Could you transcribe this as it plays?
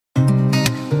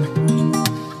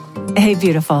Hey,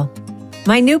 beautiful.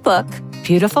 My new book,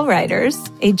 Beautiful Writers,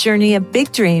 A Journey of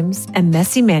Big Dreams and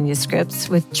Messy Manuscripts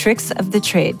with Tricks of the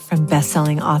Trade from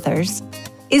best-selling authors,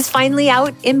 is finally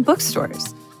out in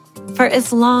bookstores. For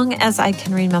as long as I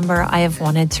can remember, I have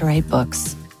wanted to write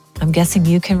books. I'm guessing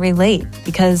you can relate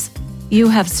because you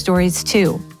have stories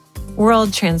too.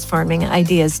 World-transforming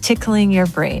ideas tickling your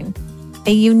brain.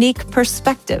 A unique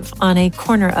perspective on a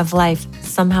corner of life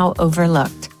somehow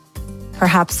overlooked.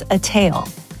 Perhaps a tale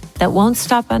that won't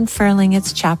stop unfurling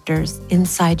its chapters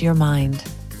inside your mind.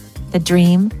 The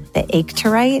dream, the ache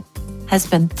to write, has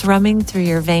been thrumming through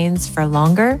your veins for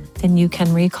longer than you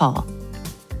can recall.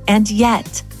 And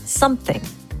yet, something,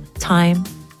 time,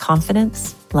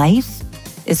 confidence, life,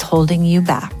 is holding you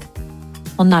back.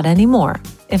 Well, not anymore,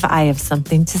 if I have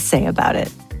something to say about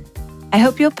it. I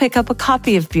hope you'll pick up a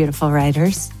copy of Beautiful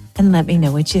Writers and let me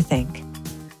know what you think.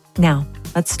 Now,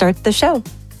 let's start the show.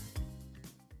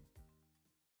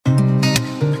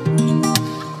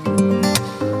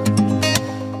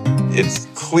 It's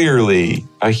clearly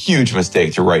a huge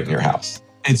mistake to write in your house.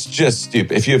 It's just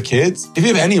stupid. If you have kids, if you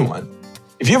have anyone,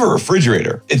 if you have a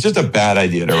refrigerator, it's just a bad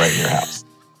idea to write in your house.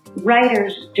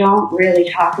 Writers don't really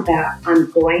talk about,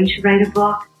 I'm going to write a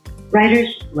book.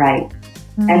 Writers write.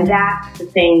 And that's the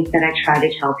thing that I try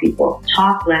to tell people.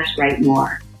 Talk less, write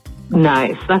more.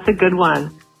 Nice. That's a good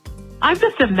one. I'm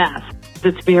just a mess.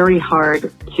 It's very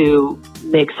hard to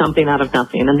make something out of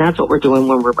nothing. And that's what we're doing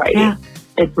when we're writing. Yeah.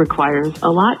 It requires a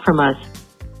lot from us.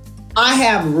 I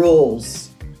have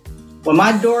rules. When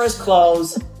my door is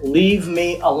closed, leave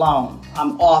me alone.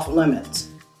 I'm off limits.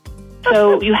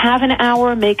 So you have an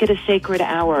hour, make it a sacred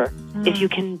hour. If you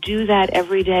can do that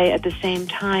every day at the same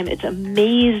time, it's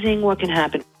amazing what can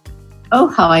happen. Oh,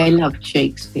 how I loved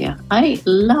Shakespeare. I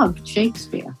loved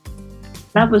Shakespeare.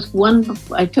 That was one book.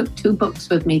 I took 2 books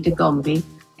with me to Gombe.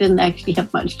 Didn't actually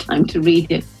have much time to read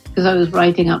it because I was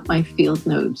writing up my field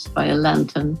notes by a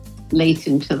lantern late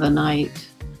into the night.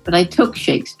 But I took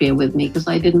Shakespeare with me because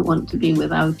I didn't want to be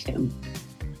without him.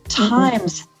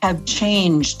 Times have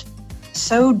changed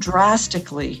so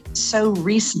drastically, so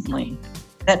recently,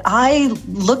 that I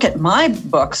look at my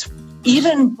books,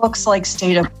 even books like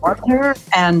State of Arthur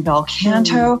and Bel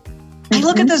Canto. I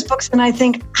look at those books and I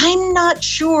think, I'm not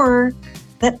sure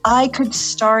that I could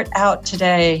start out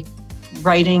today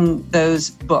writing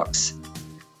those books.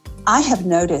 I have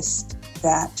noticed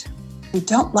that we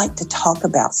don't like to talk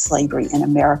about slavery in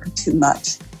America too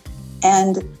much.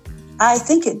 And I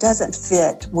think it doesn't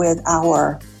fit with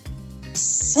our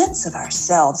sense of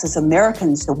ourselves as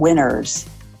Americans, the winners.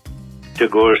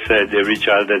 Tagore said every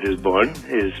child that is born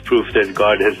is proof that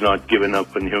God has not given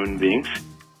up on human beings.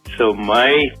 So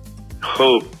my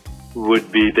hope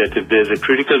would be that if there's a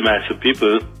critical mass of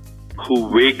people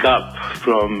who wake up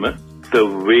from the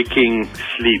waking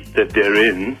sleep that they're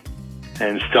in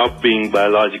and stop being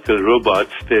biological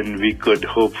robots, then we could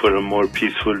hope for a more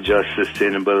peaceful, just,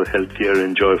 sustainable, healthier,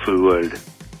 and joyful world.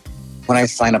 When I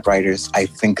sign up writers, I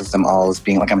think of them all as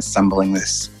being like I'm assembling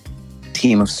this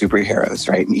team of superheroes,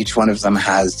 right? And each one of them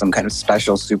has some kind of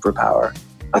special superpower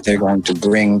that they're going to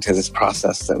bring to this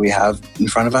process that we have in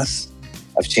front of us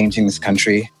of changing this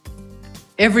country.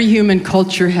 Every human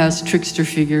culture has trickster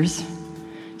figures.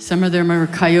 Some of them are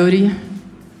coyote.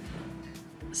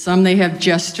 Some they have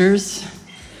jesters.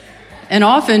 And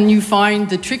often you find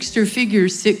the trickster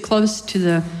figures sit close to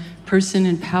the person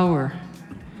in power.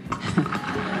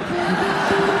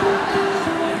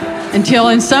 Until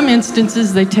in some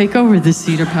instances they take over the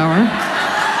seat of power.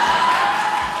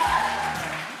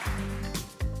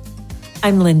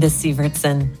 I'm Linda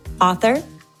Sievertson, author,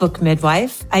 book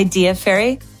midwife, idea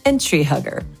fairy, and tree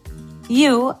hugger.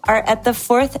 You are at the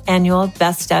 4th annual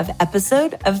Best Of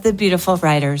episode of the Beautiful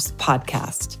Writers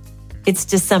podcast. It's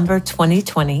December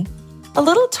 2020, a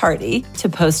little tardy to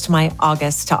post my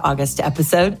August to August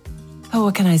episode, but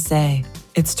what can I say?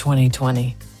 It's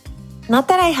 2020. Not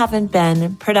that I haven't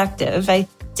been productive. I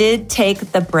did take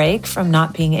the break from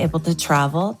not being able to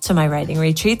travel to my writing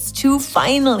retreats to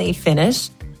finally finish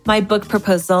my book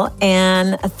proposal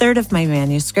and a third of my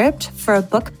manuscript for a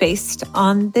book based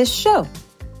on this show.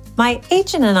 My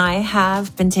agent and I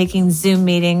have been taking Zoom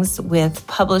meetings with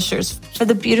publishers for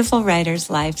the Beautiful Writers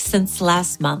Live since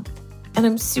last month. And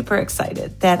I'm super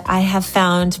excited that I have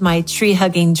found my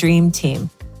tree-hugging dream team,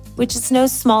 which is no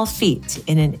small feat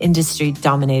in an industry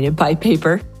dominated by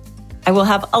paper. I will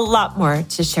have a lot more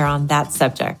to share on that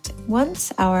subject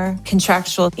once our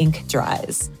contractual ink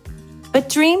dries. But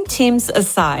dream teams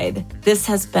aside, this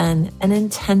has been an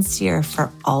intense year for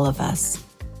all of us.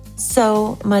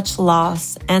 So much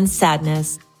loss and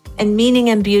sadness and meaning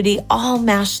and beauty all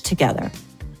mashed together.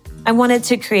 I wanted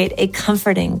to create a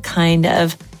comforting kind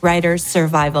of writer's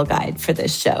survival guide for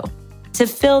this show, to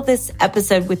fill this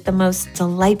episode with the most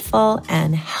delightful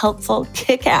and helpful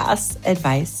kick-ass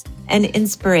advice and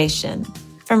inspiration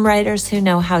from writers who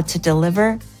know how to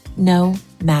deliver no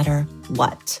matter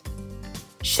what.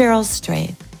 Cheryl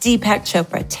Strayed, Deepak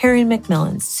Chopra, Terry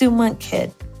McMillan, Sue Monk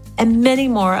Kidd, and many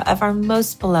more of our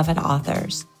most beloved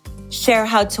authors share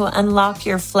how to unlock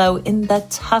your flow in the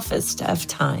toughest of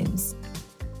times.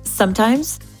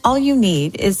 Sometimes all you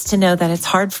need is to know that it's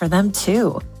hard for them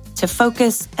too, to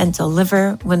focus and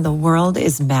deliver when the world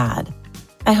is mad.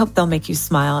 I hope they'll make you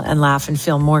smile and laugh and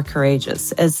feel more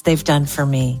courageous, as they've done for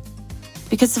me.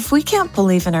 Because if we can't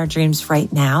believe in our dreams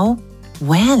right now,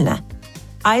 when?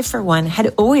 I, for one,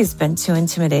 had always been too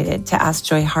intimidated to ask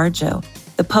Joy Harjo,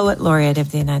 the Poet Laureate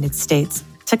of the United States,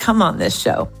 to come on this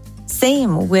show.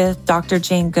 Same with Dr.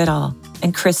 Jane Goodall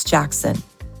and Chris Jackson,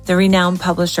 the renowned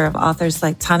publisher of authors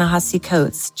like Ta-Nehisi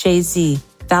Coates, Jay-Z,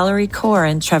 Valerie Kaur,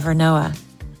 and Trevor Noah.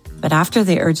 But after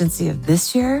the urgency of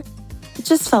this year, it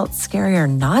just felt scarier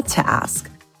not to ask.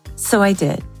 So I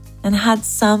did, and had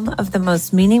some of the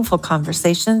most meaningful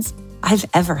conversations I've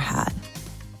ever had.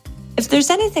 If there's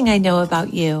anything I know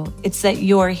about you, it's that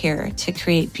you're here to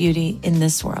create beauty in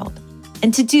this world.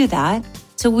 And to do that,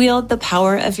 to wield the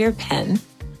power of your pen,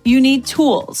 you need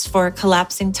tools for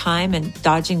collapsing time and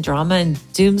dodging drama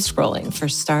and doom scrolling, for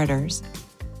starters.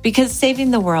 Because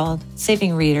saving the world,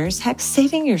 saving readers, heck,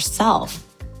 saving yourself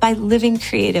by living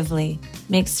creatively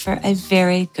makes for a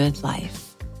very good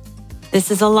life.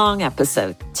 This is a long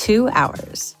episode, 2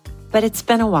 hours, but it's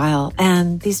been a while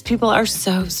and these people are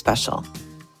so special.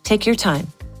 Take your time.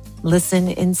 Listen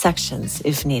in sections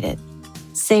if needed.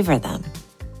 Savor them.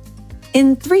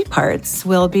 In 3 parts,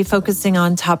 we'll be focusing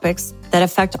on topics that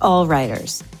affect all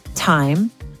writers: time,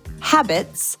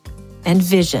 habits, and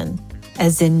vision,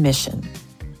 as in mission.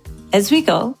 As we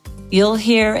go, you'll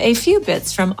hear a few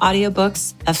bits from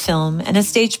audiobooks, a film, and a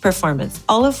stage performance,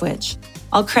 all of which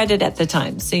I'll credit at the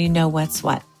time so you know what's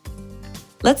what.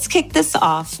 Let's kick this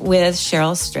off with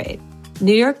Cheryl Strayed,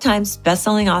 New York Times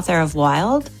bestselling author of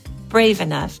Wild, Brave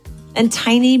Enough, and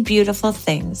Tiny Beautiful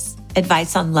Things,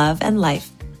 Advice on Love and Life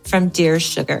from Dear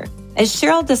Sugar, as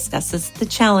Cheryl discusses the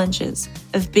challenges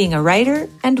of being a writer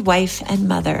and wife and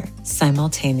mother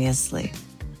simultaneously.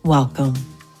 Welcome.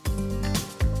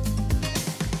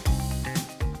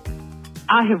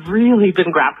 I have really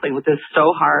been grappling with this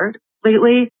so hard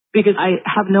lately because I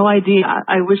have no idea.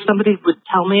 I wish somebody would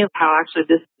tell me how actually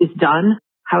this is done,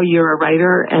 how you're a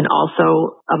writer and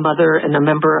also a mother and a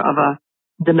member of a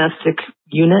domestic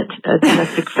unit, a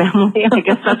domestic family. I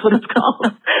guess that's what it's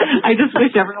called. I just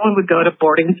wish everyone would go to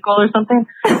boarding school or something.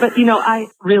 But, I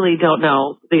really don't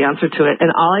know the answer to it.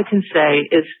 And all I can say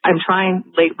is I'm trying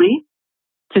lately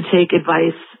to take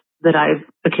advice that I've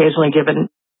occasionally given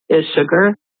is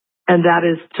sugar. And that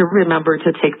is to remember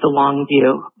to take the long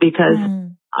view, because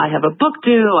I have a book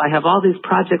due. I have all these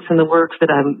projects in the works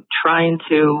that I'm trying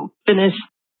to finish.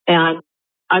 And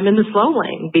I'm in the slow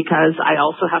lane because I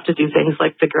also have to do things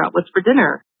like figure out what's for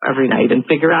dinner every night and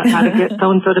figure out how to get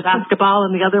so-and-so to basketball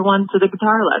and the other one to the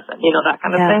guitar lesson, that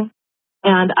kind of thing.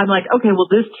 And I'm like, okay,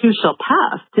 well, this too shall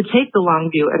pass. To take the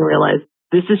long view and realize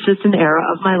this is just an era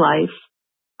of my life.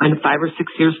 In 5 or 6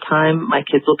 years' time, my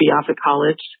kids will be off at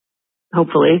college,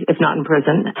 hopefully, if not in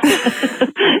prison,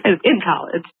 in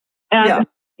college. And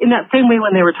in that same way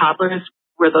when they were toddlers,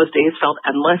 where those days felt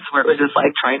endless, where it was just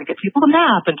like trying to get people to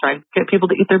nap and trying to get people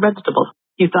to eat their vegetables.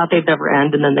 You thought they'd never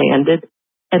end, and then they ended.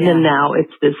 And then now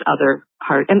it's this other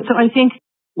part. And so I think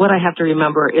what I have to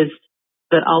remember is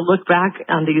that I'll look back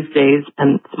on these days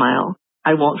and smile.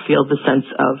 I won't feel the sense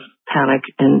of panic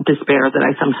and despair that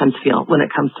I sometimes feel when it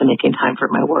comes to making time for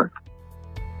my work.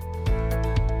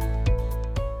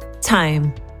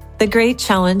 Time, the great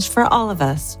challenge for all of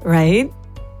us, right?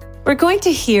 We're going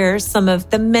to hear some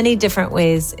of the many different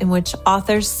ways in which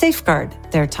authors safeguard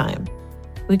their time.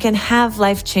 We can have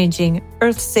life-changing,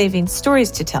 earth-saving stories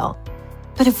to tell,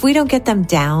 but if we don't get them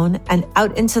down and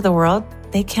out into the world,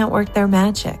 they can't work their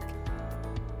magic.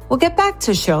 We'll get back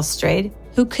to Cheryl Strayed,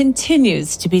 who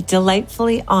continues to be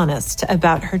delightfully honest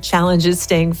about her challenges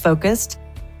staying focused.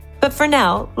 But for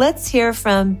now, let's hear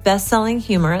from best-selling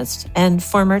humorist and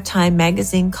former Time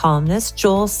magazine columnist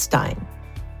Joel Stein.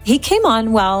 He came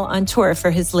on while on tour for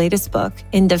his latest book,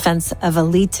 In Defense of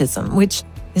Elitism, which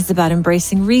is about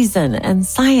embracing reason and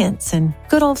science and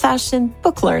good old-fashioned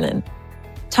book learning.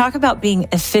 Talk about being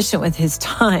efficient with his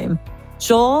time.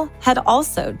 Joel had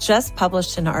also just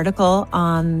published an article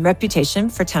on reputation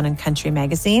for Town & Country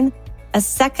magazine, a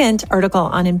second article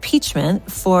on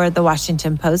impeachment for the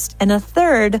Washington Post, and a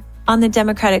third on the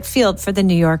Democratic field for the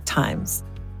New York Times.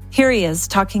 Here he is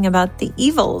talking about the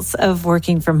evils of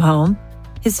working from home,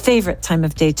 his favorite time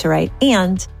of day to write,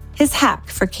 and his hack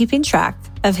for keeping track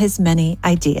of his many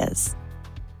ideas.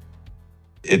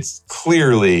 It's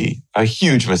clearly a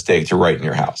huge mistake to write in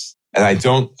your house. And I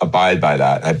don't abide by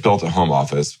that. I built a home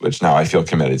office, which now I feel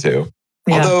committed to.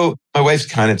 Yeah. Although my wife's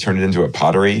kind of turned it into a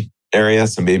pottery area,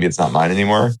 so maybe it's not mine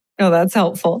anymore. Oh, that's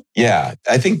helpful. Yeah.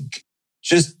 I think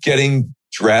just getting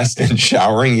dressed and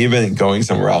showering even and going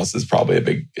somewhere else is probably a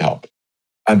big help.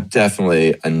 I'm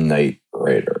definitely a night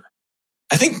writer.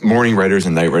 I think morning writers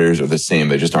and night writers are the same.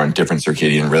 They just aren't different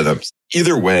circadian rhythms.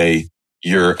 Either way,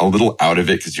 you're a little out of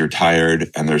it because you're tired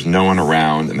and there's no one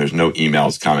around and there's no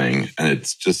emails coming. And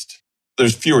it's just,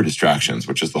 there's fewer distractions,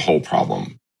 which is the whole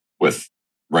problem with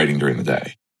writing during the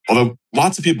day. Although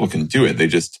lots of people can do it.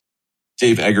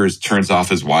 Dave Eggers turns off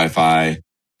his Wi-Fi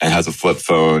and has a flip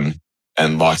phone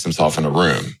and locks himself in a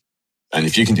room. And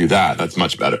if you can do that, that's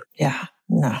much better. Yeah,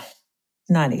 no,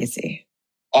 not easy.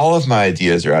 All of my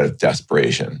ideas are out of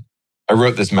desperation. I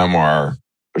wrote this memoir,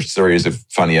 a series of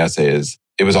funny essays.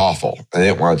 It was awful. I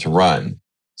didn't want it to run.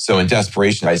 So in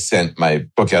desperation, I sent my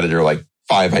book editor like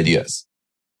 5 ideas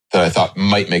that I thought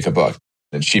might make a book.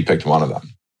 And she picked one of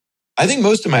them. I think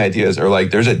most of my ideas are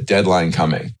like, there's a deadline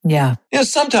coming. Yeah.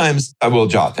 Sometimes I will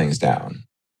jot things down.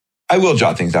 I will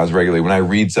jot things down regularly when I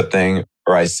read something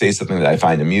or I say something that I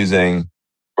find amusing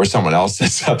or someone else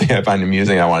says something I find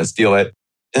amusing. I want to steal it.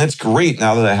 And it's great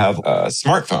now that I have a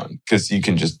smartphone because you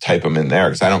can just type them in there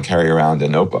because I don't carry around a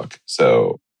notebook.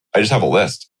 So I just have a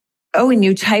list. Oh, and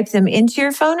you type them into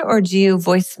your phone or do you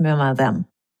voice memo them?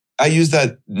 I use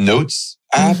that Notes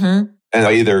app and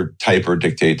I either type or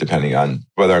dictate depending on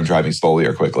whether I'm driving slowly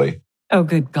or quickly. Oh,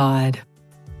 good God.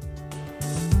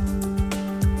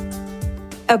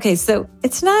 Okay, so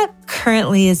it's not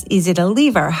currently as easy to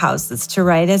leave our houses to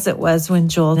write as it was when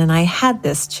Joel and I had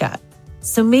this chat.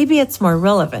 So maybe it's more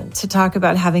relevant to talk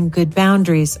about having good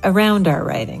boundaries around our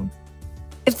writing.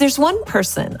 If there's one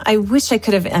person I wish I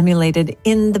could have emulated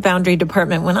in the boundary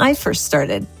department when I first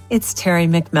started, it's Terry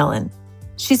McMillan.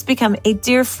 She's become a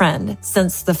dear friend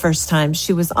since the first time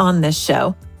she was on this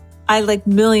show. I, like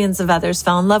millions of others,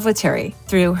 fell in love with Terry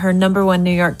through her #1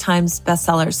 New York Times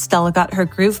bestseller, Stella Got Her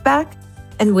Groove Back,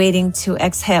 and Waiting to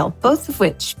Exhale, both of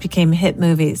which became hit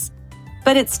movies.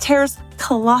 But it's Terry's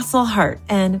colossal heart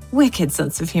and wicked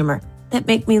sense of humor that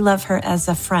make me love her as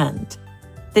a friend.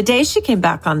 The day she came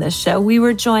back on this show, we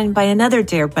were joined by another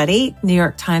dear buddy, New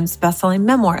York Times bestselling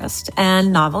memoirist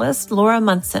and novelist Laura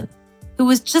Munson, who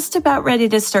was just about ready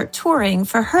to start touring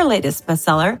for her latest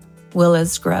bestseller,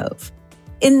 Willows Grove.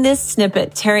 In this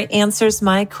snippet, Terry answers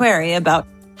my query about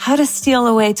how to steal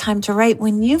away time to write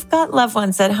when you've got loved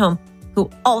ones at home who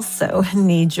also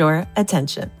need your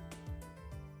attention.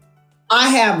 I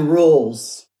have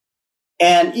rules,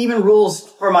 and even rules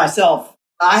for myself.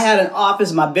 I had an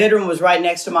office. My bedroom was right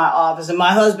next to my office, and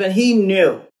my husband, he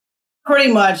knew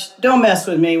pretty much, don't mess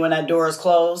with me when that door is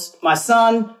closed. My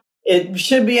son, it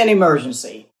should be an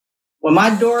emergency. When my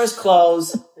door is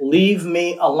closed, leave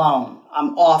me alone.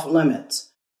 I'm off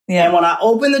limits. Yeah. And when I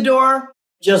open the door,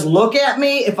 just look at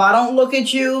me. If I don't look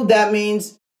at you, that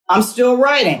means I'm still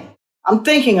writing. I'm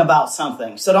thinking about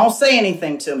something. So don't say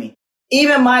anything to me.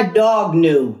 Even my dog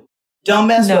knew, don't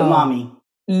mess with mommy.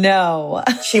 No.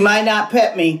 She might not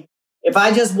pet me. If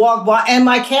I just walk by, and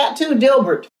my cat too,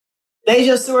 Dilbert, they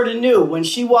just sort of knew when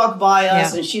she walked by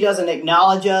us and she doesn't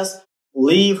acknowledge us,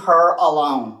 leave her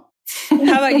alone. How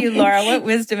about you, Laura? What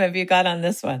wisdom have you got on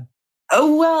this one?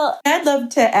 Oh, well, I'd love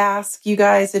to ask you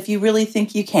guys if you really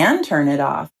think you can turn it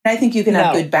off. I think you can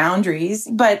have good boundaries,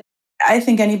 but I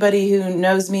think anybody who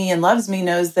knows me and loves me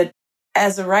knows that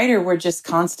as a writer, we're just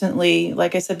constantly,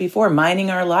 like I said before,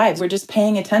 minding our lives. We're just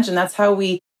paying attention. That's how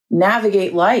we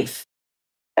navigate life.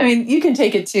 I mean, you can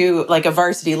take it to like a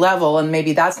varsity level, and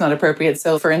maybe that's not appropriate.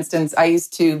 So, for instance, I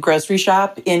used to grocery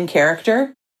shop in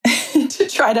character to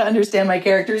try to understand my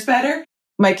characters better.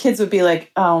 My kids would be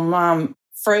like, "Oh, Mom,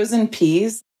 frozen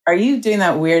peas? Are you doing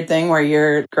that weird thing where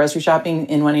you're grocery shopping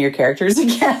in one of your characters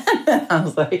again?" I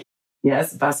was like,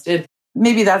 yes, busted.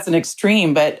 Maybe that's an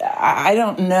extreme, but I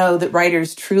don't know that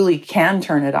writers truly can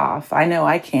turn it off. I know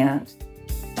I can't.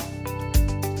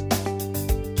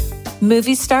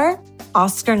 Movie star,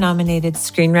 Oscar-nominated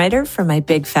screenwriter for My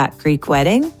Big Fat Greek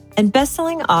Wedding, and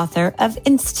best-selling author of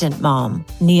Instant Mom,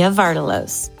 Nia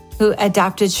Vardalos, who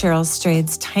adapted Cheryl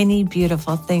Strayed's Tiny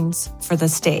Beautiful Things for the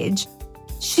stage.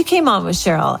 She came on with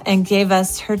Cheryl and gave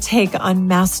us her take on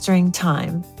mastering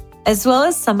time, as well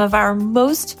as some of our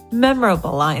most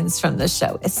memorable lines from the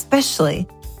show, especially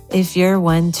if you're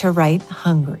one to write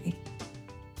hungry.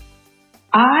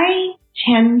 I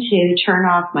tend to turn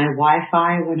off my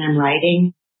Wi-Fi when I'm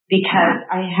writing because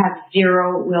I have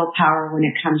zero willpower when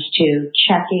it comes to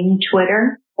checking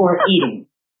Twitter or eating.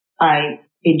 I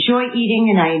enjoy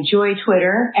eating and I enjoy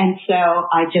Twitter, and so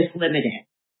I just limit it.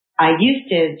 I used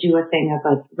to do a thing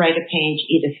of a write a page,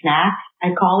 eat a snack,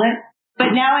 I call it.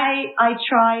 But now I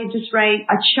try and just write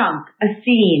a chunk, a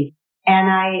scene, and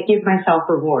I give myself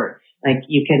rewards. Like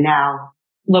you can now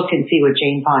look and see what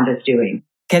Jane Fonda's doing.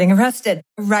 Getting arrested.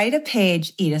 Write a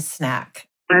page, eat a snack.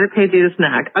 Write a page, eat a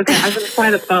snack. Okay, I'm going to try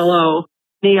to follow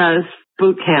Nia's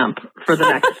boot camp for the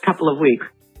next couple of weeks.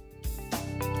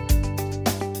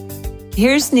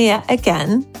 Here's Nia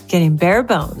again, getting bare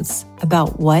bones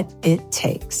about what it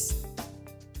takes.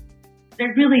 I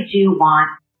really do want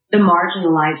the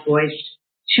marginalized voice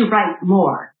to write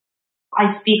more.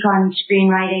 I speak on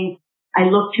screenwriting. I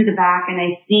look to the back and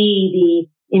I see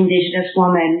the Indigenous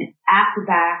woman at the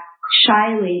back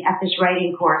shyly at this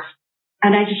writing course.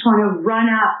 And I just want to run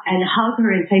up and hug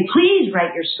her and say, please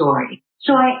write your story.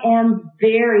 So I am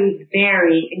very,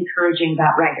 very encouraging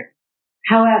about writers.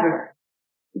 However,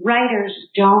 writers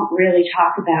don't really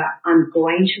talk about, I'm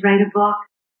going to write a book.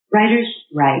 Writers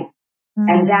write.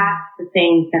 And that's the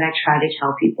thing that I try to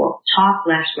tell people. Talk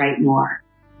less, write more.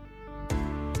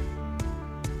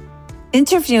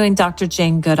 Interviewing Dr.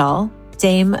 Jane Goodall,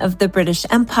 Dame of the British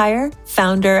Empire,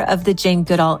 founder of the Jane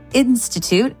Goodall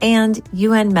Institute, and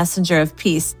UN Messenger of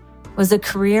Peace, was a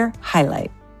career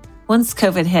highlight. Once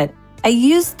COVID hit, I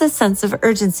used the sense of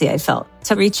urgency I felt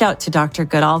to reach out to Dr.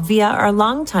 Goodall via our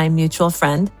longtime mutual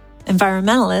friend,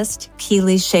 environmentalist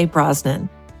Keely Shea Brosnan.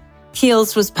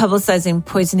 Keels was publicizing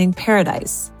Poisoning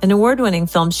Paradise, an award-winning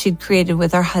film she'd created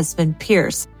with her husband,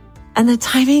 Pierce. And the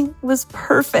timing was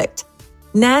perfect.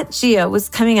 Nat Geo was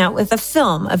coming out with a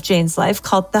film of Jane's life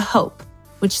called The Hope,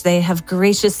 which they have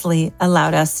graciously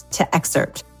allowed us to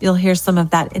excerpt. You'll hear some of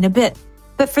that in a bit.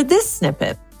 But for this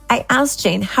snippet, I asked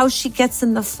Jane how she gets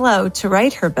in the flow to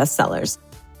write her bestsellers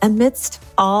amidst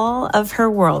all of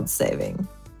her world saving.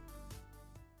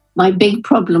 My big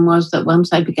problem was that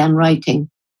once I began writing,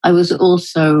 I was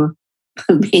also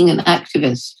being an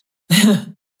activist.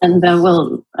 And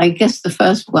I guess the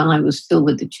first one I was still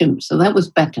with the chimps, so that was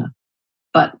better.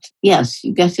 But yes,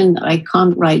 you get in, I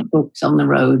can't write books on the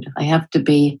road. I have to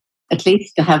be, at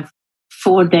least to have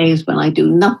 4 days when I do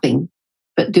nothing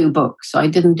but do books. So I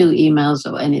didn't do emails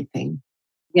or anything.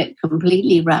 Get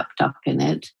completely wrapped up in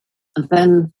it. And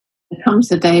then there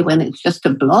comes a day when it's just a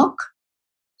block.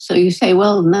 So you say,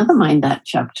 well, never mind that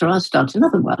chapter, I'll start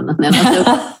another one. And then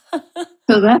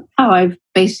so that's how I've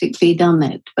basically done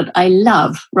it. But I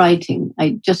love writing.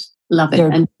 I just love it.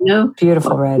 You're and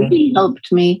beautiful what writer. really helped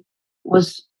me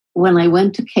was when I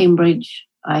went to Cambridge.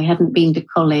 I hadn't been to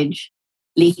college.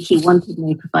 Leakey wanted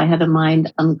me because I had a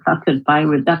mind uncluttered by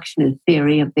reductionist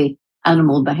theory of the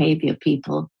animal behavior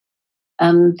people.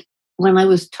 And when I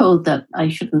was told that I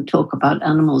shouldn't talk about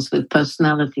animals with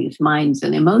personalities, minds,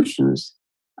 and emotions,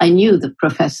 I knew the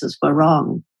professors were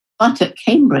wrong. But at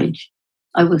Cambridge,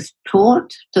 I was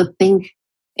taught to think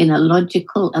in a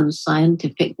logical and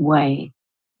scientific way.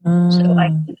 So I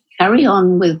could carry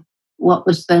on with what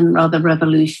was then rather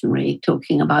revolutionary,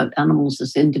 talking about animals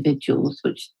as individuals,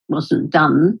 which wasn't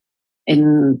done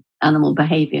in animal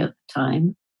behavior at the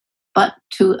time, but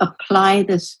to apply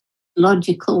this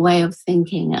logical way of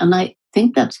thinking. And I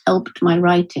think that's helped my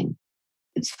writing.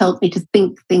 It's helped me to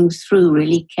think things through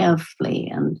really carefully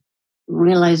and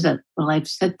realize that, well, I've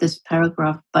said this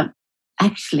paragraph, but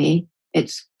actually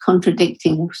it's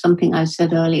contradicting something I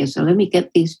said earlier. So let me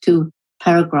get these two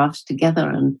paragraphs together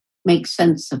and make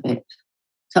sense of it.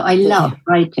 So I love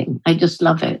writing. I just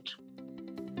love it.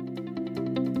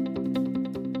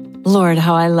 Lord,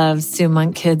 how I love Sue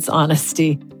Monk-Kidd's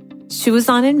honesty. She was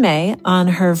on in May on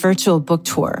her virtual book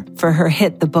tour for her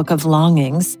hit, The Book of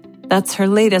Longings. That's her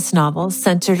latest novel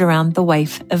centered around the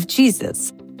wife of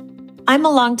Jesus. I'm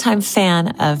a longtime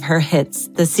fan of her hits,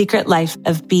 The Secret Life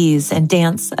of Bees and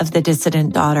Dance of the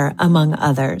Dissident Daughter, among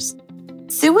others.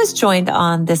 Sue was joined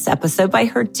on this episode by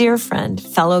her dear friend,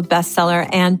 fellow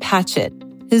bestseller Ann Patchett,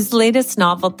 whose latest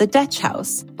novel, The Dutch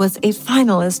House, was a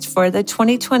finalist for the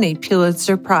 2020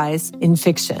 Pulitzer Prize in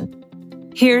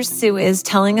Fiction. Here Sue is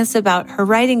telling us about her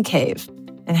writing cave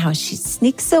and how she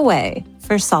sneaks away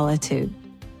for solitude.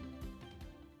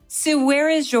 Sue, where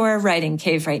is your writing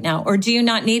cave right now? Or do you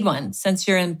not need one since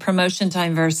you're in promotion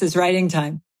time versus writing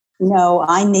time? No,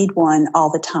 I need one all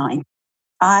the time.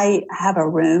 I have a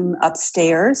room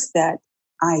upstairs that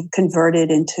I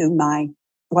converted into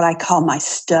what I call my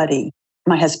study.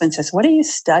 My husband says, "What are you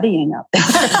studying up there?"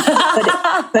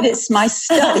 but it's my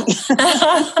study.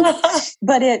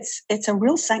 But it's a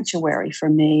real sanctuary for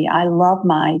me. I love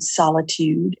my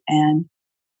solitude, and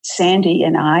Sandy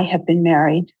and I have been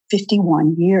married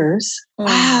 51 years.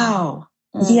 Wow.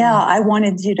 Yeah, I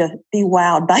wanted you to be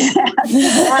wowed by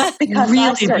that. Because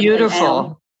really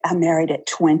beautiful. I married at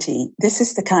 20. This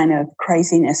is the kind of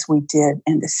craziness we did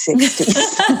in the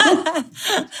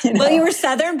 60s. Well, you were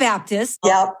Southern Baptist.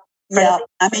 Yep. Yeah.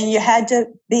 I mean, you had to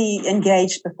be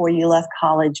engaged before you left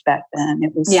college back then.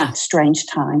 It was a strange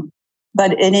time.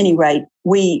 But at any rate,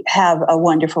 we have a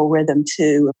wonderful rhythm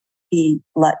too. He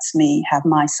lets me have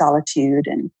my solitude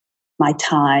and my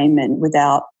time and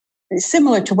without,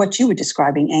 similar to what you were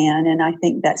describing, Anne. And I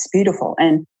think that's beautiful.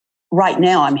 And right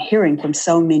now I'm hearing from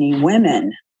so many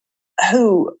women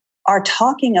who are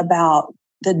talking about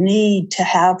the need to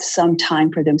have some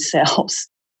time for themselves.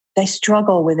 They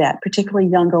struggle with that, particularly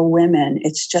younger women.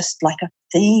 It's just like a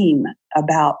theme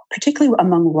about, particularly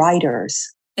among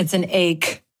writers. It's an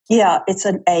ache. Yeah, it's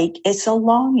an ache. It's a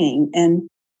longing. And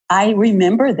I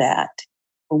remember that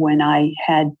when I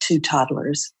had 2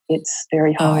 toddlers. It's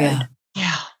very hard. Oh,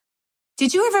 yeah.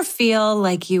 Did you ever feel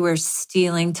like you were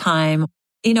stealing time?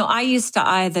 You know, I used to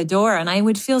eye the door and I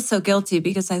would feel so guilty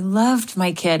because I loved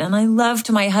my kid and I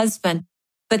loved my husband.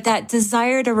 But that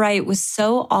desire to write was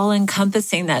so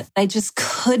all-encompassing that I just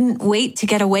couldn't wait to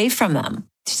get away from them.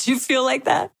 Did you feel like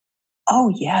that? Oh,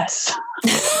 yes.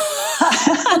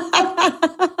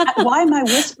 Why am I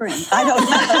whispering? I don't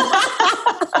know.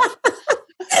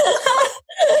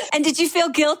 And did you feel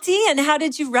guilty? And how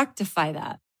did you rectify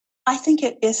that? I think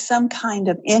it is some kind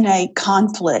of innate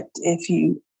conflict. If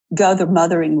you go the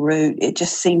mothering route, it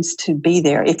just seems to be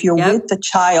there. If you're with the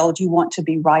child, you want to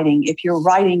be writing. If you're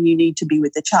writing, you need to be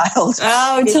with the child.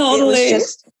 Oh, totally. It was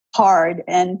just hard.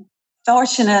 And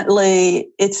fortunately,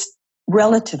 it's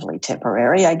relatively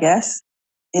temporary, I guess.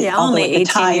 Only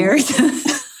 18 years.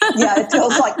 Yeah, it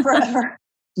feels like forever.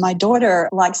 My daughter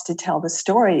likes to tell the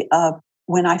story of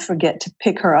when I forget to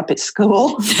pick her up at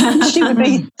school. She would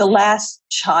be the last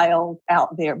child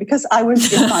out there because I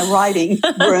was in my writing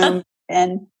room.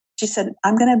 And she said,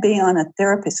 I'm going to be on a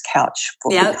therapist's couch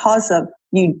because of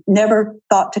you never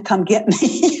thought to come get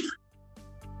me.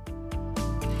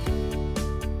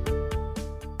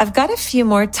 I've got a few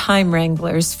more time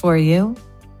wranglers for you.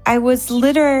 I was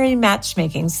literary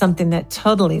matchmaking, something that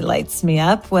totally lights me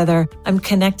up, whether I'm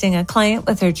connecting a client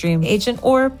with their dream agent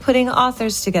or putting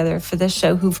authors together for the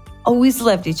show who've always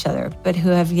loved each other, but who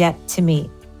have yet to meet.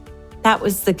 That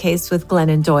was the case with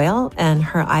Glennon Doyle and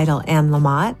her idol Anne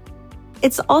Lamott.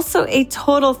 It's also a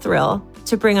total thrill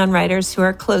to bring on writers who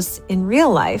are close in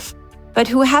real life, but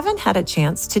who haven't had a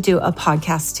chance to do a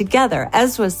podcast together,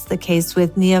 as was the case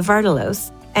with Nia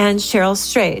Vardalos and Cheryl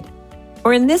Strayed,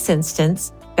 or in this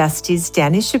instance, besties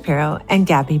Dani Shapiro and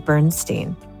Gabby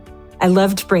Bernstein. I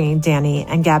loved bringing Dani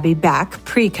and Gabby back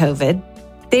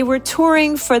pre-COVID. They were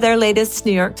touring for their latest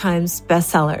New York Times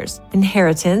bestsellers,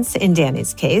 Inheritance in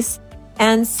Dani's case,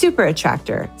 and Super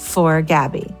Attractor for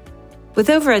Gabby. With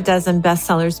over a dozen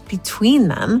bestsellers between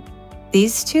them,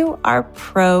 these two are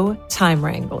pro time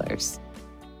wranglers.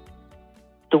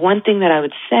 The one thing that I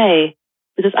would say,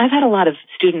 because I've had a lot of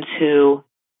students who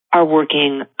are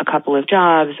working a couple of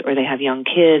jobs or they have young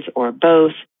kids or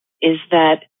both, is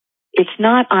that it's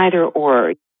not either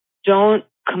or. Don't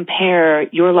compare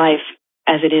your life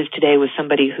as it is today with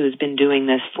somebody who's been doing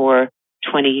this for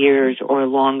 20 years or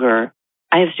longer.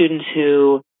 I have students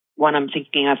who, one I'm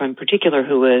thinking of in particular,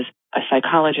 who was a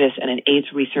psychologist and an AIDS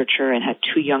researcher and had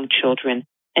 2 young children.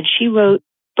 And she wrote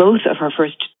both of her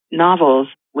first novels,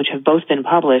 which have both been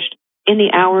published, in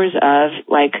the hours of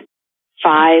like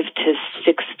 5 to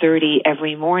 6:30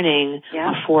 every morning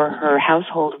before her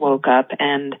household woke up.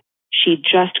 And she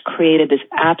just created this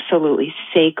absolutely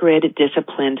sacred,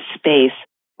 disciplined space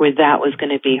where that was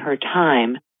going to be her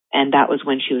time. And that was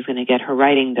when she was going to get her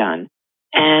writing done.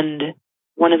 And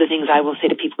one of the things I will say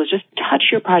to people is just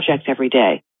touch your project every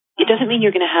day. It doesn't mean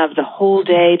you're going to have the whole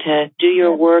day to do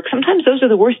your work. Sometimes those are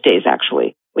the worst days,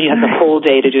 actually, when you have the whole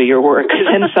day to do your work. Because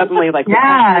then suddenly, like,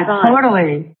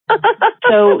 totally.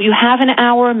 So you have an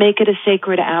hour, make it a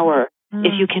sacred hour.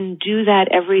 If you can do that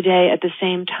every day at the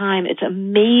same time, it's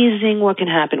amazing what can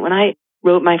happen. When I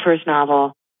wrote my first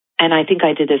novel, and I think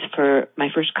I did this for my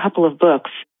first couple of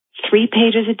books, 3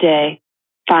 pages a day,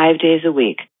 5 days a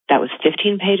week. That was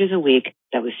 15 pages a week.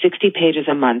 That was 60 pages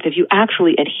a month. If you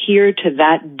actually adhere to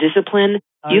that discipline,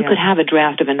 you could have a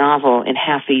draft of a novel in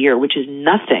half a year, which is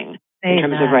nothing in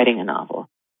terms of writing a novel.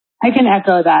 I can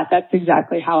echo that. That's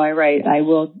exactly how I write. I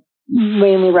will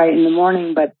mainly write in the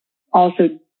morning, but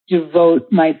also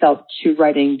devote myself to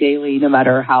writing daily, no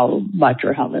matter how much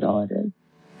or how little it is.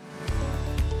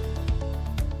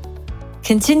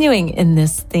 Continuing in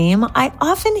this theme, I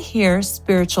often hear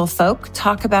spiritual folk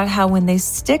talk about how when they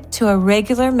stick to a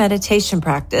regular meditation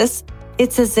practice,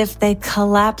 it's as if they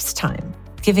collapse time,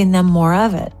 giving them more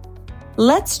of it.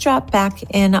 Let's drop back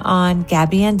in on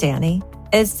Gabby and Danny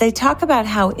as they talk about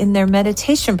how in their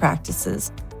meditation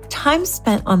practices, time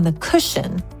spent on the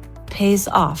cushion pays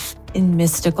off in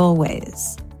mystical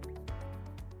ways.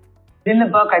 In the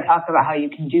book, I talk about how you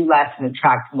can do less and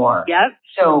attract more. Yep.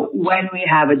 So when we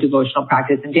have a devotional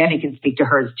practice, and Danny can speak to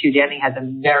hers too, Danny has a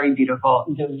very beautiful,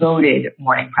 devoted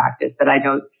morning practice that I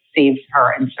know saves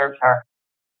her and serves her.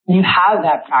 When you have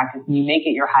that practice and you make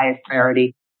it your highest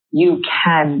priority, you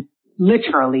can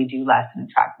literally do less and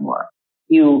attract more.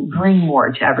 You bring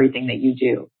more to everything that you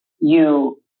do.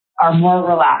 You are more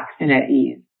relaxed and at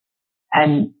ease.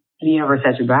 And the universe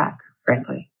has your back,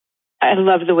 frankly. I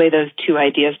love the way those two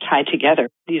ideas tie together.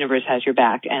 The universe has your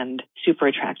back and super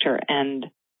attractor. And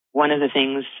one of the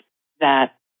things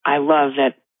that I love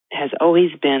that has always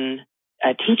been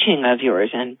a teaching of yours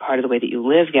and part of the way that you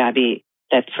live, Gabby,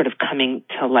 that's sort of coming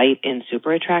to light in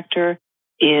super attractor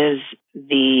is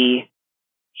I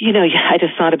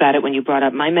just thought about it when you brought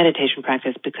up my meditation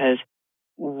practice, because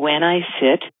when I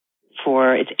sit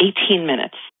it's 18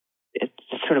 minutes. It's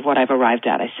sort of what I've arrived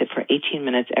at. I sit for 18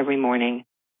 minutes every morning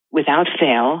without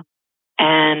fail.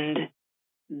 And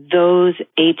those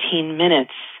 18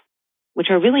 minutes, which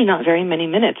are really not very many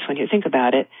minutes when you think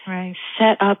about it, right,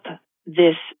 set up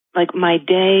this, like my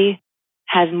day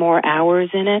has more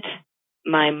hours in it.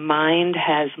 My mind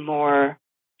has more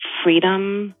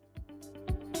freedom.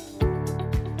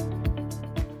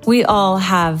 We all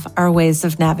have our ways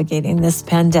of navigating this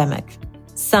pandemic.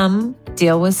 Some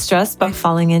deal with stress by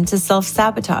falling into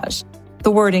self-sabotage,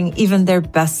 thwarting even their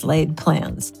best laid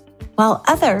plans, while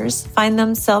others find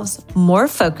themselves more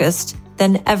focused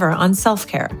than ever on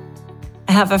self-care.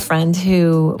 I have a friend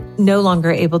who, no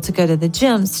longer able to go to the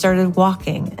gym, started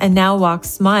walking and now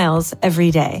walks miles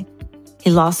every day. He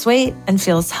lost weight and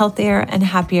feels healthier and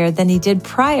happier than he did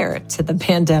prior to the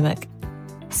pandemic.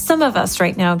 Some of us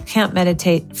right now can't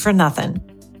meditate for nothing,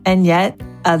 and yet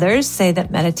others say that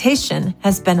meditation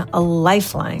has been a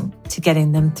lifeline to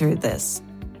getting them through this.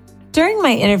 During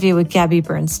my interview with Gabby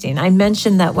Bernstein, I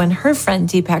mentioned that when her friend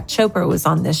Deepak Chopra was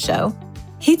on this show,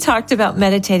 he talked about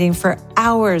meditating for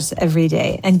hours every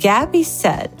day, and Gabby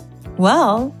said,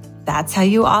 well, that's how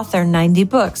you author 90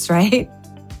 books, right?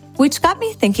 Which got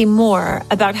me thinking more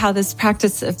about how this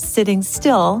practice of sitting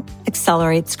still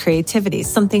accelerates creativity,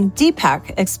 something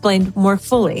Deepak explained more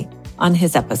fully on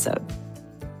his episode.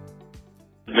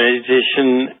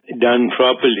 Meditation done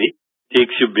properly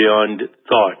takes you beyond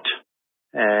thought.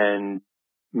 And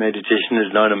meditation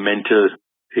is not a mental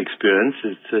experience.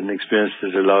 It's an experience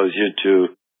that allows you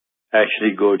to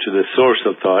actually go to the source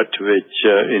of thought, which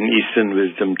in Eastern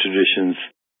wisdom traditions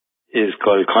is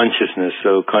called consciousness.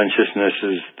 So consciousness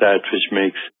is that which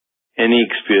makes any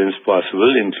experience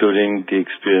possible, including the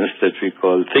experience that we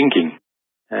call thinking.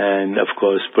 And of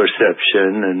course,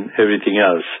 perception and everything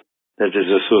else that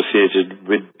is associated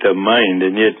with the mind.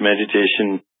 And yet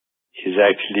meditation is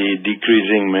actually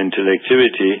decreasing mental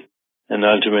activity and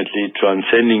ultimately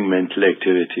transcending mental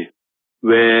activity,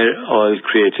 where all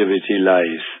creativity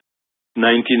lies.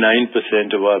 99%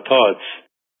 of our thoughts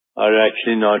are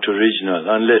actually not original,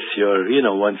 unless you're,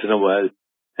 once in a while,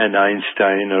 an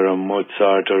Einstein or a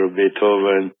Mozart or a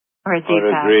Beethoven or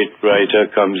a great writer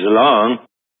comes along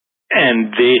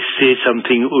and they say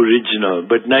something original.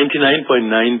 But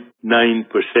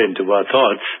 99.99% of our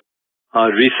thoughts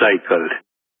are recycled.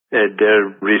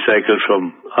 They're recycled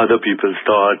from other people's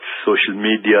thoughts, social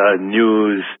media,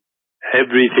 news,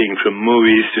 everything from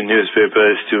movies to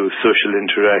newspapers to social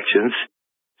interactions.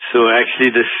 So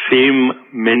actually the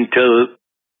same mental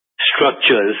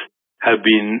structures have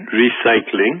been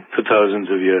recycling for thousands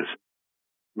of years.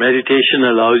 Meditation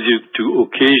allows you to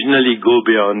occasionally go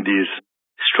beyond these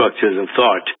structures of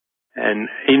thought. And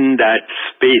in that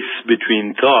space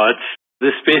between thoughts,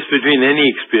 the space between any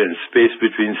experience, space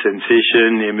between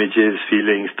sensation, images,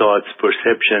 feelings, thoughts,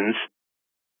 perceptions,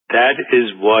 that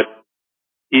is what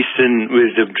Eastern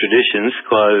wisdom traditions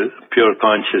call pure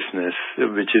consciousness,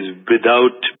 which is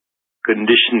without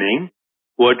conditioning.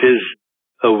 What is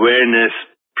awareness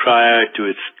prior to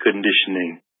its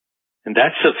conditioning? And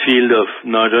that's a field of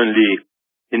not only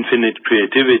infinite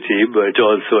creativity, but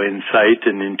also insight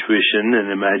and intuition and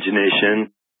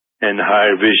imagination and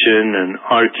higher vision and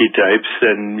archetypes.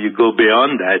 And you go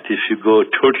beyond that. If you go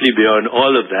totally beyond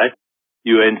all of that,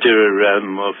 you enter a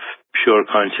realm of pure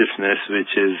consciousness,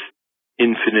 which is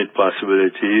infinite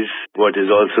possibilities, what is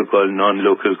also called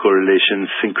non-local correlation,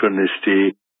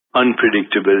 synchronicity,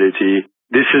 unpredictability.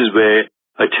 This is where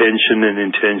attention and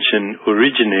intention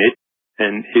originate.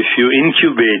 And if you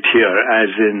incubate here, as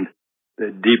in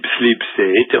the deep sleep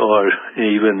state, or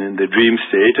even in the dream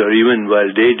state, or even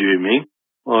while daydreaming,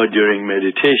 or during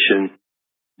meditation,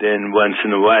 then once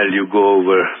in a while you go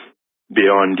over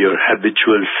beyond your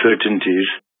habitual certainties,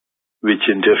 which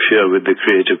interfere with the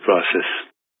creative process.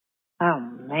 Oh,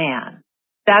 man.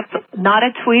 That's not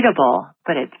a tweetable,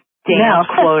 but it's damn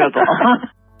quotable.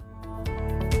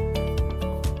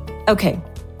 Okay,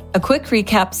 a quick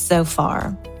recap so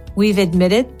far. We've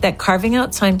admitted that carving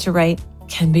out time to write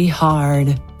can be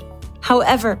hard.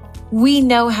 However, we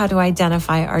know how to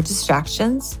identify our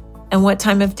distractions and what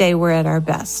time of day we're at our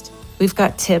best. We've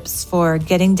got tips for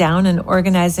getting down and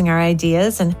organizing our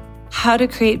ideas and how to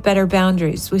create better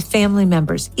boundaries with family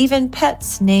members, even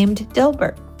pets named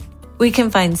Dilbert. We can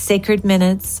find sacred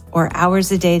minutes or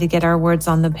hours a day to get our words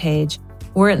on the page.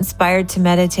 We're inspired to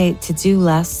meditate, to do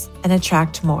less, and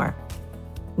attract more.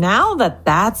 Now that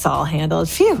that's all handled,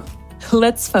 phew,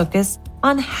 let's focus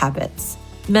on habits,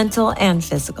 mental and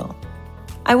physical.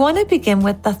 I want to begin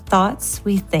with the thoughts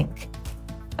we think.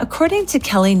 According to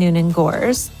Kelly Noonan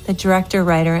Gores, the director,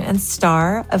 writer, and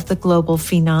star of the global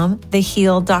phenom, The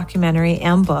Heal documentary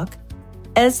and book,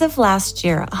 as of last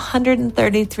year,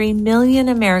 133 million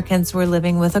Americans were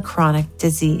living with a chronic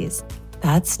disease.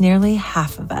 That's nearly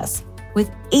half of us, with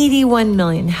 81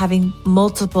 million having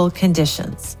multiple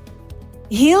conditions.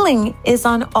 Healing is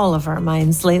on all of our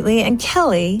minds lately, and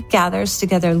Kelly gathers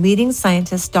together leading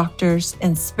scientists, doctors,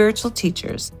 and spiritual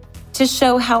teachers to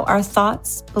show how our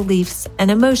thoughts, beliefs,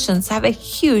 and emotions have a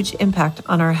huge impact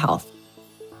on our health.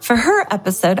 For her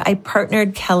episode, I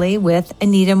partnered Kelly with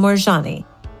Anita Moorjani,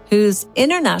 whose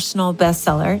international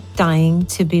bestseller, Dying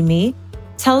to Be Me,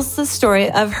 tells the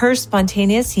story of her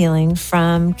spontaneous healing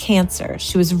from cancer.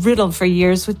 She was riddled for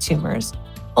years with tumors,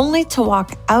 only to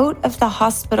walk out of the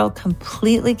hospital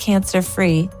completely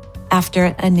cancer-free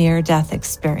after a near-death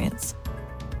experience.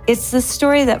 It's the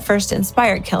story that first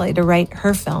inspired Kelly to write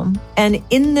her film, and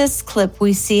in this clip,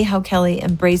 we see how Kelly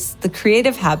embraced the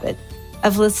creative habit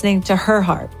of listening to her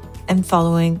heart and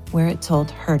following where it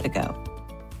told her to go.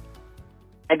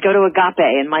 I'd go to Agape,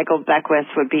 and Michael Beckwith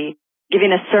would be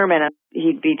giving a sermon.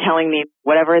 He'd be telling me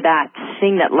whatever that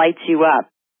thing that lights you up,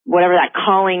 whatever that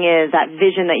calling is, that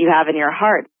vision that you have in your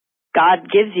heart, God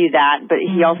gives you that, but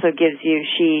he also gives you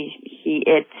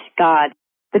it, God.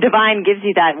 The divine gives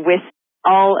you that with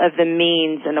all of the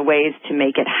means and the ways to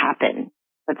make it happen.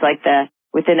 It's like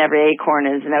within every acorn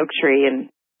is an oak tree and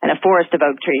a forest of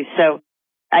oak trees. So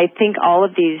I think all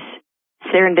of these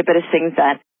serendipitous things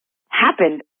that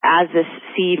happened as this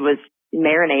seed was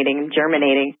marinating and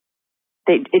germinating,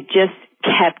 it just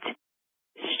kept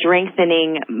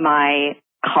strengthening my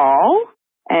call.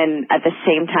 And at the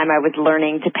same time, I was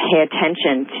learning to pay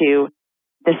attention to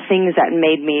the things that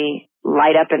made me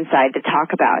light up inside to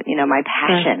talk about, my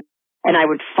passion. And I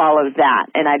would follow that.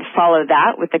 And I'd follow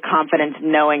that with the confidence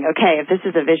knowing, okay, if this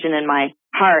is a vision in my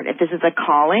heart, if this is a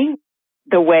calling,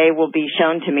 the way will be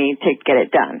shown to me to get it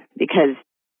done. Because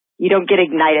you don't get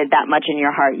ignited that much in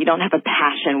your heart. You don't have a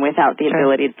passion without the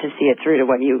ability to see it through to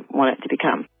what you want it to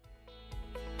become.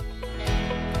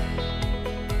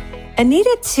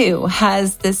 Anita, too,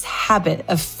 has this habit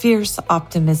of fierce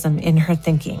optimism in her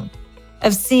thinking,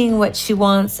 of seeing what she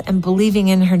wants and believing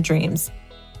in her dreams.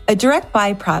 A direct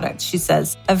byproduct, she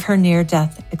says, of her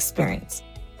near-death experience.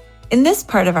 In this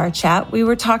part of our chat, we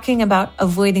were talking about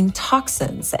avoiding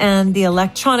toxins and the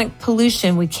electronic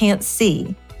pollution we can't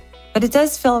see, but it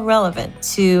does feel relevant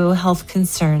to health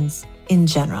concerns in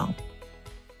general.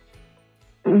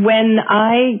 When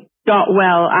I got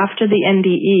well after the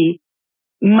NDE,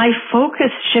 my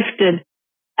focus shifted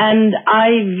and I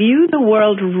view the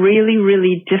world really,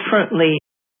 really differently.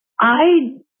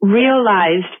 I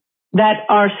realized that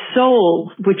our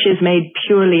soul, which is made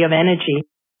purely of energy,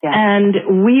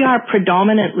 and we are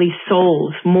predominantly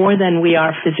souls more than we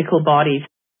are physical bodies.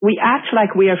 We act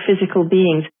like we are physical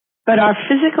beings, but our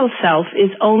physical self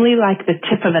is only like the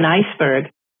tip of an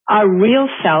iceberg. Our real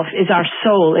self is our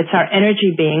soul. It's our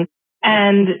energy being.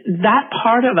 And that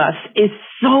part of us is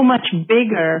so much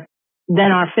bigger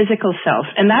than our physical self.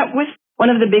 And that was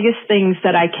one of the biggest things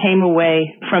that I came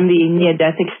away from the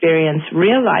near-death experience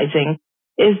realizing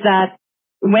is that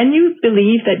when you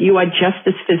believe that you are just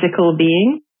this physical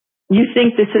being, you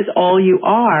think this is all you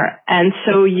are. And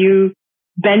so you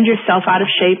bend yourself out of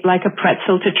shape like a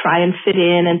pretzel to try and fit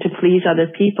in and to please other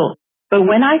people. But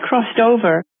when I crossed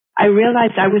over, I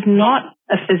realized I was not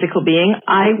a physical being.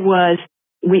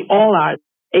 We all are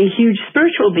a huge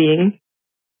spiritual being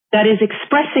that is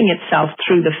expressing itself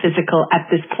through the physical at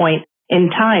this point in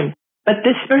time. But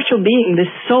this spiritual being, this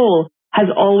soul, has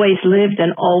always lived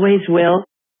and always will.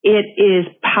 It is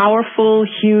powerful,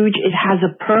 huge. It has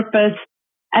a purpose.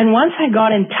 And once I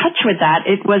got in touch with that,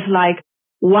 it was like,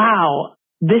 wow,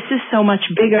 this is so much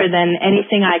bigger than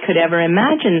anything I could ever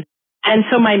imagine. And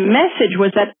so my message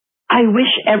was that I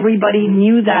wish everybody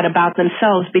knew that about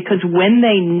themselves, because when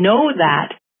they know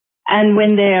that and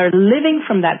when they are living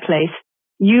from that place,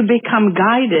 you become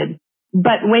guided.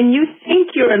 But when you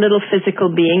think you're a little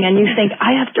physical being and you think,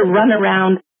 I have to run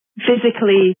around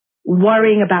physically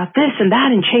worrying about this and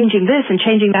that and changing this and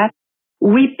changing that,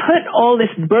 we put all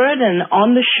this burden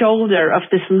on the shoulder of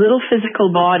this little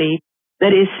physical body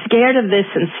that is scared of this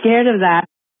and scared of that.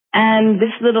 And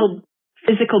this little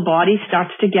physical body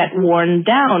starts to get worn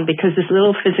down because this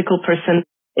little physical person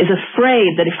is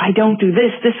afraid that if I don't do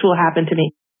this, this will happen to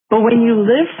me. But when you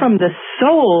live from the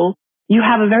soul, you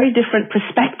have a very different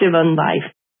perspective on life.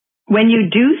 When you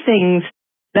do things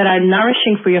that are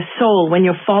nourishing for your soul, when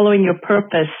you're following your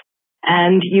purpose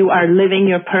and you are living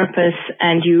your purpose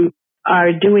and you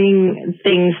are doing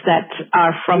things that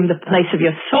are from the place of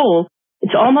your soul,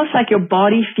 it's almost like your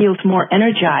body feels more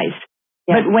energized.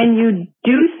 Yeah. But when you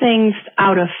do things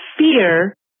out of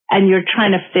fear and you're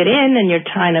trying to fit in and you're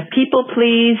trying to people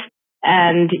please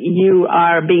and you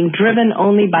are being driven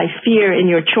only by fear in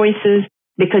your choices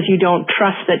because you don't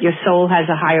trust that your soul has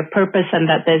a higher purpose and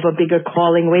that there's a bigger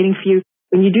calling waiting for you,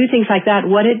 when you do things like that,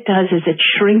 what it does is it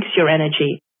shrinks your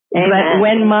energy. Amen. But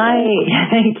when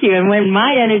thank you, and when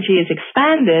my energy is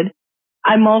expanded,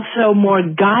 I'm also more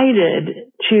guided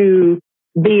to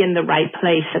be in the right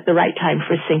place at the right time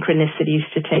for synchronicities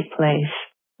to take place.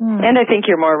 And I think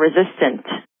you're more resistant.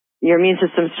 Your immune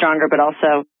system's stronger, but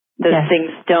also those things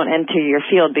don't enter your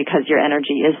field because your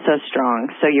energy is so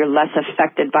strong. So you're less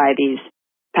affected by these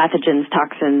pathogens,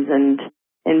 toxins, and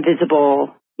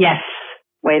invisible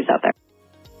waves out there.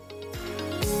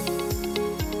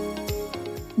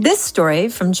 This story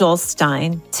from Joel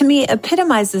Stein, to me,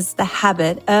 epitomizes the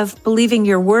habit of believing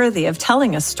you're worthy of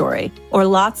telling a story, or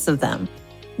lots of them,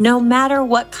 no matter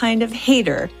what kind of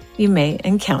hater you may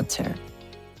encounter.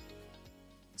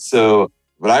 So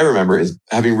what I remember is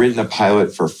having written a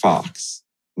pilot for Fox,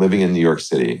 living in New York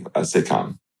City, a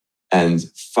sitcom. And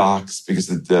Fox, because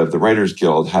the Writers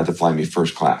Guild had to fly me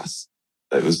first class.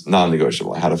 It was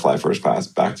non-negotiable. I had to fly first class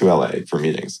back to LA for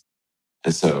meetings.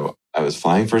 And so I was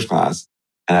flying first class.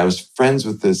 And I was friends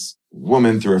with this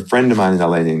woman through a friend of mine in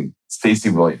LA named Stacey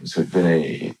Williams, who had been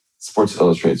a Sports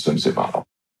Illustrated swimsuit model.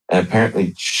 And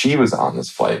apparently she was on this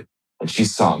flight and she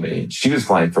saw me. She was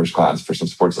flying first class for some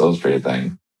Sports Illustrated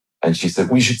thing. And she said,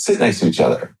 we should sit next to each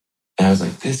other. And I was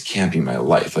like, this can't be my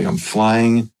life. Like, I'm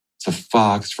flying to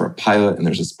Fox for a pilot and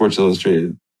there's a Sports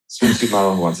Illustrated swimsuit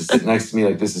model who wants to sit next to me.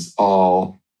 Like, this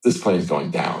plane is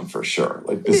going down for sure.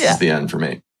 Like, this is the end for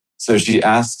me. So she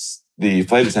asks the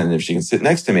flight attendant if she can sit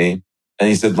next to me. And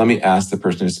he said, let me ask the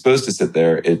person who's supposed to sit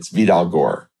there. It's Vidal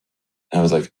Gore. And I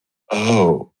was like,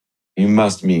 oh, you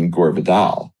must mean Gore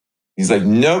Vidal. He's like,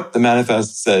 nope, the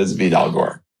manifest says Vidal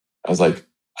Gore. I was like,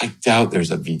 I doubt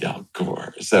there's a Vidal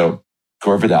Gore. So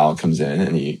Gore Vidal comes in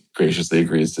and he graciously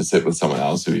agrees to sit with someone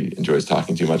else who he enjoys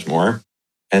talking to much more.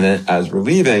 And then as we're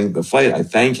leaving the flight, I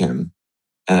thank him.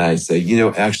 And I say,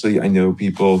 actually, I know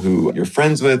people who you're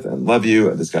friends with and love you.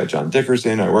 And this guy, John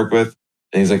Dickerson, I work with.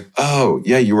 And he's like, oh,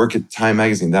 yeah, you work at Time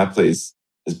Magazine. That place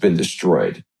has been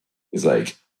destroyed. He's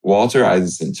like, Walter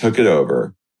Isaacson took it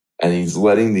over and he's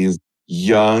letting these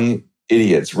young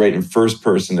idiots write in first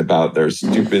person about their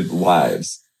stupid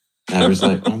lives. And I was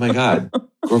like, oh my God,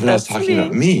 Gore Vidal's talking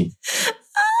about me.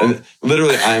 And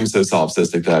literally, I am so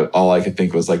solipsistic that all I could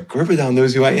think was like, Gore Vidal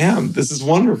knows who I am. This is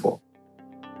wonderful.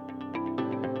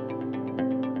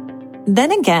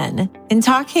 Then again, in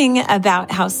talking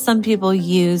about how some people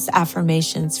use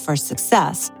affirmations for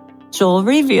success, Joel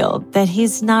revealed that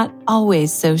he's not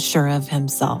always so sure of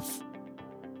himself.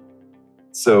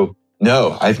 So,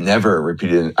 no, I've never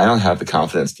repeated. I don't have the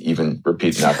confidence to even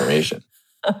repeat an affirmation.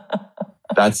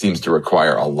 That seems to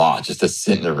require a lot, just to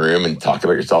sit in a room and talk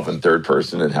about yourself in third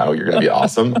person and how you're going to be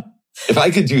awesome. If I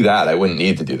could do that, I wouldn't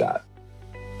need to do that.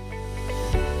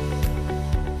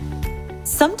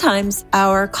 Sometimes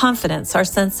our confidence, our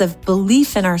sense of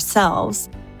belief in ourselves,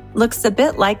 looks a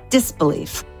bit like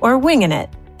disbelief or winging it,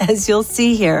 as you'll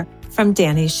see here from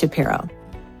Dani Shapiro.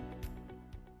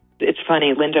 It's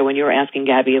funny, Linda, when you were asking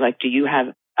Gabby, like, do you have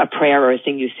a prayer or a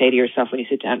thing you say to yourself when you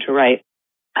sit down to write?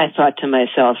 I thought to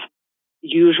myself,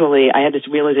 usually I had this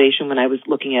realization when I was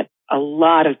looking at a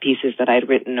lot of pieces that I'd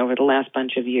written over the last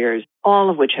bunch of years, all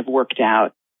of which have worked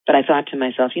out. But I thought to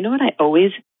myself, you know what I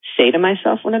always say to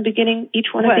myself when I'm beginning each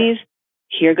one of these?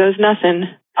 Here goes nothing.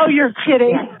 Oh, you're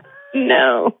kidding.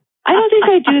 No. I don't think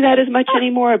I do that as much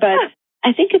anymore, but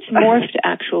I think it's morphed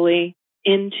actually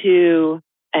into,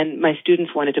 and my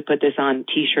students wanted to put this on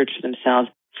t-shirts for themselves,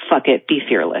 fuck it, be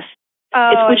fearless.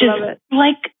 Which is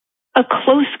like a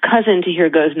close cousin to Here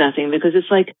Goes Nothing, because it's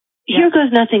like, Here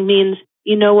Goes Nothing means,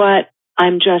 you know what,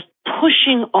 I'm just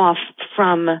pushing off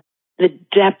from the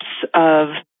depths of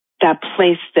that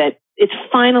place that it's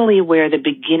finally where the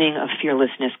beginning of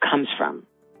fearlessness comes from.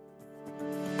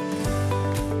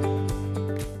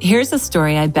 Here's a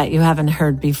story I bet you haven't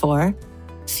heard before.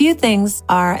 Few things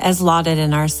are as lauded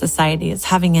in our society as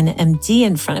having an MD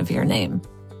in front of your name.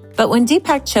 But when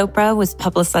Deepak Chopra was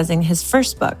publicizing his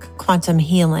first book, Quantum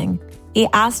Healing, he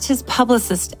asked his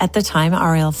publicist at the time,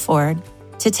 Ariel Ford,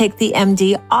 to take the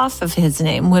MD off of his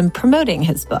name when promoting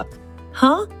his book.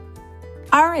 Huh?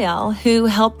 Ariel, who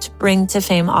helped bring to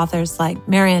fame authors like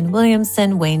Marianne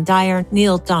Williamson, Wayne Dyer,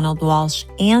 Neil Donald Walsh,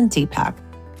 and Deepak,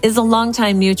 is a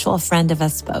longtime mutual friend of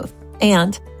us both.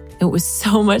 And it was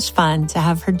so much fun to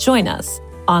have her join us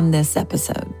on this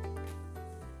episode.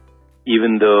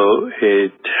 Even though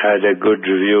it had a good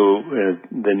review at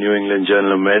the New England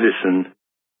Journal of Medicine,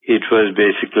 it was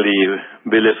basically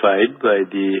vilified by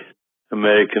the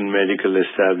American medical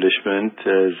establishment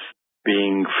as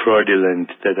being fraudulent,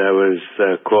 that I was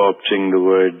co-opting the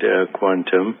word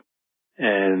quantum,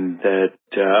 and that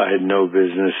I had no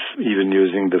business even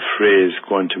using the phrase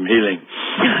quantum healing.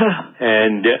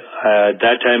 And at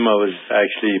that time I was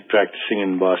actually practicing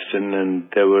in Boston, and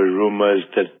there were rumors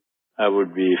that I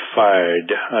would be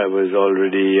fired. I was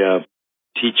already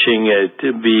teaching at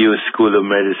BU School of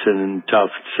Medicine in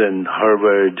Tufts and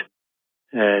Harvard,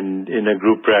 and in a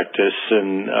group practice,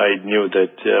 and I knew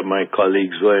that my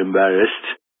colleagues were embarrassed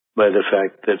by the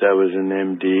fact that I was an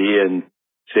MD and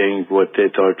saying what they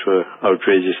thought were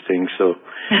outrageous things. So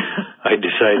I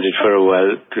decided for a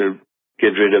while to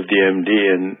get rid of the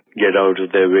MD and get out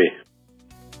of their way.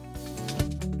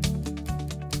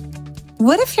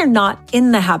 What if you're not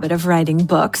in the habit of writing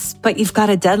books, but you've got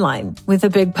a deadline with a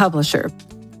big publisher,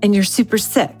 and you're super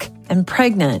sick and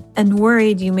pregnant and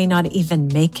worried you may not even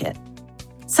make it?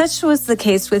 Such was the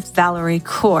case with Valerie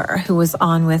Kaur, who was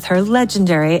on with her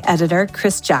legendary editor,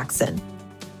 Chris Jackson.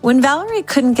 When Valerie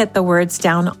couldn't get the words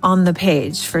down on the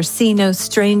page for See No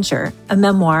Stranger, a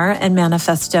memoir and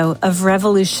manifesto of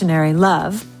revolutionary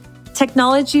love,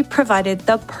 technology provided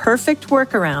the perfect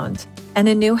workaround and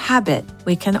a new habit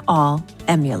we can all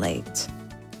emulate.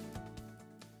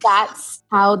 That's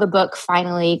how the book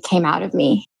finally came out of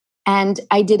me. And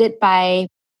I did it by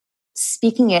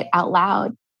speaking it out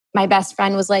loud. My best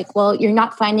friend was like, well, you're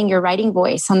not finding your writing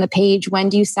voice on the page. When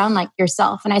do you sound like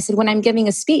yourself? And I said, when I'm giving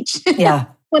a speech. Yeah.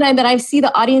 When I see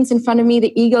the audience in front of me,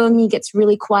 the ego in me gets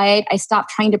really quiet. I stop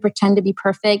trying to pretend to be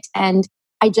perfect. And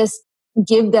I just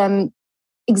give them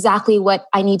exactly what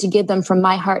I need to give them from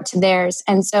my heart to theirs.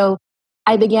 And so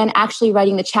I began actually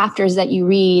writing the chapters that you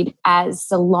read as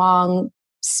a long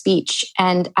speech.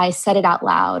 And I said it out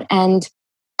loud. And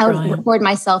I would record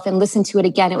myself and listen to it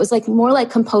again. It was like more like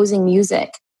composing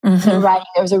music. In writing,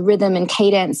 there was a rhythm and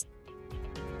cadence.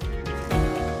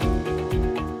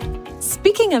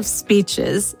 Speaking of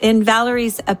speeches, in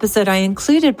Valerie's episode, I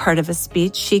included part of a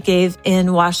speech she gave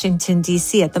in Washington,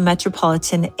 D.C. at the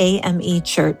Metropolitan AME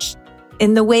Church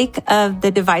in the wake of the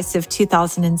divisive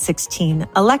 2016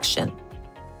 election.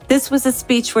 This was a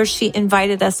speech where she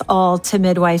invited us all to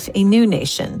midwife a new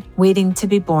nation, waiting to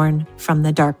be born from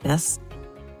the darkness.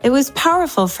 It was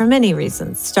powerful for many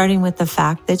reasons, starting with the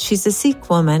fact that she's a Sikh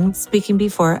woman speaking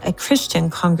before a Christian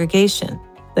congregation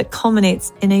that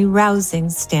culminates in a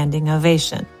rousing standing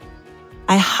ovation.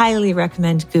 I highly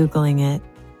recommend Googling it.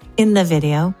 In the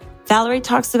video, Valerie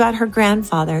talks about her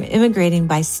grandfather immigrating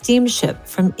by steamship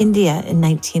from India in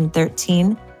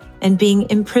 1913 and being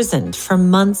imprisoned for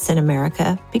months in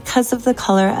America because of the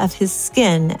color of his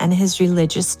skin and his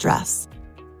religious dress.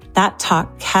 That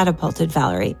talk catapulted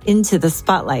Valerie into the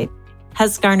spotlight,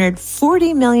 has garnered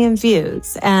 40 million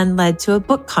views, and led to a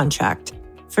book contract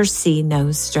for See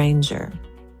No Stranger.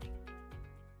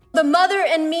 The mother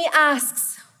in me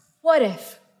asks, what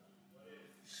if?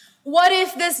 What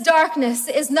if this darkness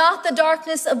is not the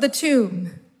darkness of the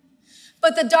tomb,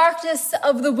 but the darkness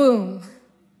of the womb?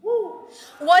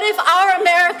 What if our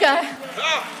America...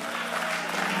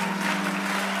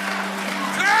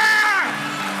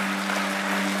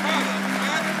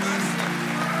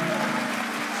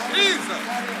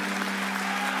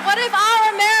 What if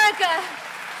our America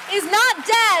is not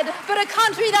dead, but a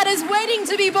country that is waiting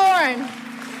to be born?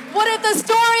 What if the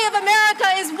story of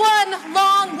America is one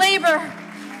long labor?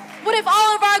 What if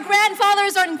all of our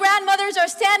grandfathers and grandmothers are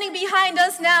standing behind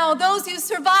us now, those who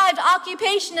survived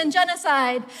occupation and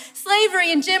genocide,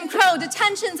 slavery and Jim Crow,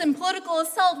 detentions and political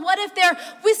assault? What if they're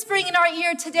whispering in our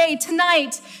ear today,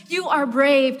 tonight, you are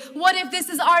brave? What if this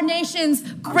is our nation's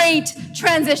great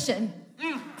transition?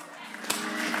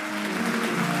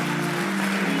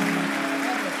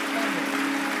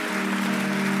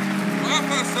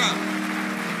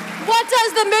 What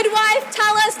does the midwife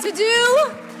tell us to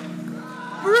do?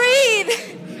 Breathe.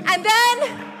 And then,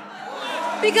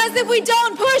 because if we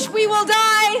don't push, we will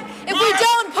die. If we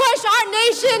don't push, our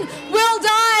nation will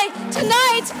die.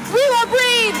 Tonight, we will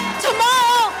breathe.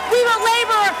 Tomorrow, we will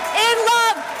labor in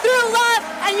love, through love.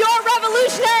 And your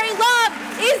revolutionary love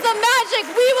is the magic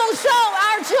we will show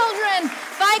our children.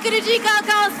 Vaheguru Ji Ka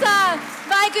Khalsa,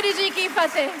 Vaheguru Ji Ki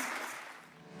Fateh.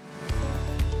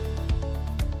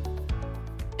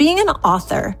 Being an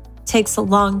author takes a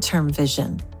long-term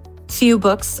vision. Few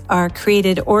books are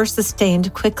created or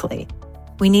sustained quickly.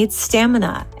 We need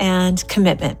stamina and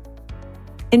commitment.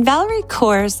 In Valerie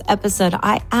Kaur's episode,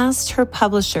 I asked her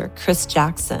publisher, Chris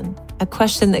Jackson, a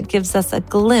question that gives us a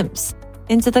glimpse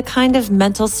into the kind of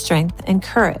mental strength and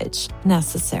courage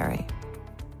necessary.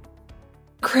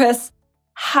 Chris,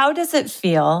 how does it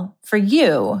feel for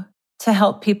you to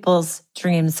help people's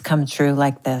dreams come true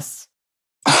like this?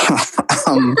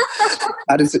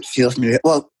 How does it feel for me?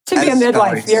 Well, to be a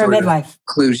midwife, you're a midwife.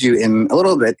 Clues you in a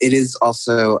little bit. It is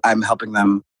also, I'm helping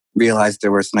them realize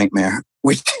their worst nightmare,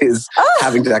 which is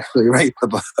having to actually write the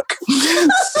book.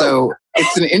 So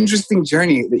it's an interesting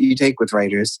journey that you take with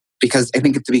writers, because I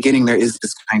think at the beginning there is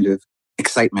this kind of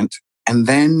excitement, and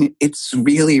then it's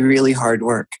really, really hard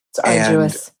work. It's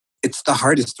arduous. And it's the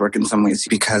hardest work in some ways,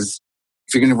 because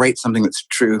if you're going to write something that's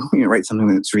true, write something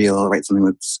that's real, write something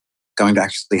that's going to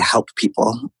actually help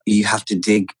people, you have to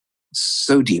dig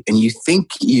so deep. And you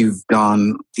think you've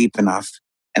gone deep enough,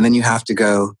 and then you have to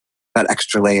go that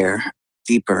extra layer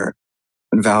deeper.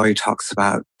 And Valerie talks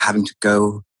about having to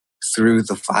go through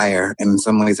the fire. And in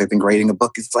some ways, I think writing a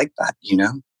book is like that,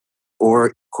 Or,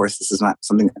 of course, this is not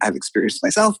something I've experienced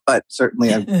myself, but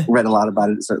certainly I've read a lot about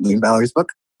it, certainly in Valerie's book,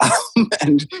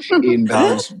 and in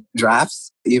Valerie's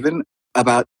drafts, even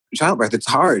about childbirth. It's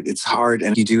hard. It's hard.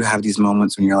 And you do have these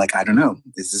moments when you're like, I don't know,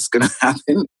 is this going to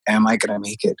happen? Am I going to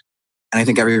make it? And I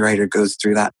think every writer goes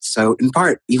through that. So in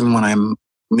part, even when I'm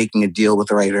making a deal with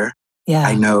a writer,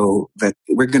 I know that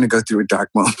we're going to go through a dark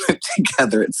moment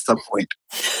together at some point.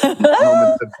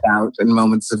 Moments of doubt and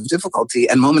moments of difficulty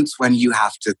and moments when you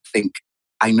have to think,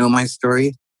 I know my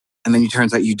story. And then it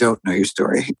turns out you don't know your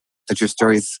story, that your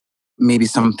story is maybe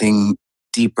something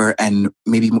deeper and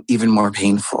maybe even more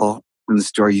painful than the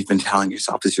story you've been telling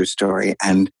yourself is your story.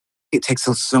 And it takes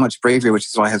so much bravery, which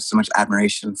is why I have so much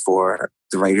admiration for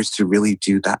the writers to really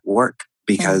do that work,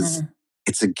 because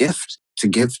it's a gift to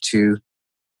give to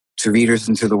readers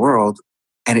and to the world.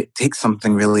 And it takes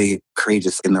something really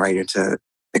courageous in the writer to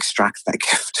extract that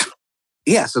gift.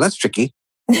 Yeah, so that's tricky.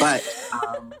 But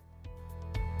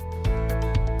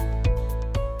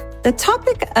the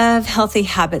topic of healthy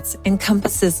habits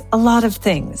encompasses a lot of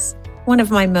things. One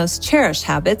of my most cherished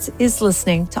habits is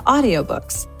listening to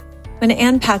audiobooks. When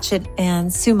Ann Patchett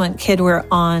and Sue Monk Kidd were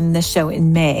on the show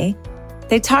in May,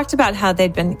 they talked about how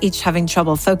they'd been each having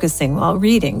trouble focusing while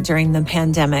reading during the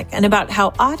pandemic, and about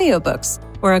how audiobooks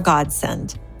were a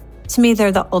godsend. To me,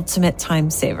 they're the ultimate time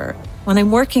saver. When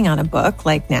I'm working on a book,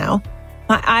 like now,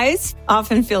 my eyes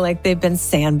often feel like they've been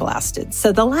sandblasted.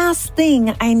 So the last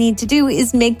thing I need to do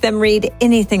is make them read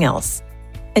anything else.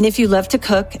 And if you love to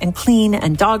cook and clean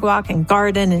and dog walk and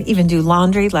garden and even do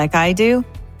laundry like I do,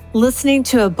 listening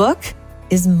to a book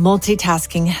is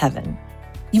multitasking heaven.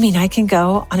 You mean I can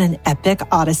go on an epic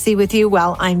odyssey with you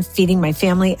while I'm feeding my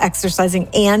family, exercising,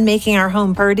 and making our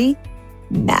home purdy?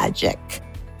 Magic.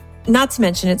 Not to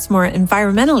mention it's more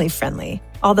environmentally friendly.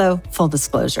 Although, full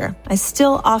disclosure, I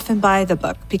still often buy the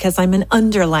book because I'm an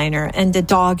underliner and a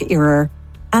dog-earer,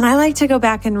 and I like to go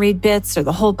back and read bits or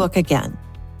the whole book again.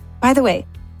 By the way,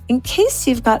 in case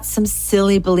you've got some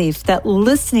silly belief that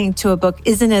listening to a book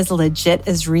isn't as legit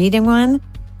as reading one,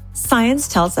 science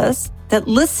tells us that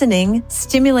listening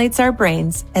stimulates our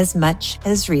brains as much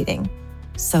as reading.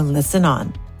 So listen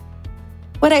on.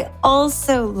 What I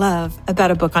also love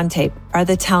about a book on tape are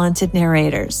the talented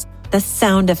narrators, the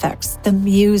sound effects, the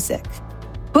music.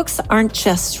 Books aren't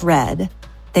just read,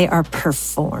 they are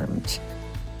performed.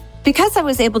 Because I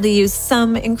was able to use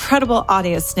some incredible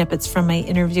audio snippets from my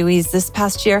interviewees this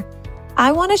past year,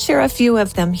 I want to share a few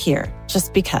of them here,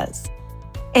 just because.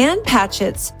 Ann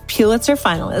Patchett's Pulitzer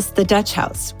finalist, The Dutch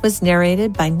House, was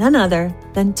narrated by none other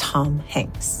than Tom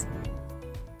Hanks.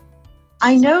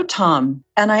 I know Tom,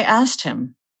 and I asked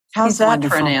him, How's that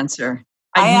wonderful. For an answer?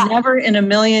 I never in a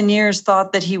million years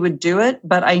thought that he would do it,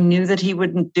 but I knew that he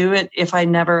wouldn't do it if I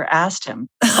never asked him.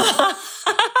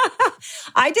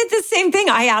 I did the same thing.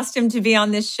 I asked him to be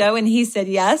on this show and he said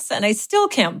yes. And I still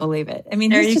can't believe it. I mean,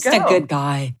 he's just a good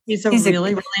guy. He's a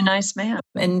really nice man.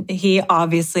 And he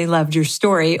obviously loved your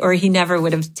story or he never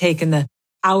would have taken the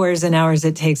hours and hours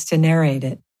it takes to narrate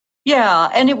it. Yeah.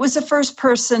 And it was a first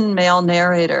person male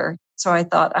narrator. So I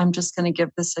thought, I'm just going to give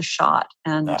this a shot.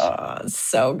 And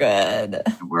so good.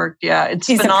 It worked. Yeah. It's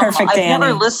He's phenomenal. A perfect Danny. I've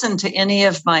never listened to any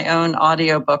of my own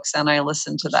audiobooks and I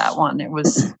listened to that one. It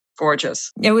was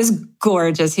gorgeous. It was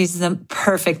gorgeous. He's the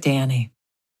perfect Danny.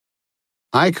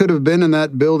 I could have been in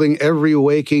that building every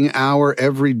waking hour,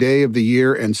 every day of the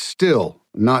year, and still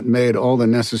not made all the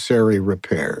necessary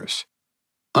repairs.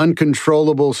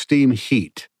 Uncontrollable steam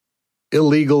heat,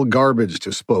 illegal garbage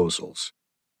disposals,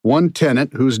 one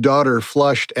tenant whose daughter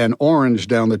flushed an orange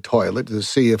down the toilet to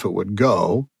see if it would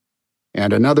go,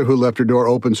 and another who left her door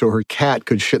open so her cat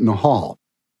could shit in the hall,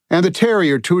 and the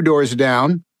terrier 2 doors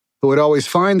down who would always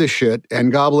find the shit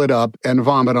and gobble it up and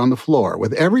vomit on the floor.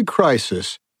 With every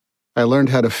crisis, I learned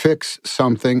how to fix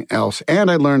something else,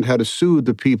 and I learned how to soothe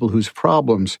the people whose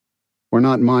problems were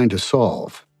not mine to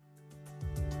solve.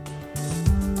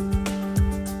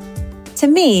 To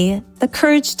me, the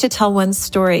courage to tell one's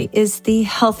story is the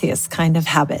healthiest kind of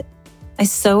habit. I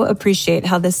so appreciate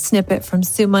how this snippet from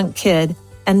Sue Monk Kidd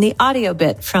and the audio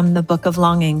bit from the Book of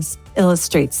Longings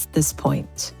illustrates this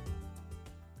point.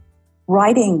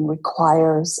 Writing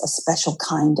requires a special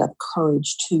kind of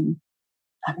courage to,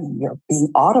 you're being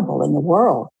audible in the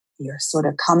world. You're sort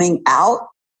of coming out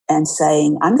and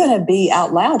saying, I'm going to be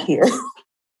out loud here.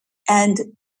 And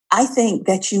I think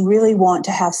that you really want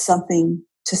to have something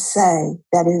to say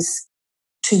that is,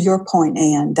 to your point,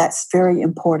 Anne, that's very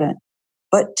important.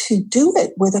 But to do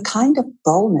it with a kind of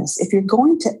boldness, if you're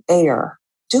going to err,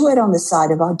 do it on the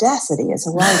side of audacity as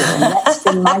a writer. And that's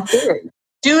been my theory.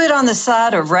 Do it on the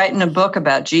side of writing a book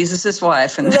about Jesus'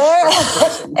 wife. And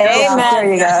Amen.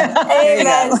 There you go.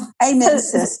 Amen. Amen,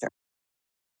 sister.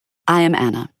 I am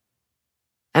Anna.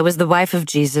 I was the wife of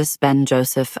Jesus ben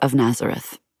Joseph of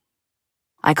Nazareth.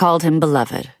 I called him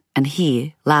beloved, and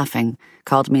he, laughing,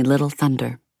 called me Little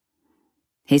Thunder.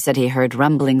 He said he heard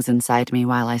rumblings inside me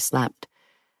while I slept,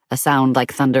 a sound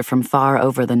like thunder from far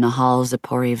over the Nahal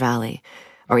Zippori Valley,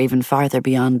 or even farther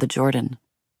beyond the Jordan.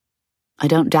 I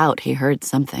don't doubt he heard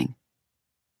something.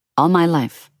 All my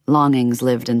life, longings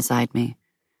lived inside me,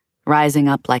 rising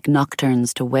up like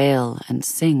nocturnes to wail and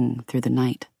sing through the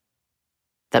night.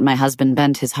 That my husband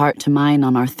bent his heart to mine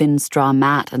on our thin straw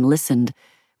mat and listened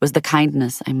was the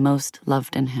kindness I most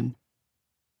loved in him.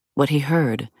 What he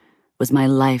heard was my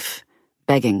life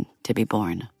begging to be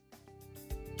born.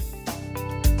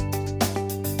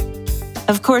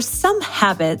 Of course, some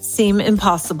habits seem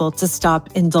impossible to stop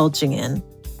indulging in.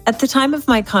 At the time of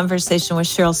my conversation with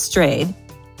Cheryl Strayed,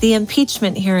 the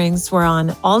impeachment hearings were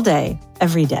on all day,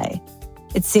 every day.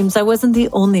 It seems I wasn't the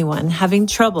only one having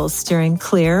trouble steering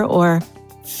clear or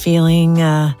feeling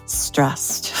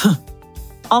stressed.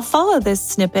 I'll follow this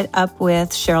snippet up with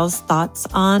Cheryl's thoughts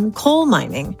on coal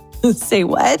mining. Say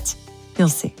what? You'll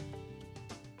see.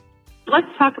 Let's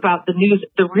talk about the news,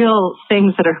 the real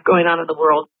things that are going on in the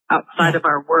world outside of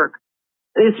our work.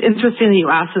 It's interesting that you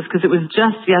asked this because it was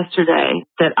just yesterday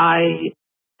that I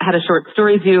had a short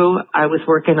story due. I was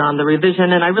working on the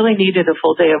revision and I really needed a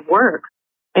full day of work.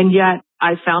 And yet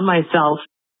I found myself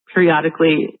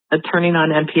periodically turning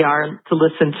on NPR to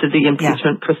listen to the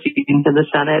impeachment proceedings in the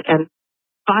Senate and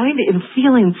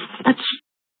feeling such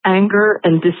anger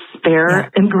and despair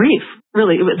and grief.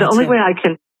 Really, the only way I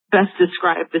can best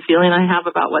describe the feeling I have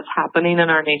about what's happening in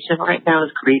our nation right now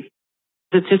is grief.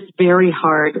 It's just very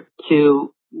hard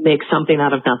to make something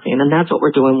out of nothing. And that's what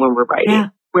we're doing when we're writing. Yeah.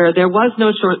 Where there was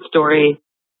no short story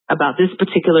about this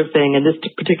particular thing and this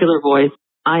particular voice,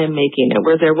 I am making it.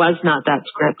 Where there was not that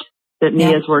script that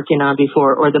Mia's working on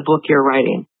before or the book you're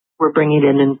writing, we're bringing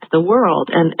it into the world.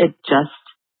 And it just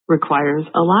requires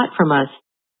a lot from us.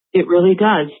 It really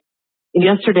does.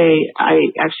 Yesterday,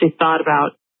 I actually thought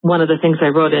about one of the things I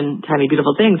wrote in Tiny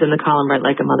Beautiful Things in the column, Write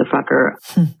Like a Motherfucker.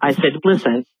 I said,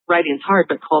 listen, writing's hard,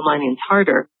 but coal mining's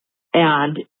harder.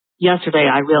 And yesterday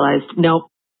I realized, nope,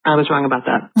 I was wrong about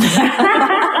that.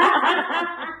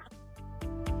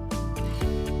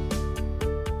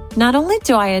 Not only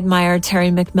do I admire Terry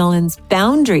McMillan's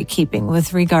boundary keeping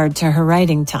with regard to her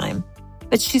writing time,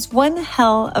 but she's one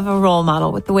hell of a role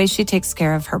model with the way she takes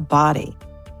care of her body.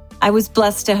 I was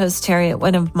blessed to host Terry at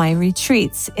one of my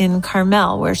retreats in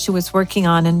Carmel, where she was working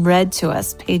on and read to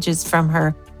us pages from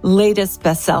her latest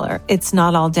bestseller, It's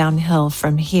Not All Downhill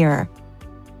From Here.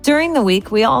 During the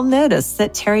week, we all noticed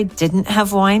that Terry didn't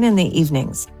have wine in the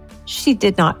evenings. She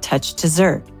did not touch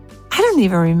dessert. I don't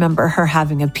even remember her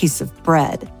having a piece of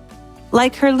bread.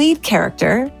 Like her lead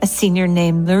character, a senior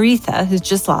named Laretha, who's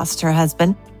just lost her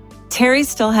husband, Terry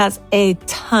still has a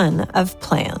ton of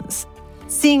plans.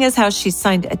 Seeing as how she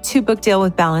signed a 2-book deal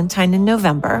with Ballantine in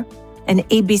November, and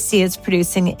ABC is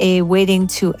producing a Waiting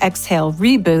to Exhale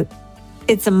reboot,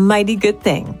 it's a mighty good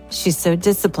thing she's so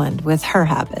disciplined with her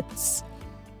habits.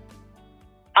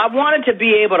 I wanted to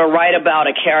be able to write about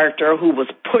a character who was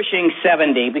pushing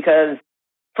 70 because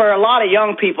for a lot of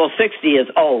young people, 60 is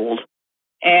old.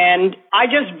 And I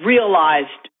just realized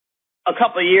a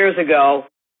couple of years ago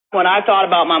when I thought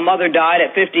about my mother died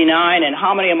at 59 and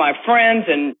how many of my friends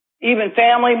and even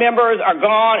family members are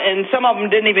gone, and some of them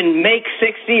didn't even make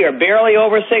 60 or barely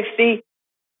over 60.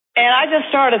 And I just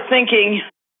started thinking,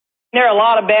 there are a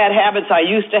lot of bad habits I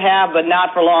used to have, but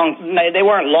not for long. They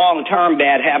weren't long-term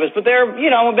bad habits, but they're,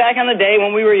 back in the day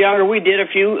when we were younger, we did a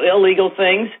few illegal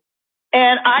things.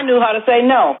 And I knew how to say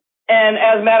no. And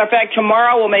as a matter of fact,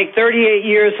 tomorrow will make 38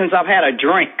 years since I've had a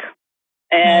drink.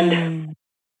 And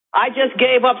I just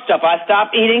gave up stuff. I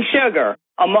stopped eating sugar,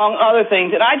 among other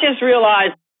things. And I just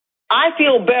realized I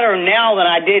feel better now than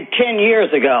I did 10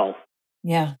 years ago.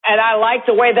 Yeah. And I like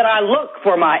the way that I look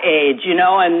for my age,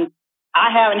 and I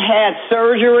haven't had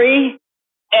surgery.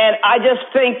 And I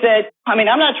just think that, I'm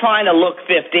not trying to look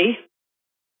 50,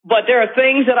 but there are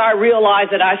things that I realize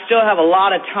that I still have a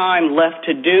lot of time left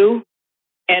to do.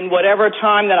 And whatever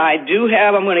time that I do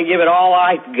have, I'm going to give it all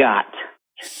I've got.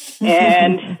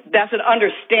 And that's an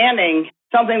understanding,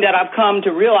 something that I've come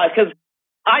to realize, because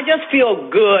I just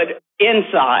feel good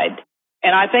inside.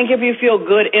 And I think if you feel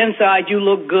good inside, you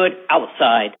look good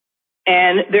outside.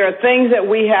 And there are things that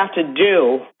we have to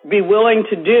do, be willing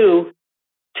to do,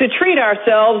 to treat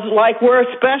ourselves like we're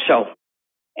special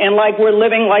and like we're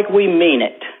living like we mean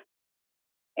it.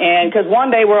 And because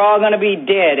one day we're all going to be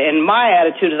dead. And my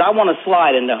attitude is I want to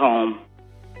slide into home.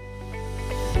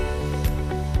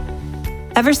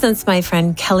 Ever since my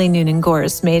friend Kelly Noonan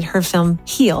Gores made her film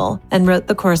Heal and wrote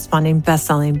the corresponding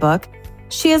best-selling book,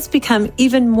 she has become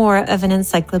even more of an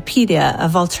encyclopedia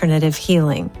of alternative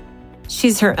healing.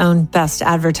 She's her own best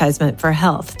advertisement for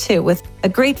health, too, with a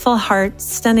grateful heart,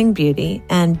 stunning beauty,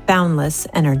 and boundless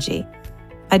energy.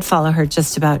 I'd follow her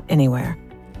just about anywhere.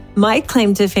 My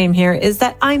claim to fame here is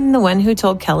that I'm the one who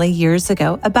told Kelly years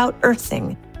ago about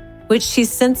earthing, which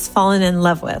she's since fallen in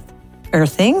love with.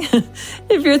 Earthing?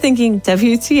 If you're thinking,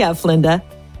 WTF, Linda,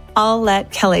 I'll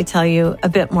let Kelly tell you a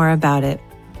bit more about it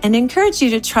and encourage you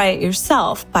to try it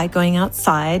yourself by going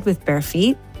outside with bare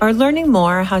feet or learning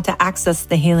more how to access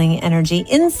the healing energy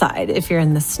inside if you're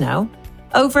in the snow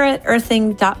over at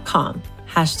earthing.com,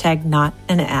 #not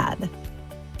an ad.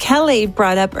 Kelly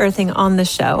brought up earthing on the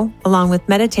show, along with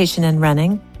meditation and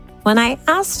running, when I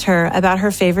asked her about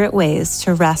her favorite ways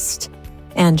to rest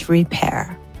and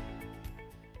repair.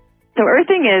 So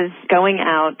earthing is going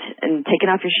out and taking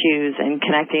off your shoes and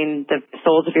connecting the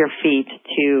soles of your feet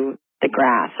to the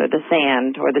grass or the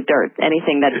sand or the dirt,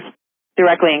 anything that's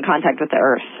directly in contact with the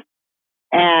earth.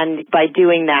 And by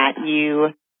doing that, you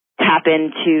tap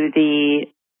into the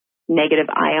negative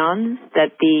ions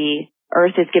that the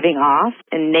earth is giving off,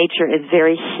 and nature is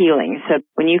very healing. So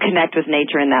when you connect with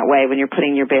nature in that way, when you're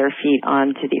putting your bare feet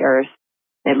onto the earth,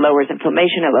 it lowers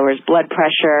inflammation, it lowers blood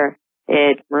pressure,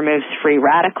 it removes free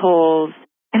radicals.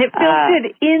 And it feels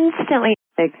good instantly.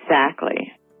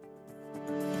 Exactly.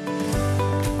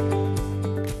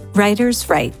 Writers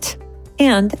write.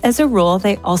 And as a rule,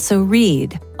 they also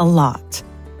read a lot.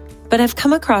 But I've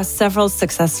come across several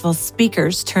successful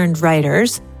speakers turned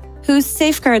writers who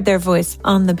safeguard their voice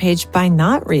on the page by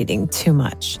not reading too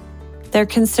much. They're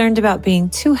concerned about being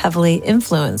too heavily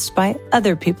influenced by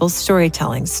other people's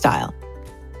storytelling style.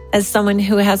 As someone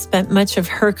who has spent much of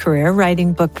her career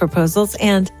writing book proposals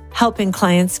and helping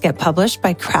clients get published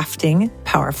by crafting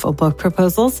powerful book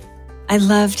proposals, I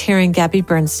loved hearing Gabby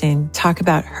Bernstein talk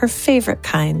about her favorite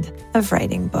kind of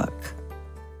writing book.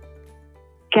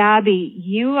 Gabby,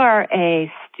 you are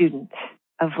a student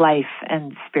of life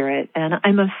and spirit, and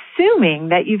I'm assuming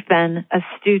that you've been a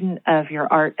student of your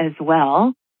art as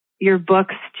well. Your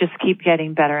books just keep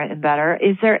getting better and better.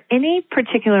 Is there any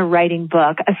particular writing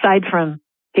book, aside from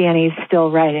Danny's Still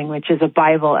Writing, which is a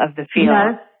Bible of the field?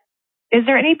 Yes. Is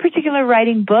there any particular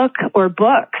writing book or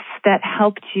books that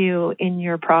helped you in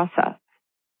your process?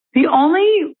 The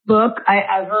only book I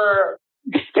ever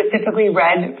specifically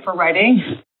read for writing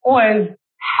was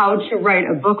How to Write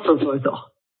a Book Proposal.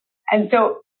 And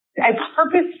so I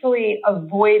purposefully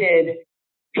avoided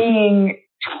being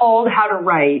told how to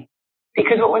write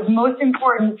Because what was most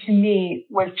important to me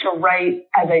was to write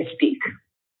as I speak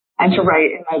and to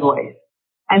write in my voice.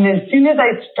 And as soon as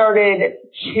I started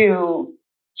to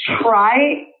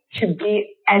try to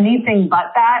be anything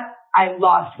but that, I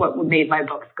lost what made my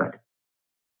books good.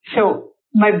 So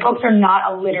my books are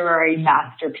not a literary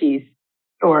masterpiece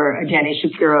or a Dani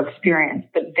Shapiro experience,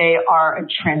 but they are a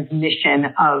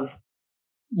transmission of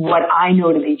what I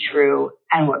know to be true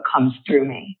and what comes through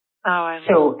me. And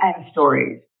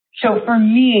stories. So for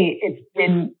me, it's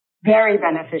been very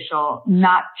beneficial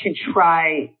not to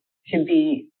try to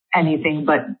be anything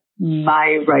but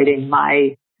my writing,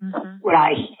 what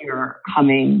I hear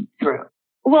coming through.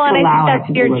 Well, and I think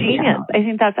that's your genius. I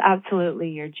think that's absolutely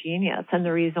your genius and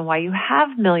the reason why you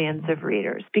have millions of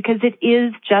readers, because it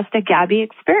is just a Gabby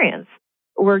experience.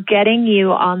 We're getting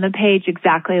you on the page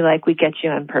exactly like we get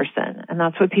you in person. And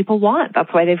that's what people want.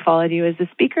 That's why they followed you as a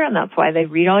speaker, and that's why they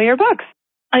read all your books.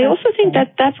 I also think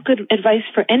that that's good advice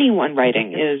for anyone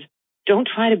writing is don't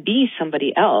try to be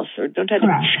somebody else or don't try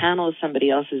to channel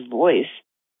somebody else's voice.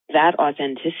 That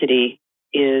authenticity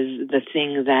is the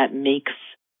thing that makes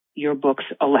your books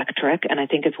electric, and I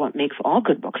think it's what makes all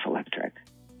good books electric.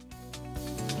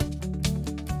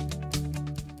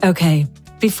 Okay,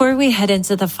 before we head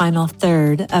into the final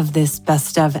third of this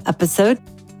best of episode,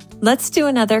 let's do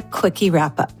another quickie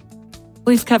wrap-up.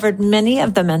 We've covered many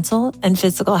of the mental and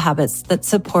physical habits that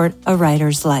support a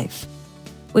writer's life.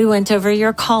 We went over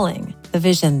your calling, the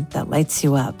vision that lights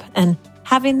you up, and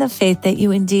having the faith that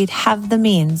you indeed have the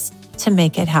means to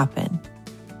make it happen.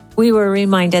 We were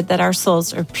reminded that our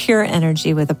souls are pure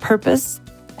energy with a purpose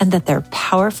and that they're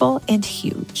powerful and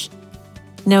huge.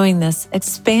 Knowing this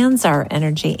expands our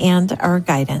energy and our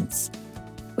guidance.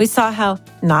 We saw how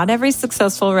not every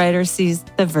successful writer sees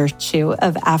the virtue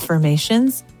of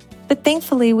affirmations, but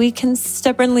thankfully we can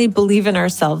stubbornly believe in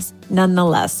ourselves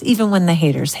nonetheless, even when the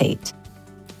haters hate.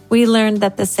 We learned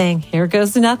that the saying, "Here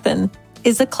goes nothing,"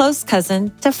 is a close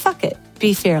cousin to "fuck it,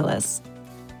 be fearless."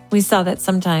 We saw that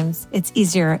sometimes it's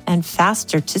easier and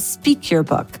faster to speak your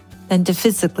book than to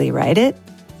physically write it,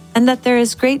 and that there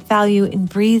is great value in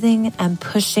breathing and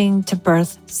pushing to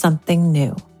birth something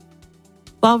new.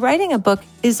 While writing a book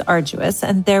is arduous,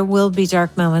 and there will be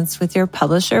dark moments with your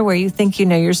publisher where you think you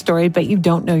know your story, but you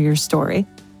don't know your story,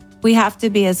 we have to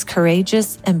be as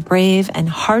courageous and brave and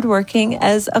hardworking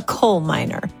as a coal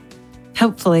miner.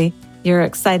 Hopefully, you're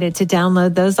excited to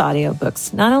download those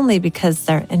audiobooks, not only because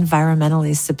they're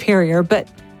environmentally superior, but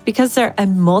because they're a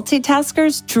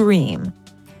multitasker's dream.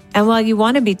 And while you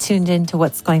want to be tuned into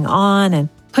what's going on and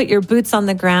put your boots on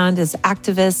the ground as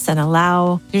activists and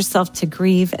allow yourself to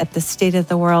grieve at the state of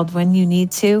the world when you need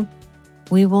to,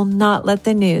 we will not let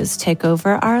the news take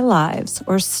over our lives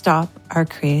or stop our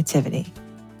creativity.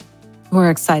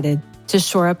 We're excited to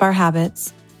shore up our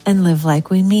habits and live like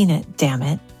we mean it, damn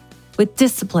it. With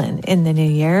discipline in the new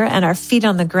year and our feet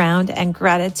on the ground and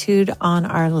gratitude on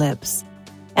our lips.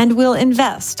 And we'll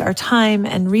invest our time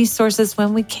and resources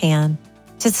when we can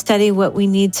to study what we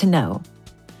need to know,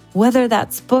 whether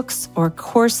that's books or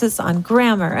courses on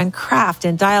grammar and craft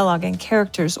and dialogue and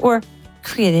characters, or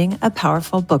creating a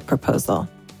powerful book proposal.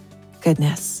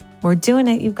 Goodness, we're doing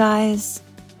it, you guys.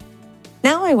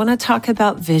 Now I want to talk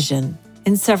about vision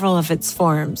in several of its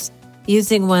forms.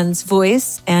 Using one's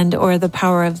voice and or the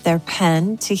power of their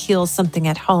pen to heal something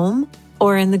at home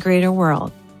or in the greater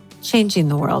world. Changing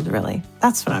the world, really.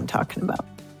 That's what I'm talking about.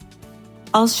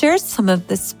 I'll share some of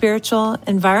the spiritual,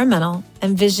 environmental,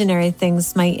 and visionary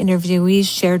things my interviewees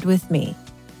shared with me.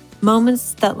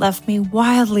 Moments that left me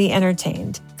wildly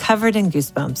entertained, covered in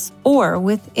goosebumps, or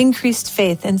with increased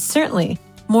faith and certainly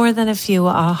more than a few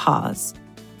ahas.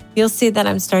 You'll see that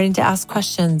I'm starting to ask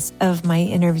questions of my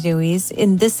interviewees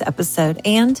in this episode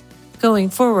and going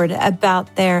forward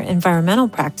about their environmental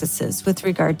practices with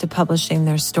regard to publishing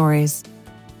their stories.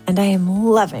 And I am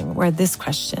loving where this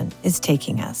question is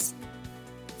taking us.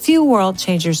 Few world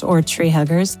changers or tree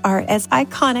huggers are as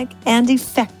iconic and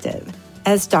effective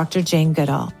as Dr. Jane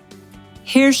Goodall.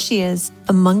 Here she is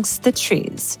amongst the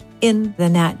trees in the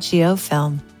Nat Geo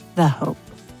film, The Hope.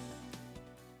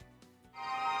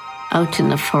 Out in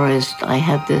the forest, I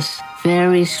had this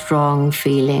very strong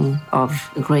feeling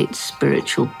of a great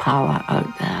spiritual power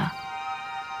out there.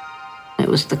 It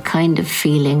was the kind of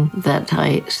feeling that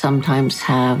I sometimes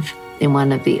have in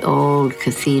one of the old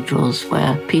cathedrals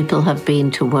where people have been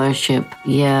to worship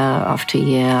year after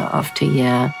year after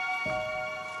year.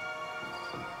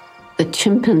 The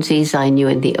chimpanzees I knew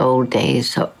in the old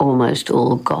days are almost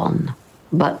all gone.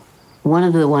 But one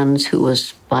of the ones who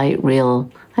was my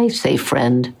real, I say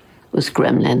friend, was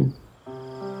Gremlin.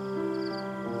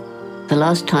 The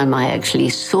last time I actually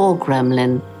saw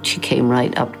Gremlin, she came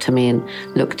right up to me and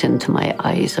looked into my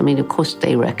eyes. I mean, of course,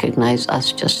 they recognize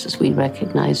us just as we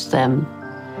recognize them.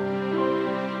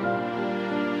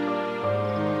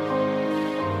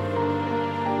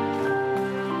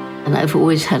 And I've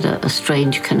always had a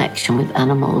strange connection with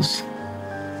animals.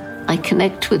 I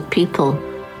connect with people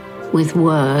with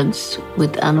words.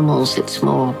 With animals, it's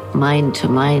more mind to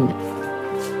mind.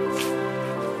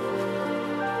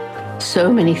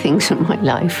 So many things in my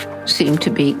life seem to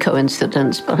be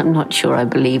coincidence, but I'm not sure I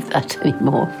believe that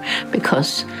anymore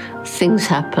because things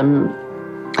happen.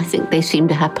 I think they seem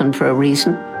to happen for a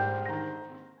reason.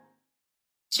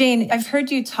 Jane, I've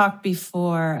heard you talk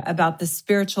before about the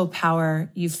spiritual power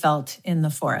you felt in the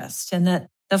forest, and that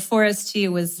the forest to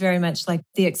you was very much like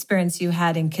the experience you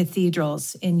had in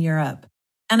cathedrals in Europe.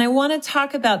 And I want to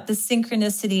talk about the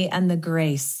synchronicity and the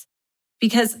grace,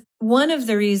 because one of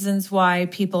the reasons why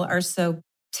people are so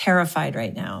terrified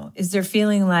right now is they're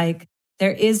feeling like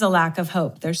there is a lack of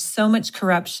hope. There's so much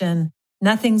corruption.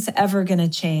 Nothing's ever going to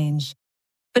change.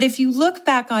 But if you look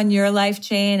back on your life,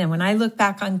 Jane, and when I look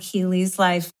back on Keely's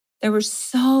life, there were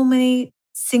so many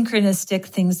synchronistic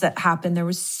things that happened. There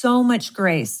was so much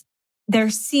grace. There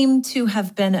seemed to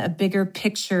have been a bigger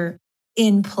picture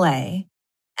in play.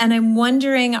 And I'm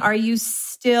wondering, are you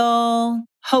still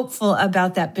hopeful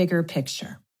about that bigger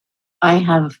picture? I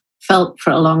have felt for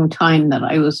a long time that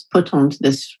I was put onto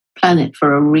this planet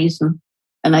for a reason.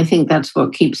 And I think that's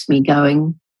what keeps me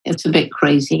going. It's a bit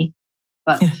crazy,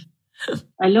 but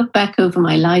I look back over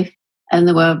my life and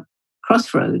there were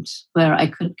crossroads where I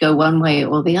could go one way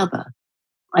or the other.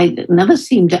 I never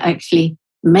seemed to actually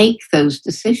make those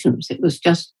decisions. It was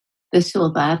just this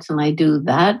or that, and I do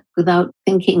that without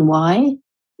thinking why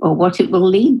or what it will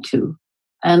lead to.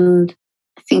 And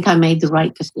I think I made the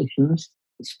right decisions.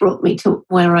 It's brought me to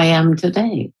where I am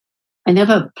today. I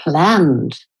never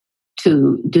planned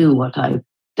to do what I've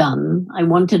done. I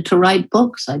wanted to write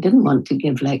books. I didn't want to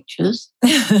give lectures.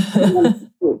 I didn't want to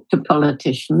talk to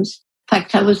politicians. In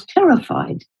fact, I was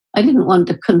terrified. I didn't want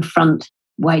to confront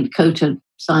white-coated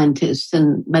scientists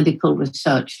in medical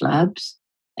research labs.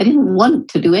 I didn't want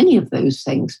to do any of those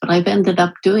things, but I've ended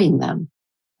up doing them.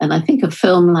 And I think a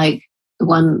film like the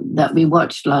one that we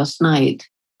watched last night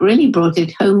really brought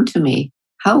it home to me.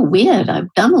 How weird.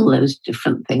 I've done all those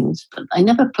different things, but I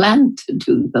never planned to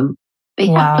do them. They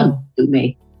happened to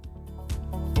me.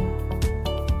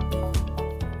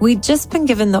 We'd just been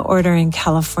given the order in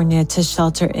California to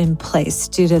shelter in place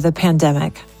due to the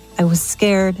pandemic. I was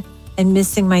scared and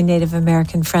missing my Native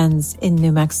American friends in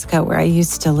New Mexico, where I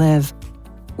used to live,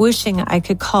 wishing I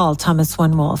could call Thomas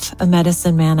One-Wolf, a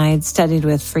medicine man I had studied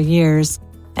with for years,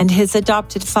 and his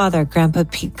adopted father, Grandpa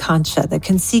Pete Concha, the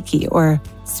Consiki, or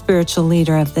spiritual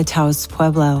leader of the Taos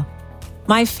Pueblo.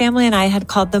 My family and I had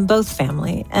called them both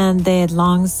family, and they had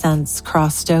long since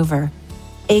crossed over,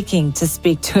 aching to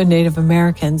speak to a Native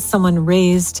American, someone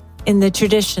raised in the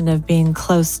tradition of being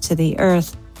close to the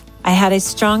earth. I had a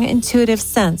strong intuitive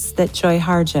sense that Joy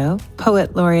Harjo,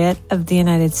 Poet Laureate of the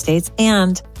United States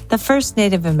and the first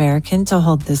Native American to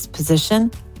hold this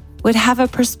position, would have a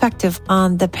perspective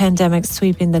on the pandemic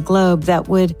sweeping the globe that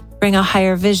would bring a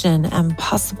higher vision and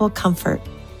possible comfort.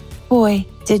 Boy,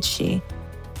 did she.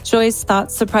 Joy's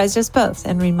thoughts surprised us both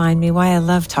and remind me why I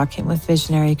love talking with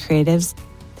visionary creatives.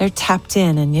 They're tapped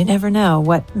in and you never know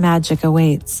what magic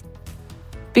awaits.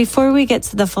 Before we get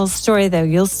to the full story, though,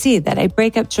 you'll see that I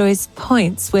break up Joy's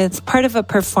points with part of a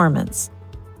performance.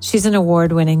 She's an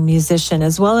award-winning musician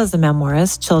as well as a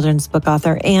memoirist, children's book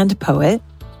author, and poet.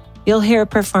 You'll hear a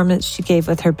performance she gave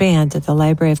with her band at the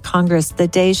Library of Congress the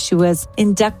day she was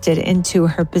inducted into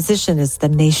her position as the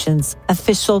nation's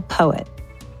official poet.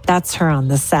 That's her on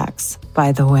the sax,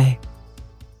 by the way.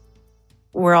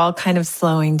 We're all kind of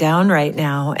slowing down right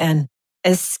now, and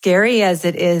as scary as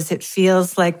it is, it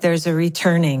feels like there's a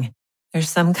returning. There's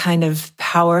some kind of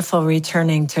powerful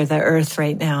returning to the earth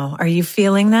right now. Are you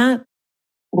feeling that?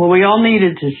 Well, we all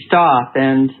needed to stop,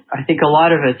 and I think a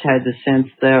lot of us had the sense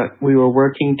that we were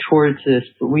working towards this,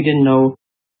 but we didn't know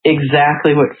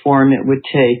exactly what form it would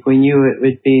take. We knew it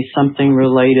would be something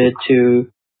related to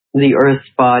the Earth's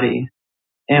body,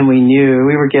 and we knew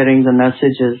we were getting the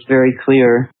messages very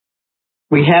clear.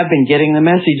 We have been getting the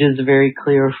messages very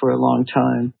clear for a long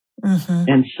time. Mm-hmm.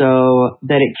 And so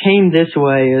that it came this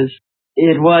way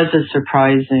it was a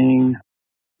surprising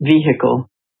vehicle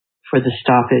for the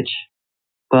stoppage.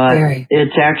 But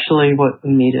it's actually what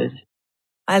we needed.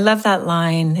 I love that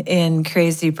line in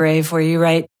Crazy Brave where you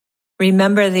write,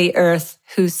 "Remember the earth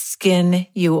whose skin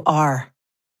you are."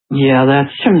 Yeah,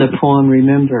 that's from the poem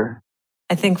Remember.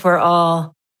 I think we're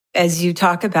all, as you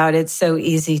talk about, it's so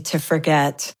easy to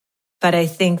forget. But I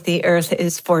think the earth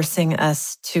is forcing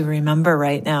us to remember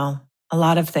right now a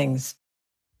lot of things.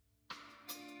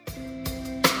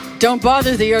 Don't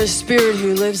bother the earth spirit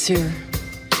who lives here.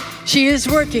 She is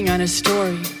working on a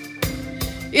story.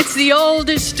 It's the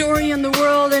oldest story in the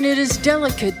world, and it is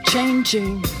delicate,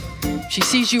 changing. She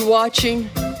sees you watching.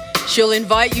 She'll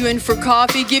invite you in for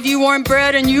coffee, give you warm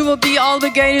bread, and you will be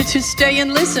obligated to stay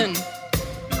and listen.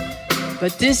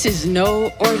 But this is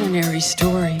no ordinary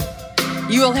story.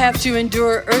 You will have to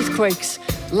endure earthquakes,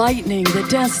 lightning, the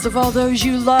deaths of all those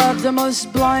you love, the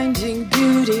most blinding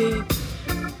beauty.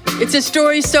 It's a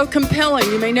story so compelling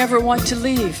you may never want to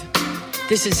leave.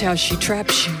 This is how she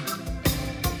traps you.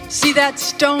 See that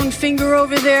stone finger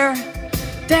over there?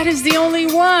 That is the only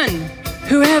one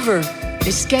who ever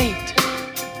escaped.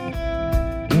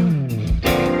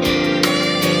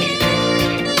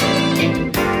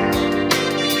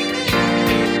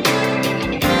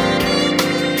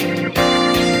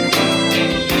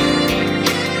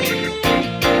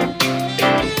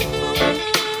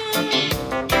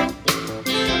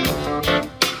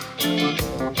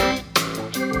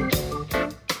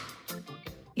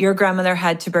 Your grandmother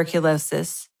had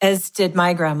tuberculosis, as did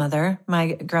my grandmother.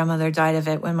 My grandmother died of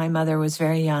it when my mother was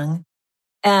very young.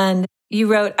 And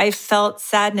you wrote, I felt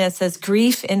sadness as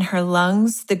grief in her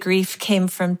lungs. The grief came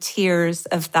from tears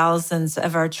of thousands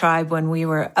of our tribe when we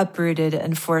were uprooted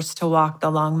and forced to walk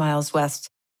the long miles west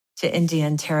to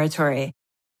Indian territory.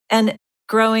 And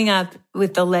growing up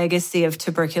with the legacy of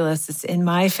tuberculosis in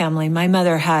my family, my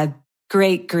mother had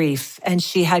great grief and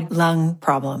she had lung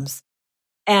problems.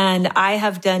 And I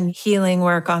have done healing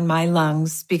work on my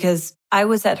lungs because I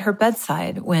was at her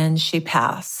bedside when she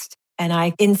passed. And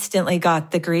I instantly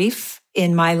got the grief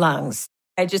in my lungs.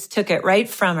 I just took it right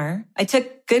from her. I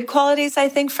took good qualities, I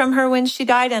think, from her when she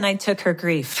died, and I took her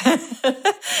grief.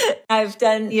 I've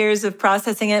done years of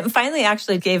processing it and finally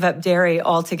actually gave up dairy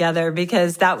altogether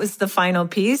because that was the final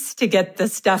piece to get the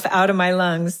stuff out of my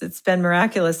lungs. It's been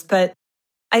miraculous. But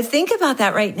I think about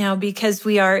that right now because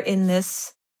we are in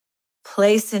this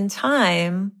place in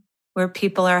time where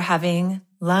people are having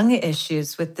lung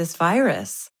issues with this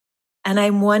virus. And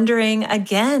I'm wondering,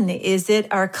 again, is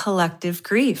it our collective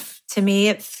grief? To me,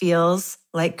 it feels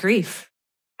like grief.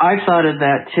 I've thought of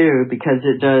that too, because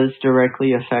it does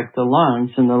directly affect the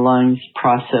lungs, and the lungs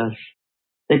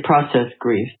they process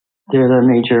grief. They're the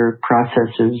major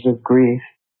processes of grief.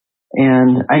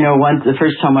 And I know the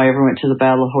first time I ever went to the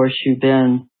Battle of Horseshoe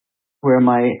Bend, where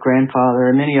my grandfather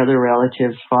and many other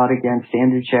relatives fought against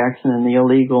Andrew Jackson and the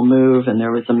illegal move, and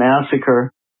there was a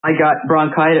massacre. I got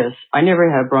bronchitis. I never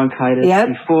had bronchitis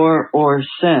before or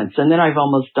since. And then I've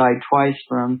almost died twice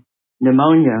from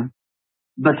pneumonia.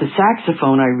 But the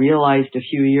saxophone, I realized a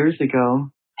few years ago,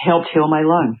 helped heal my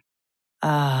lungs.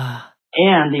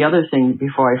 And the other thing,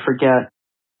 before I forget,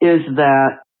 is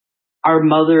that our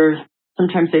mothers,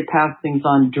 sometimes they pass things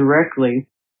on directly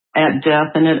at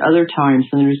death and at other times.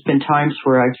 And there's been times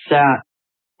where I've sat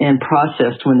and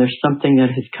processed when there's something that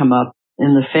has come up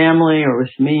in the family or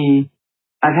with me.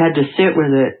 I've had to sit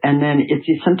with it. And then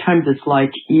sometimes it's like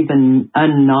even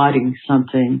unknotting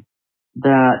something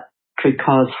that could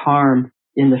cause harm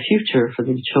in the future for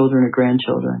the children or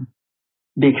grandchildren,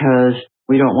 because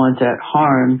we don't want that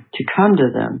harm to come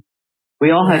to them.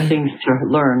 We all have things to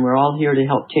learn. We're all here to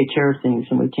help take care of things,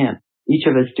 and we can't, each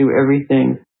of us, do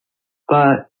everything.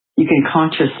 But you can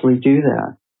consciously do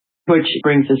that, which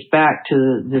brings us back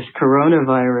to this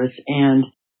coronavirus and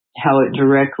how it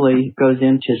directly goes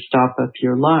in to stop up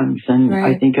your lungs. And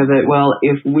I think of it, well,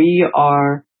 if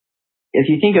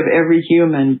you think of every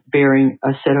human bearing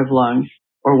a set of lungs,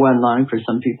 or one lung for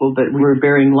some people, but we're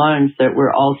bearing lungs that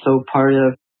we're also part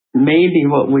of. Maybe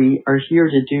what we are here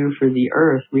to do for the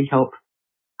earth, we help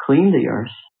clean the earth.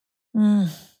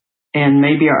 And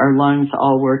maybe our lungs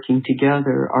all working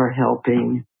together are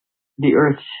helping. The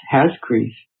earth has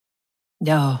grief.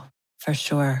 No, for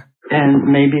sure.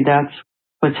 And maybe that's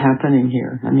what's happening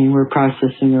here. I mean, we're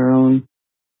processing our own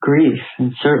grief,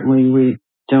 and certainly we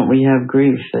have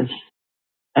grief as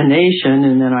a nation.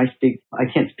 And then I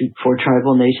can't speak for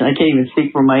tribal nation. I can't even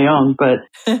speak for my own, but,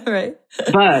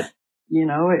 but,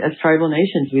 as tribal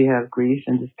nations, we have grief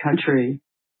in this country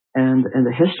and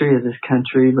the history of this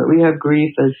country, but we have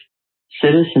grief as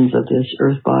citizens of this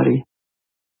earth body.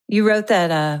 You wrote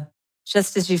that,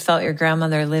 just as you felt your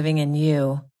grandmother living in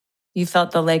you, you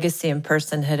felt the legacy and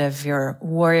personhood of your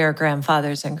warrior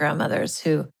grandfathers and grandmothers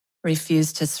who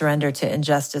refused to surrender to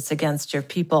injustice against your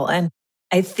people. And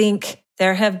I think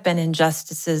there have been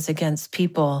injustices against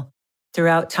people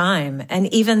throughout time,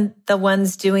 and even the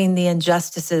ones doing the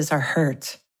injustices are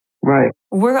hurt. Right.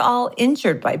 We're all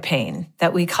injured by pain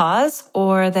that we cause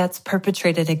or that's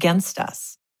perpetrated against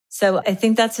us. So I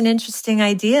think that's an interesting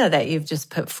idea that you've just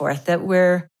put forth, that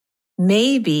we're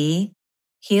maybe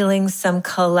healing some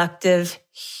collective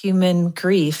human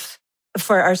grief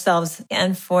for ourselves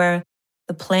and for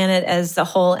the planet as a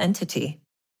whole entity.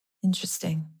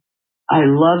 Interesting. I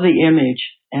love the image.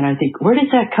 And I think, where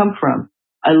does that come from?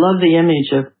 I love the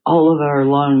image of all of our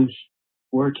lungs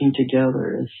working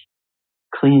together as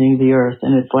cleaning the earth.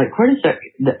 And it's like, where does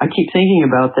that, I keep thinking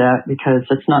about that because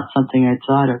it's not something I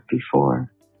thought of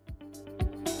before.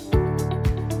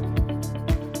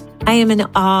 I am in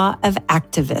awe of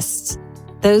activists,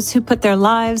 those who put their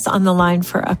lives on the line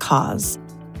for a cause.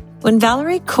 When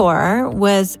Valerie Kaur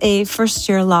was a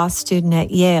first-year law student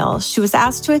at Yale, she was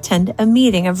asked to attend a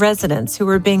meeting of residents who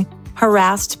were being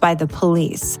harassed by the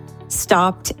police,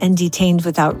 stopped and detained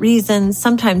without reason,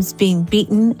 sometimes being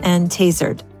beaten and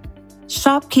tasered.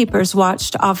 Shopkeepers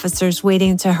watched officers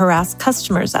waiting to harass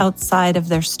customers outside of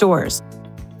their stores.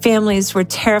 Families were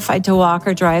terrified to walk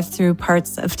or drive through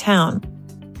parts of town.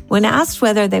 When asked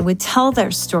whether they would tell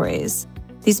their stories,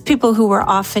 these people who were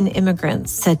often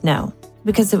immigrants said no,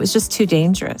 because it was just too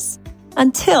dangerous.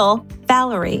 Until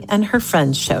Valerie and her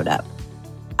friends showed up.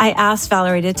 I asked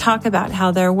Valerie to talk about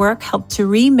how their work helped to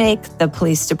remake the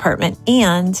police department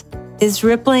and is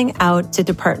rippling out to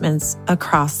departments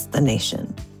across the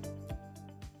nation.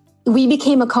 We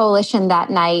became a coalition that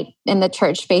night in the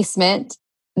church basement.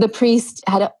 The priest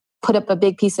had put up a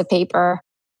big piece of paper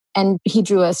and he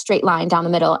drew a straight line down the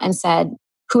middle and said,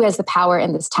 "Who has the power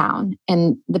in this town?"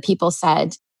 And the people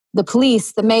said, "The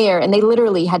police, the mayor." And they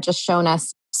literally had just shown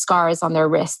us scars on their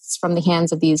wrists from the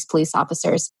hands of these police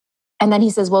officers. And then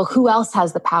he says, "Well, who else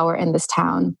has the power in this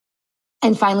town?"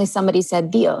 And finally, somebody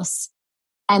said, "Dios."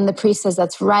 And the priest says,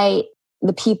 "That's right.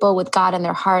 The people with God in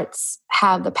their hearts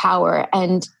have the power."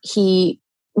 And he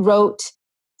wrote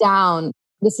down,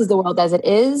 "This is the world as it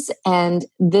is, and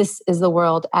this is the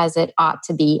world as it ought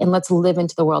to be. And let's live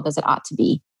into the world as it ought to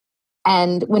be."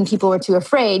 And when people were too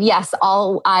afraid, yes,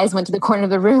 all eyes went to the corner of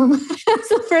the room.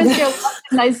 So first year,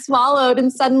 and I swallowed,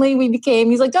 and suddenly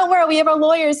he's like, "Don't worry, we have our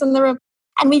lawyers in the room."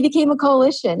 And we became a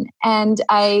coalition. And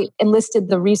I enlisted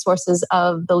the resources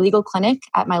of the legal clinic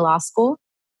at my law school.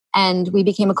 And we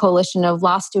became a coalition of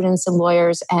law students and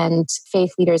lawyers and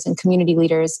faith leaders and community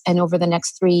leaders. And over the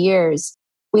next 3 years,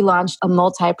 we launched a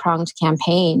multi-pronged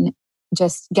campaign,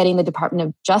 just getting the Department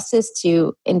of Justice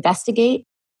to investigate.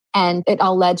 And it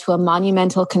all led to a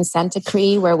monumental consent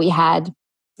decree where we had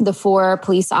the 4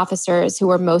 police officers who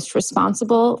were most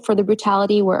responsible for the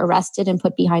brutality were arrested and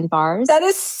put behind bars. That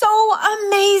is so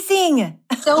amazing.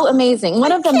 So amazing.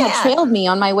 One of them had trailed me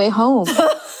on my way home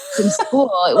from school.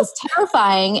 It was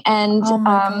terrifying. And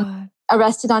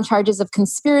arrested on charges of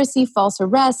conspiracy, false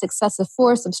arrest, excessive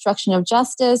force, obstruction of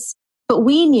justice. But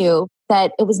we knew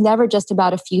that it was never just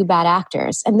about a few bad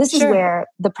actors. And this is where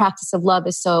the practice of love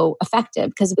is so effective.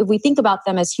 Because if we think about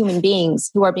them as human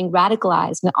beings who are being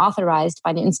radicalized and authorized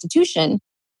by an institution,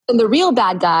 then the real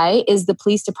bad guy is the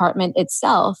police department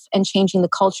itself and changing the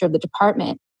culture of the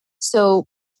department. So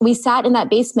we sat in that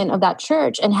basement of that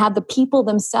church and had the people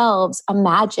themselves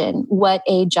imagine what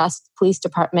a just police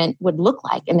department would look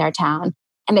like in their town.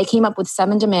 And they came up with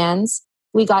 7 demands.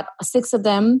 We got 6 of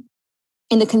them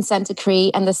in the consent decree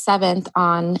and the 7th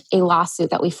on a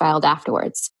lawsuit that we filed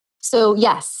afterwards. So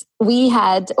yes, we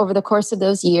had, over the course of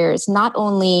those years, not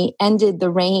only ended the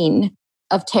reign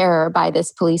of terror by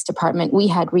this police department, we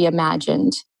had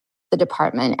reimagined the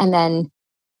department. And then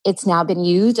it's now been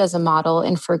used as a model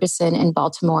in Ferguson and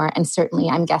Baltimore. And certainly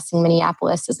I'm guessing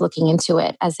Minneapolis is looking into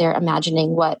it as they're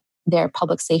imagining what their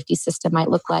public safety system might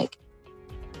look like.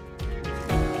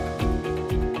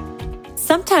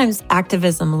 Sometimes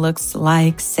activism looks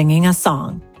like singing a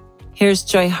song. Here's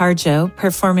Joy Harjo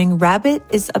performing Rabbit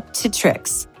is Up to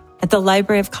Tricks at the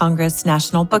Library of Congress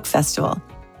National Book Festival.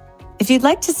 If you'd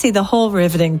like to see the whole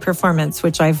riveting performance,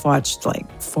 which I've watched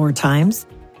like 4 times,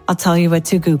 I'll tell you what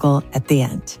to Google at the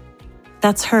end.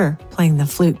 That's her playing the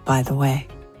flute, by the way.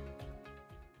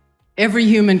 Every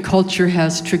human culture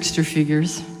has trickster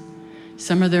figures.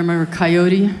 Some of them are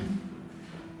coyote.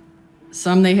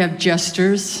 Some they have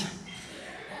jesters.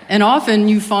 And often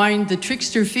you find the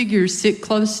trickster figures sit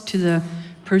close to the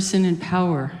person in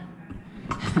power.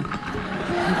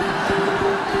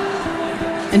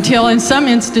 Until in some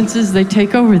instances they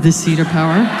take over the seat of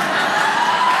power.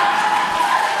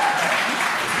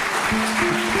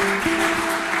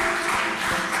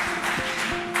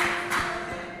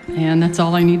 And that's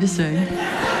all I need to say.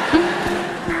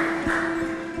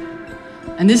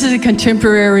 And this is a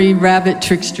contemporary rabbit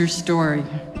trickster story.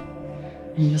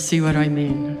 And you'll see what I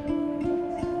mean.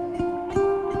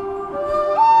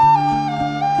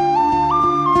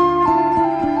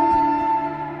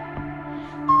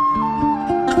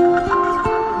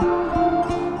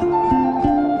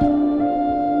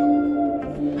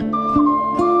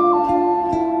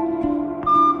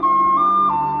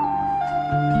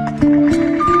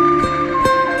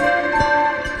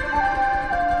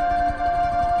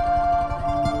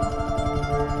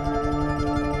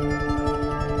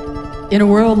 In a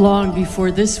world long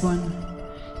before this one,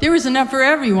 there was enough for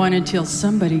everyone until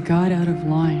somebody got out of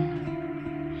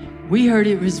line. We heard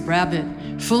it was Rabbit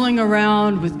fooling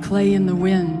around with clay in the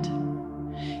wind.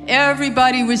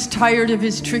 Everybody was tired of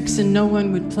his tricks and no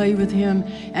one would play with him,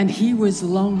 and he was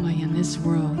lonely in this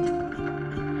world.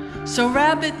 So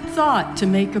Rabbit thought to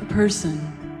make a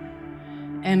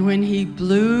person, and when he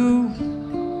blew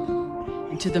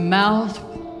into the mouth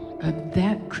of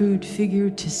that crude figure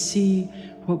to see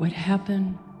what would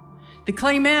happen, the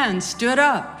clay man stood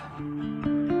up.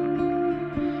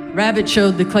 Rabbit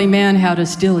showed the clay man how to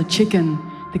steal a chicken.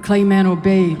 The clay man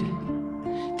obeyed.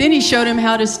 Then he showed him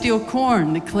how to steal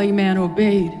corn. The clay man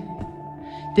obeyed.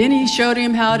 Then he showed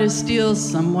him how to steal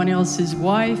someone else's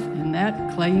wife, and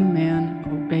that clay man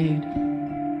obeyed.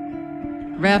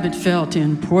 Rabbit felt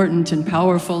important and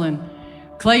powerful, and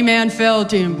clay man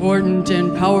felt important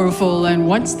and powerful, and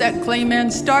once that clay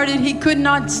man started, he could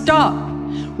not stop.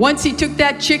 Once he took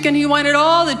that chicken, he wanted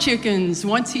all the chickens.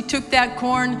 Once he took that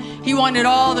corn, he wanted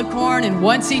all the corn. And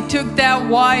once he took that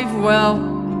wife, well,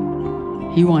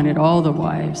 he wanted all the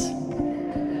wives.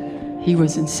 He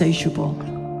was insatiable.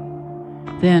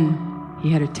 Then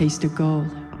he had a taste of gold.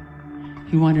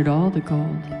 He wanted all the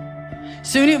gold.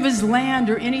 Soon it was land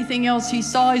or anything else he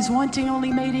saw. His wanting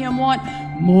only made him want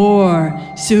more.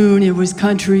 Soon it was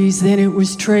countries, then it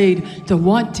was trade. The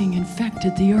wanting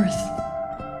infected the earth.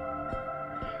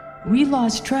 We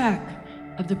lost track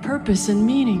of the purpose and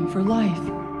meaning for life.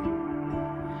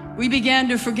 We began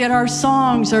to forget our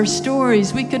songs, our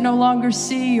stories. We could no longer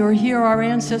see or hear our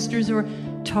ancestors or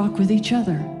talk with each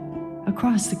other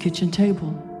across the kitchen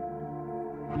table.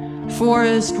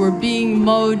 Forests were being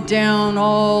mowed down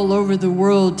all over the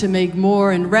world to make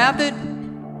more, and Rabbit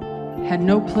had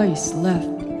no place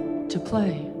left to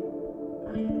play.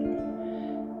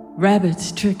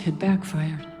 Rabbit's trick had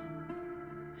backfired.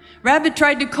 Rabbit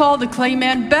tried to call the clay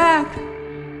man back,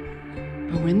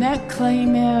 but when that clay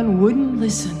man wouldn't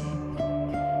listen,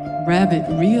 Rabbit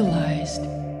realized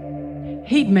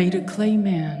he'd made a clay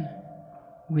man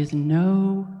with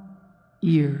no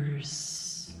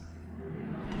ears.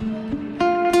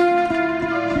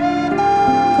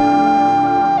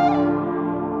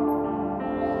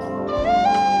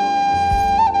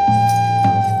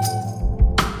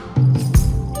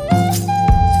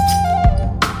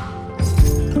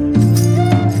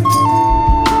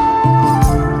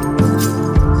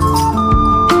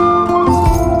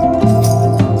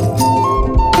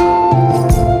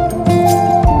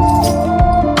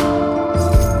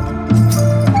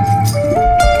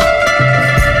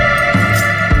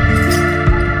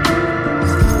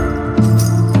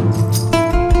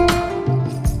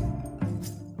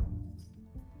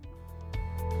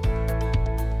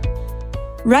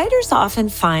 Writers often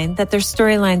find that their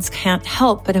storylines can't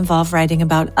help but involve writing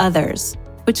about others,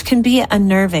 which can be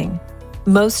unnerving.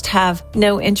 Most have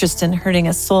no interest in hurting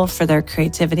a soul for their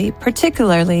creativity,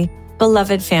 particularly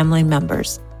beloved family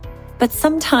members. But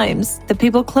sometimes the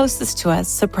people closest to us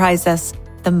surprise us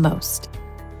the most,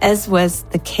 as was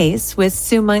the case with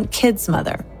Sue Monk Kidd's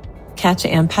mother. Catch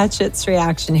Ann Patchett's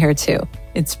reaction here too.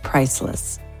 It's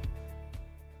priceless.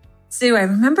 Sue, I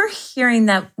remember hearing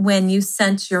that when you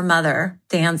sent your mother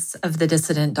Dance of the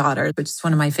Dissident Daughter, which is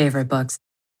one of my favorite books,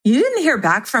 you didn't hear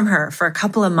back from her for a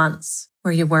couple of months.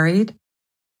 Were you worried?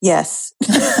 Yes,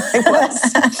 I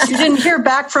was. You didn't hear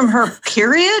back from her,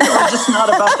 period, or just not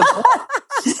about the book?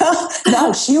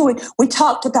 No, we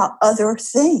talked about other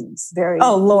things.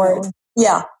 Oh, Lord.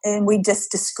 Yeah, and we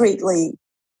just discreetly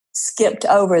skipped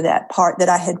over that part that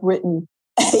I had written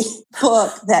a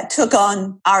book that took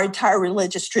on our entire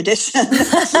religious tradition.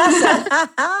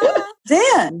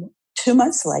 Then, 2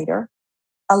 months later,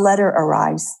 a letter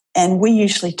arrives, and we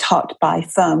usually talked by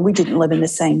phone. We didn't live in the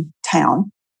same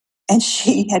town. And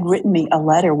she had written me a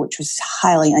letter, which was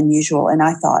highly unusual. And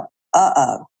I thought,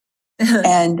 uh-oh.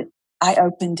 And I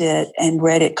opened it and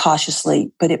read it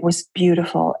cautiously, but it was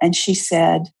beautiful. And she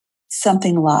said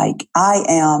something like,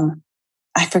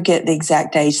 I forget the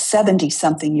exact age,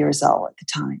 70-something years old at the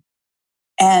time.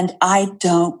 And I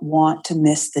don't want to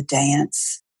miss the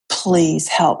dance. Please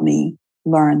help me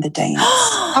learn the dance.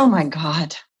 Oh, my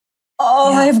God.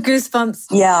 Oh, yeah. I have goosebumps.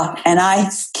 Yeah. And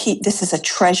this is a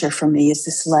treasure for me, is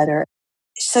this letter.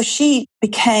 So she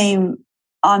became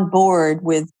on board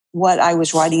with what I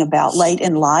was writing about late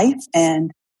in life.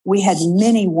 And we had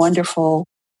many wonderful,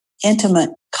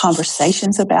 intimate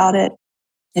conversations about it.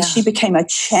 And she became a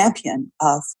champion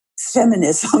of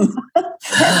feminism at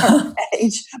her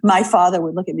age. My father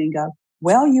would look at me and go,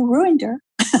 well, you ruined her.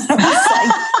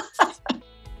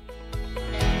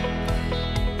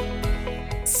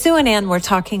 Sue and Ann were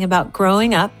talking about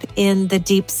growing up in the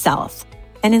Deep South.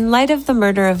 And in light of the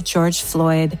murder of George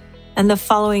Floyd and the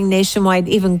following nationwide,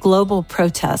 even global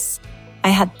protests, I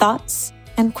had thoughts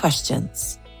and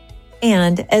questions.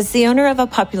 And as the owner of a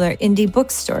popular indie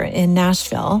bookstore in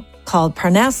Nashville called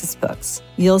Parnassus Books,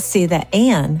 you'll see that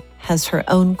Anne has her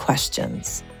own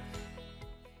questions.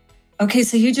 Okay,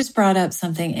 so you just brought up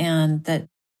something, Anne, that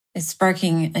is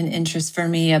sparking an interest for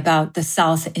me about the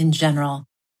South in general.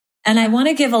 And I want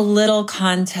to give a little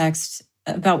context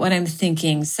about what I'm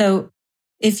thinking. So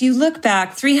if you look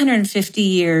back 350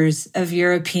 years of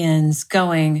Europeans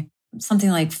going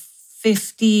something like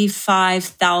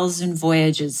 55,000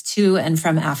 voyages to and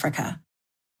from Africa,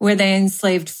 where they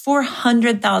enslaved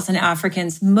 400,000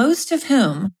 Africans, most of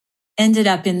whom ended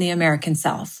up in the American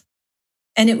South.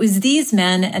 And it was these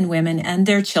men and women and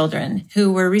their children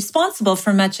who were responsible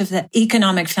for much of the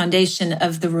economic foundation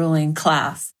of the ruling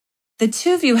class. The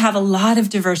two of you have a lot of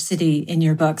diversity in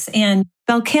your books, and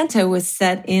Bel Canto was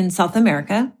set in South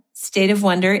America, State of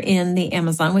Wonder in the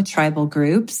Amazon with tribal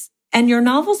groups, and your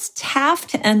novels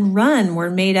Taft and Run were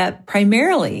made up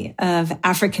primarily of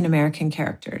African-American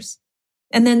characters.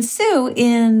 And then Sue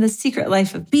in The Secret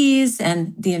Life of Bees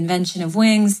and The Invention of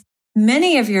Wings,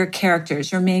 many of your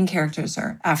characters, your main characters,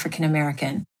 are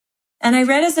African-American. And I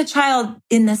read as a child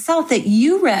in the South that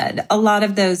you read a lot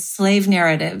of those slave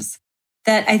narratives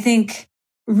that I think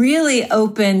really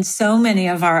opened so many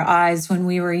of our eyes when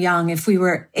we were young, if we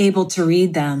were able to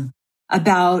read them,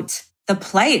 about the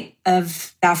plight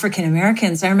of African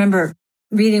Americans. I remember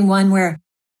reading one where,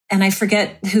 and I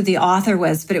forget who the author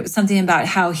was, but it was something about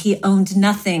how he owned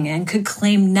nothing and could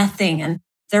claim nothing, and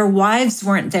their wives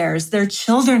weren't theirs, their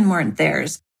children weren't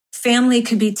theirs. Family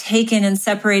could be taken and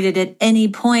separated at any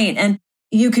point, and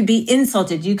you could be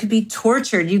insulted, you could be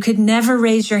tortured, you could never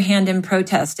raise your hand in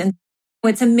protest. And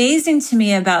what's amazing to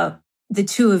me about the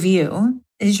two of you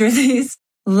is you're these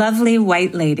lovely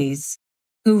white ladies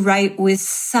who write with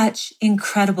such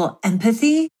incredible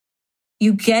empathy.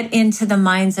 You get into the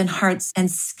minds and hearts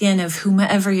and skin of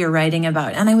whomever you're writing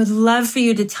about. And I would love for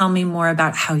you to tell me more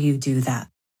about how you do that.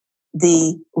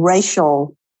 The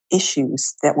racial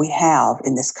issues that we have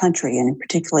in this country, and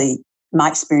particularly my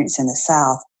experience in the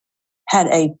South, had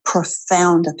a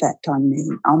profound effect on me,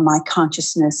 on my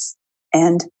consciousness.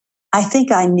 And I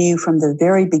think I knew from the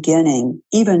very beginning,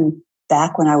 even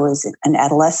back when I was an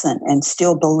adolescent and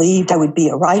still believed I would be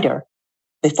a writer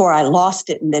before I lost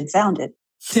it and then found it.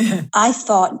 I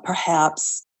thought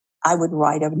perhaps I would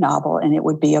write a novel and it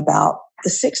would be about the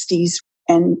 60s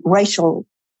and racial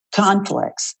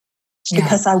conflicts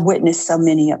because I witnessed so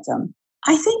many of them.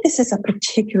 I think this is a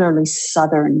particularly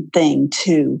Southern thing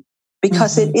too,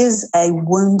 because it is a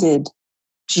wounded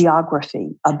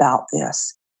geography about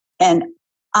this. And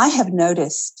I have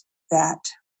noticed that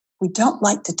we don't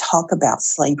like to talk about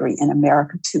slavery in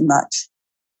America too much.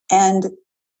 And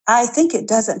I think it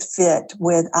doesn't fit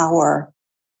with our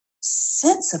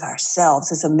sense of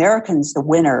ourselves as Americans, the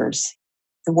winners,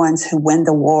 the ones who win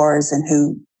the wars and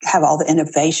who have all the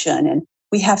innovation. And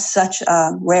we have such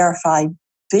a rarefied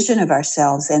vision of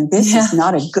ourselves. And this is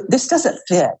not a good, this doesn't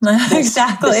fit.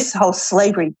 Exactly. This whole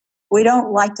slavery. We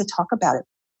don't like to talk about it.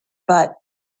 But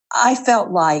I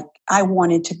felt like I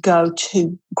wanted to go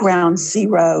to ground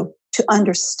zero to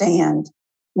understand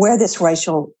where this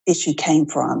racial issue came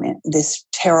from, and this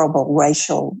terrible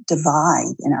racial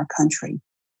divide in our country.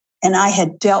 And I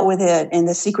had dealt with it in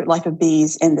The Secret Life of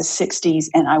Bees in the 60s,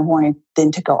 and I wanted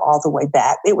then to go all the way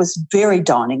back. It was very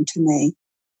daunting to me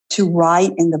to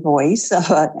write in the voice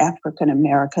of an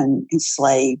African-American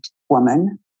enslaved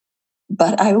woman,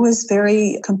 but I was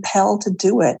very compelled to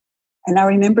do it. And I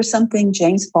remember something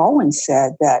James Baldwin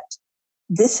said, that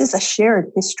this is a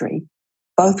shared history,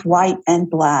 both white and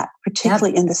Black,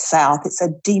 particularly in the South. It's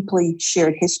a deeply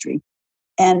shared history.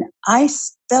 And I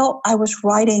felt I was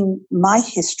writing my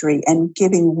history and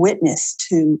giving witness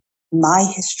to my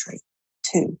history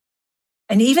too.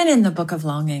 And even in the Book of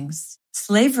Longings,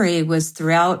 slavery was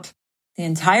throughout the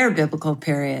entire biblical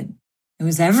period. It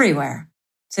was everywhere.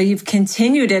 So you've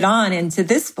continued it on into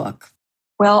this book.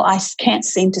 Well, I can't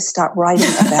seem to stop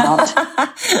writing about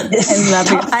this.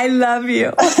 I love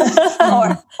you.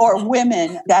 or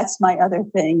women. That's my other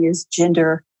thing, is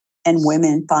gender and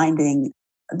women finding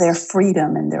their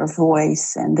freedom and their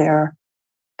voice and their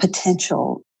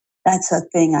potential. That's a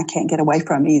thing I can't get away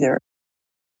from either.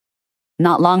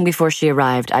 Not long before she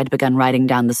arrived, I'd begun writing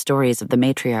down the stories of the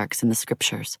matriarchs in the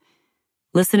scriptures.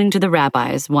 Listening to the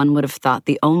rabbis, one would have thought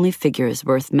the only figures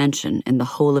worth mention in the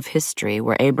whole of history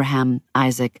were Abraham,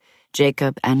 Isaac,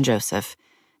 Jacob, and Joseph,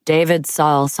 David,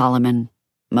 Saul, Solomon,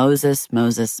 Moses.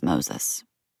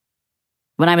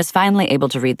 When I was finally able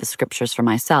to read the scriptures for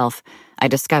myself, I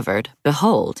discovered,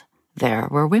 behold, there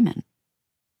were women.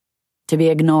 To be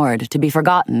ignored, to be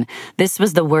forgotten, this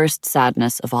was the worst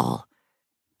sadness of all.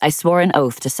 I swore an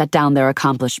oath to set down their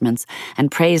accomplishments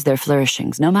and praise their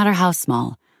flourishings, no matter how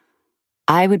small.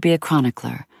 I would be a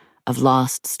chronicler of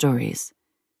lost stories.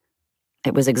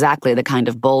 It was exactly the kind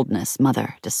of boldness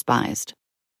Mother despised.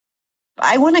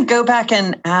 I want to go back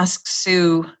and ask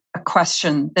Sue a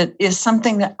question that is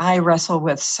something that I wrestle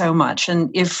with so much. And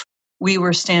if we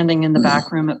were standing in the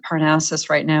back room at Parnassus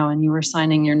right now and you were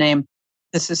signing your name,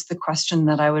 this is the question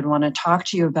that I would want to talk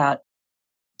to you about.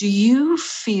 Do you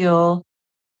feel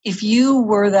if you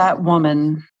were that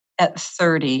woman at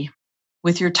 30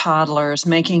 with your toddlers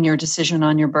making your decision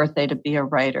on your birthday to be a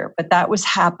writer, but that was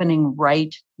happening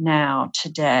right now,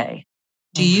 today,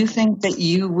 do you think that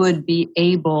you would be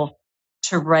able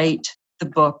to write the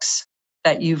books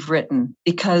that you've written?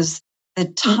 Because the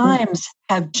times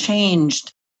have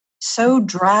changed so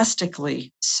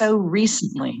drastically, so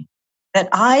recently, that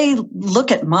I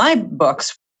look at my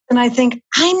books and I think,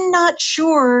 I'm not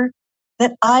sure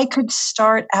that I could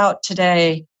start out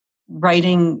today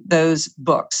writing those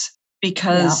books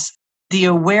because the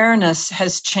awareness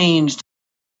has changed.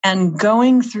 And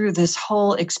going through this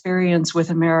whole experience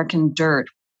with American Dirt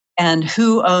and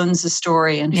who owns a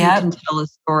story and who can tell a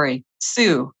story.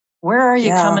 Sue, where are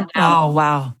you coming down? Oh,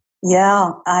 wow.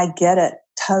 Yeah, I get it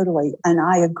totally. And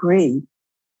I agree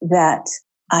that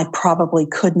I probably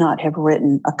could not have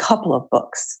written a couple of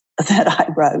books that I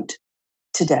wrote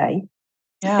today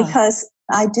because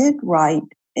I did write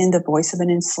in the voice of an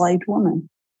enslaved woman.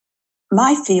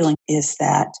 My feeling is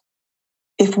that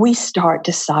if we start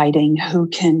deciding who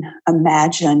can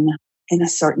imagine in a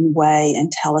certain way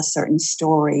and tell a certain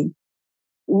story,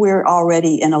 we're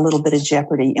already in a little bit of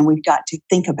jeopardy, and we've got to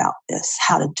think about this,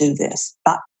 how to do this,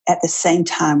 but at the same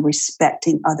time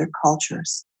respecting other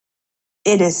cultures.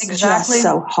 It is just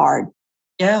so hard.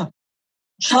 Yeah.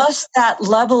 Just that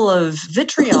level of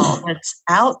vitriol that's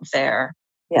out there.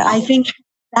 Yeah. I think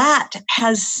that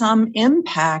has some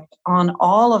impact on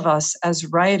all of us as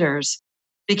writers,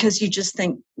 because you just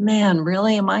think, man,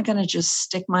 really? Am I going to just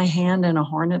stick my hand in a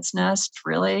hornet's nest?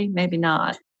 Really? Maybe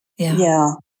not.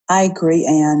 Yeah, I agree,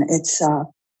 Anne. It's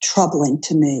troubling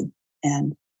to me.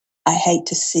 And I hate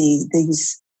to see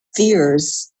these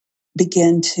fears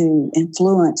begin to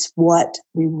influence what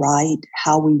we write,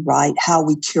 how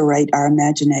we curate our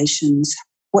imaginations,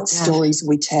 what stories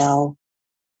we tell.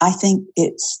 I think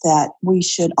it's that we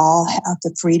should all have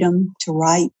the freedom to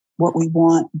write what we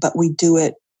want, but we do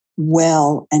it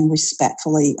well and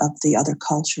respectfully of the other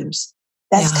cultures.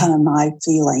 That's kind of my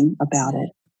feeling about it.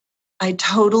 I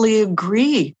totally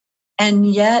agree. And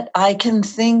yet I can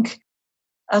think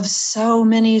of so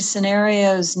many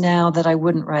scenarios now that I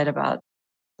wouldn't write about.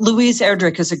 Louise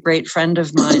Erdrich is a great friend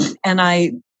of mine, and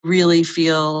I really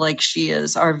feel like she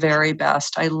is our very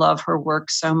best. I love her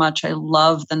work so much. I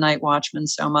love The Night Watchman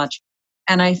so much.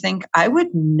 And I think I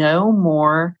would no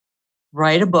more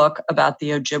write a book about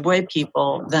the Ojibwe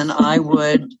people than I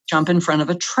would jump in front of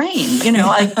a train. You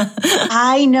know,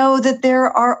 I know that there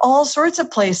are all sorts of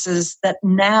places that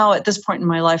now at this point in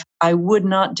my life, I would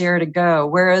not dare to go.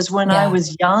 Whereas when I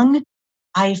was young,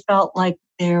 I felt like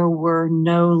there were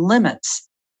no limits.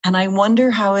 And I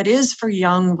wonder how it is for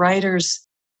young writers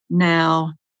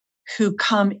now who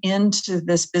come into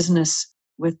this business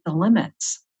with the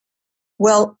limits.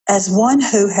 Well, as one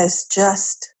who has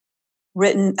just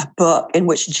written a book in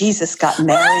which Jesus got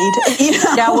married.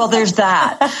 Yeah, well, there's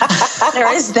that.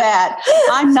 There is that.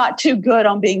 I'm not too good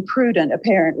on being prudent,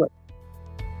 apparently.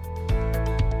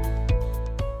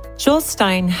 Joel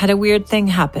Stein had a weird thing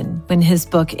happen when his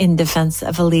book In Defense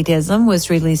of Elitism was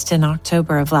released in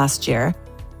October of last year.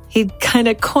 He'd kind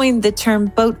of coined the term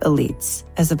boat elites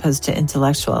as opposed to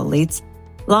intellectual elites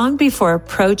long before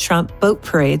pro-Trump boat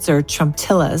parades, or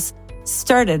Trumptillas,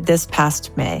 started this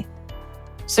past May.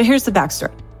 So here's the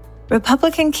backstory.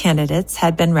 Republican candidates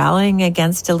had been rallying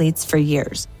against elites for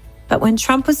years. But when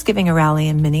Trump was giving a rally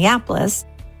in Minneapolis,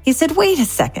 he said, wait a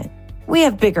second, we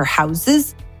have bigger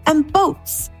houses and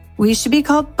boats. We should be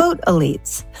called boat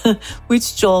elites,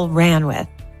 which Joel ran with.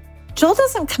 Joel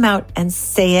doesn't come out and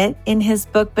say it in his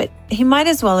book, but he might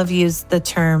as well have used the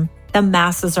term, the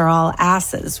masses are all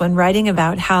asses, when writing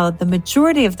about how the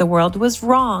majority of the world was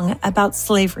wrong about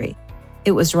slavery.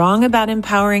 It was wrong about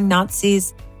empowering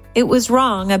Nazis. It was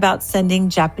wrong about sending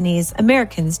Japanese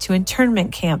Americans to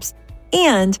internment camps.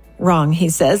 And wrong, he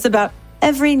says, about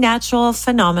every natural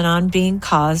phenomenon being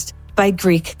caused by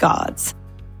Greek gods.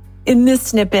 In this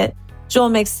snippet, Joel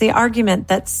makes the argument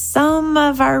that some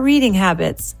of our reading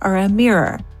habits are a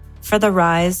mirror for the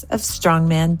rise of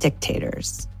strongman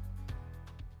dictators.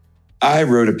 I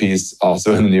wrote a piece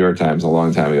also in the New York Times a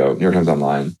long time ago, New York Times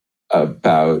Online,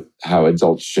 about how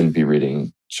adults shouldn't be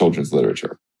reading children's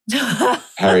literature.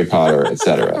 Harry Potter,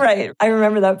 etc. Right. I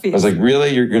remember that piece. I was like,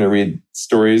 really? You're going to read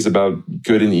stories about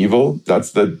good and evil?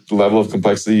 That's the level of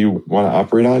complexity you want to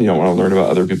operate on? You don't want to learn about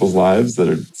other people's lives that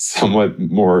are somewhat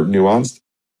more nuanced?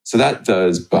 So that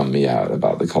does bum me out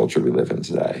about the culture we live in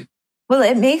today. Well,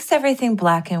 it makes everything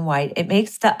black and white. It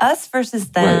makes the us versus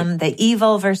them, the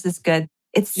evil versus good.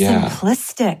 It's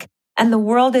simplistic. And the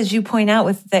world, as you point out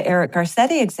with the Eric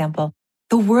Garcetti example,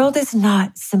 the world is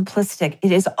not simplistic.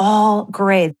 It is all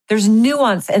gray. There's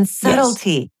nuance and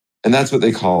subtlety. Yes. And that's what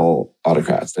they call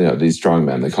autocrats. These strong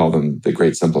men, they call them the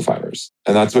great simplifiers.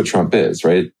 And that's what Trump is,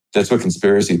 right? That's what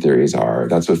conspiracy theories are.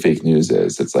 That's what fake news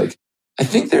is. It's like, I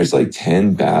think there's like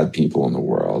 10 bad people in the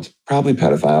world, probably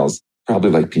pedophiles,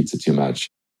 probably like pizza too much.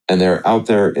 And they're out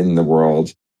there in the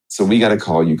world. So we got to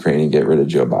call Ukraine and get rid of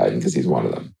Joe Biden because he's one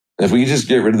of them. And if we just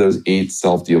get rid of those 8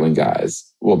 self-dealing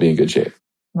guys, we'll be in good shape.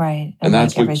 Right. And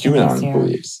that's what QAnon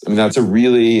believes. I mean, that's a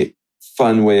really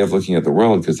fun way of looking at the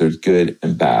world because there's good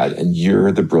and bad. And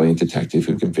you're the brilliant detective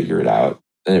who can figure it out.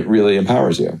 And it really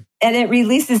empowers you. And it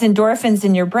releases endorphins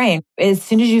in your brain. As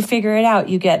soon as you figure it out,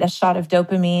 you get a shot of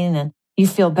dopamine and you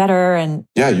feel better. And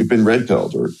yeah, you've been red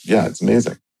pilled it's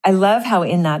amazing. I love how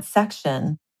in that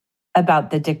section about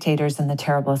the dictators and the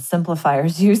terrible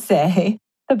simplifiers, you say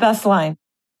the best line,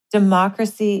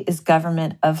 democracy is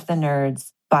government of the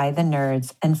nerds, by the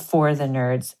nerds, and for the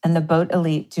nerds. And the boat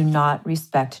elite do not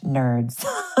respect nerds.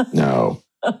 No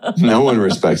one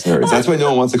respects nerds. That's why no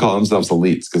one wants to call themselves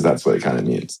elites, because that's what it kind of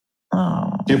means.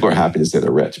 Oh. People are happy to say they're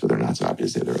rich, but they're not so happy to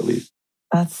say they're elite.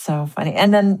 That's so funny.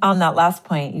 And then on that last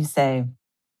point, you say,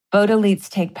 boat elites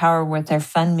take power with their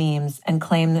fun memes and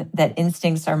claim that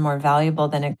instincts are more valuable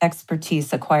than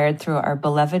expertise acquired through our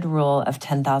beloved rule of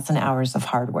 10,000 hours of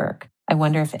hard work. I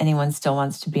wonder if anyone still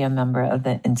wants to be a member of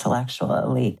the intellectual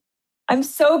elite. I'm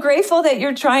so grateful that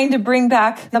you're trying to bring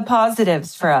back the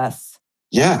positives for us.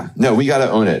 Yeah, no, we got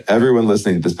to own it. Everyone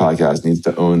listening to this podcast needs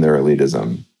to own their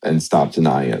elitism and stop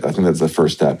denying it. I think that's the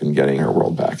first step in getting our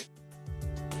world back.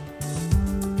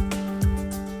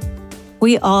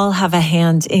 We all have a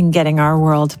hand in getting our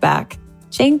world back.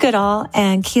 Jane Goodall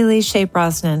and Keely Shea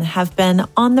Brosnan have been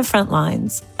on the front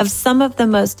lines of some of the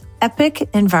most epic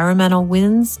environmental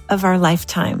wins of our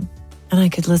lifetime. And I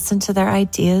could listen to their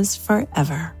ideas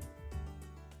forever.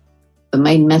 The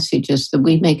main message is that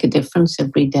we make a difference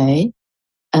every day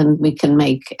and we can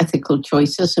make ethical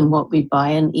choices in what we buy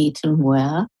and eat and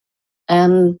wear.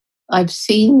 And I've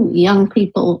seen young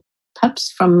people,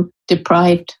 perhaps from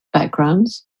deprived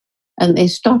backgrounds, and they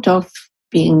start off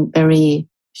being very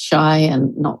shy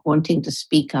and not wanting to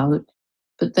speak out,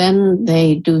 but then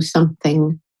they do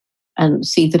something and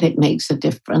see that it makes a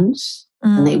difference,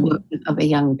 and they work with other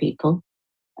young people,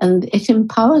 and it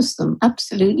empowers them,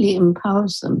 absolutely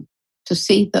empowers them to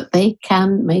see that they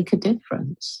can make a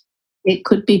difference. It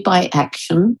could be by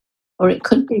action, or it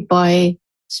could be by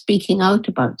speaking out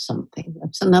about something.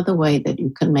 That's another way that you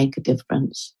can make a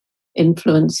difference,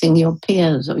 influencing your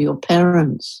peers or your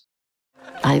parents.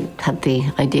 I had the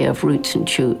idea of Roots and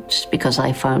Shoots because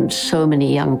I found so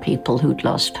many young people who'd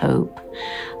lost hope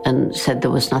and said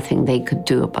there was nothing they could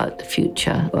do about the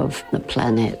future of the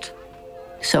planet.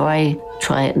 So I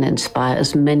try and inspire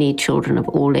as many children of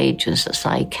all ages as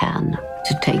I can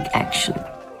to take action.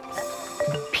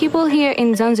 People here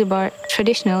in Zanzibar,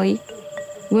 traditionally,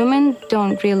 women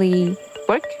don't really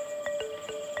work.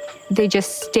 They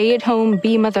just stay at home,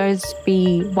 be mothers,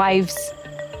 be wives.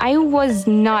 I was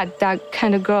not that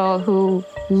kind of girl who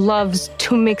loves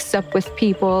to mix up with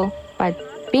people, but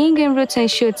being in Roots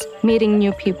and Shoots, meeting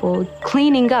new people,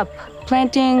 cleaning up,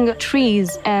 planting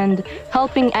trees, and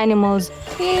helping animals.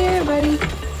 Here, buddy.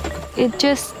 It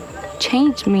just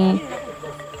changed me.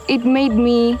 It made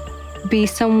me be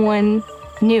someone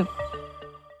new.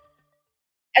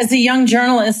 As a young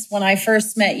journalist, when I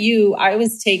first met you, I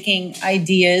was taking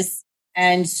ideas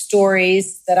and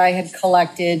stories that I had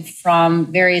collected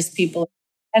from various people.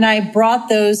 And I brought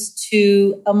those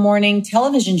to a morning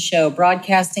television show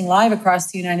broadcasting live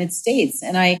across the United States.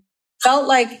 And I felt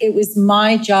like it was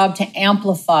my job to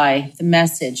amplify the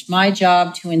message, my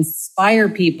job to inspire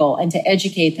people and to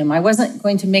educate them. I wasn't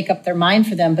going to make up their mind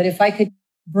for them, but if I could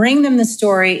bring them the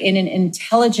story in an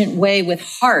intelligent way with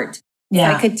heart, if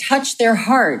I could touch their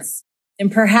hearts, then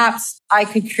perhaps I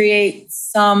could create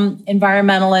some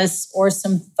environmentalists or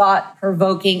some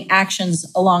thought-provoking actions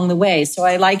along the way. So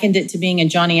I likened it to being a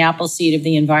Johnny Appleseed of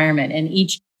the environment. And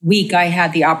each week I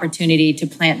had the opportunity to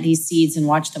plant these seeds and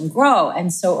watch them grow.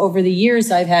 And so over the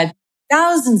years, I've had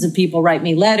thousands of people write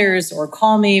me letters or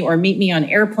call me or meet me on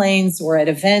airplanes or at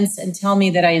events and tell me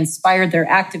that I inspired their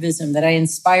activism, that I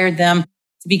inspired them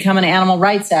to become an animal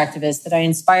rights activist, that I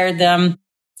inspired them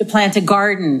to plant a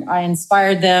garden. I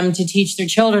inspired them to teach their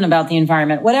children about the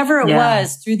environment, whatever it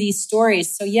was through these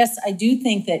stories. So yes, I do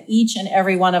think that each and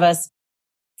every one of us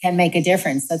can make a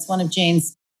difference. That's one of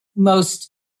Jane's most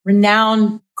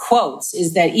renowned quotes,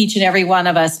 is that each and every one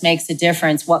of us makes a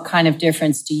difference. What kind of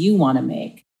difference do you want to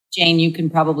make? Jane, you can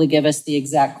probably give us the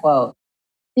exact quote.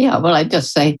 Yeah, well, I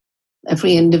just say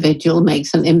every individual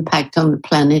makes an impact on the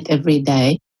planet every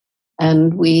day.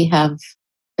 And we have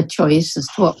a choice as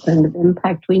to what kind of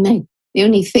impact we make. The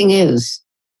only thing is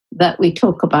that we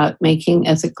talk about making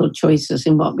ethical choices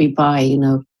in what we buy.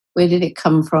 Where did it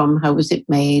come from? How was it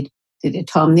made? Did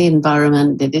it harm the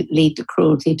environment? Did it lead to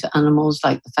cruelty to animals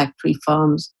like the factory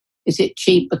farms? Is it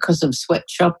cheap because of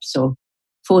sweatshops or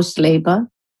forced labor?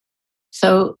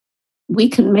 So we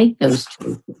can make those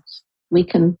choices. We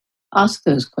can ask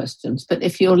those questions. But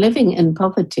if you're living in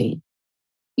poverty,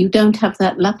 you don't have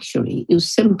that luxury. You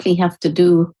simply have to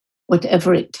do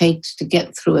whatever it takes to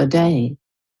get through a day.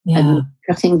 Yeah. And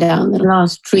cutting down the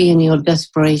last tree in your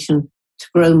desperation to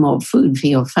grow more food for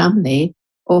your family,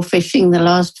 or fishing the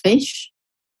last fish,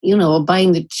 or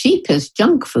buying the cheapest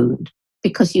junk food,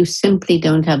 because you simply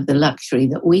don't have the luxury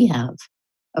that we have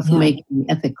of making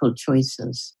ethical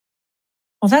choices.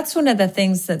 Well, that's one of the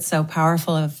things that's so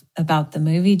powerful about the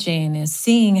movie, Jane, is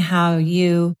seeing how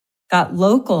you got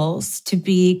locals to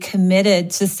be committed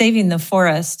to saving the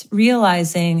forest,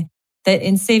 realizing that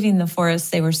in saving the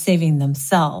forest, they were saving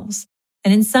themselves.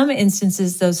 And in some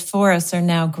instances, those forests are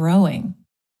now growing.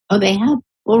 Oh, they have.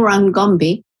 All around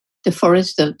Gombe, the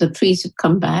forest, the trees have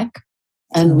come back.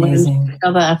 And in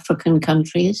other African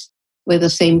countries where the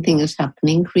same thing is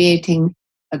happening, creating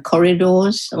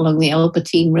corridors along the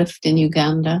Albertine Rift in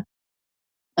Uganda.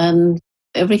 And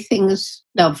everything is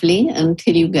lovely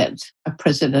until you get a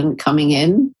president coming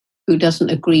in who doesn't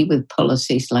agree with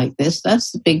policies like this.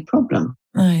 That's the big problem.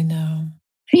 I know.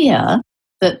 Fear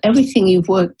that everything you've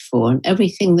worked for and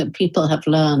everything that people have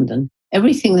learned and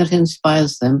everything that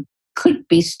inspires them could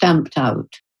be stamped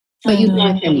out. But you do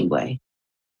it anyway.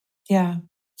 Yeah.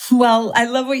 Well, I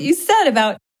love what you said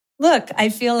about, look, I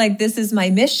feel like this is my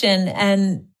mission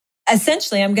and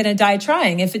essentially I'm going to die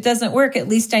trying. If it doesn't work, at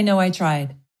least I know I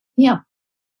tried. Yeah.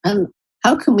 And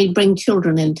how can we bring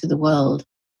children into the world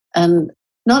and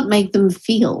not make them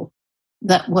feel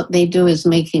that what they do is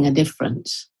making a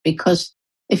difference? Because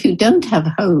if you don't have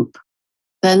hope,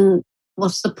 then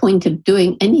what's the point of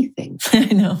doing anything? I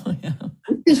know. Yeah.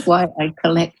 This is why I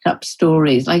collect up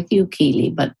stories like you, Keely.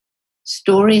 But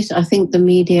stories, I think the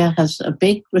media has a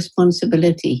big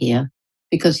responsibility here.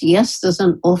 Because yes, there's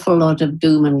an awful lot of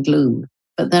doom and gloom,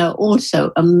 but there are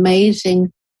also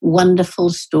amazing, wonderful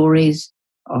stories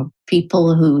of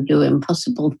people who do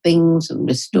impossible things and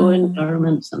restore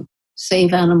environments and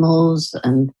save animals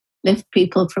and lift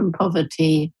people from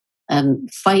poverty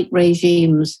and fight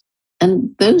regimes.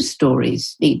 And those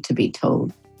stories need to be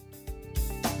told.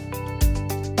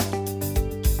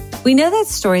 We know that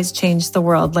stories change the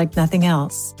world like nothing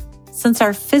else. Since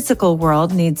our physical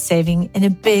world needs saving in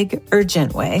a big,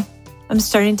 urgent way, I'm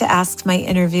starting to ask my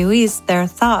interviewees their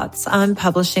thoughts on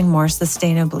publishing more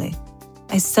sustainably.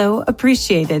 I so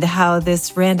appreciated how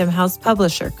this Random House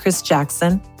publisher, Chris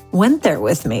Jackson, went there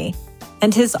with me,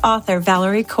 and his author,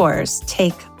 Valerie Kaur's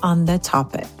take on the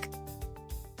topic.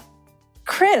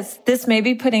 Chris, this may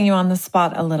be putting you on the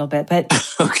spot a little bit, but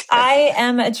okay. I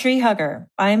am a tree hugger.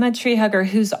 I'm a tree hugger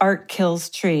whose art kills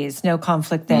trees. No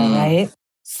conflict there, right?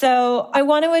 So I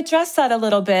want to address that a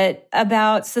little bit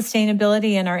about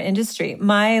sustainability in our industry.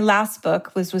 My last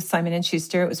book was with Simon &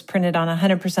 Schuster. It was printed on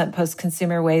 100%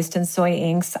 post-consumer waste and soy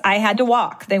inks. I had to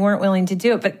walk. They weren't willing to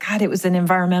do it, but God, it was an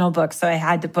environmental book, so I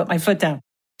had to put my foot down.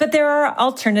 But there are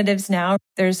alternatives now.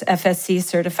 There's FSC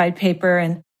certified paper.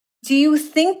 And do you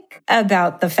think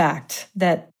about the fact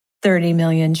that 30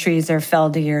 million trees are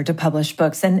felled a year to publish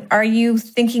books? And are you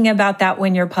thinking about that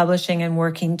when you're publishing and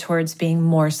working towards being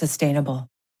more sustainable?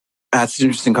 That's an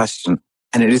interesting question.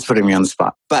 And it is putting me on the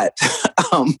spot. But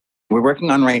we're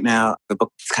working on right now, the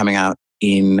book is coming out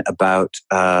in about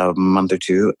a month or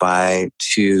two by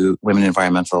two women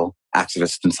environmental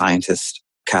activists and scientists,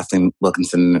 Kathleen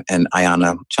Wilkinson and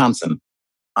Ayana Johnson.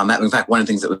 On that, in fact, one of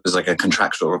the things that was like a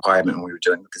contractual requirement when we were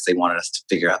doing, because they wanted us to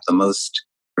figure out the most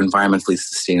environmentally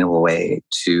sustainable way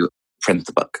to print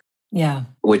the book. Yeah.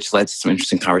 Which led to some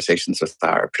interesting conversations with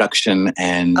our production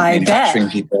and manufacturing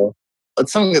people.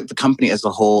 It's something that the company as a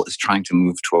whole is trying to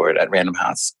move toward at Random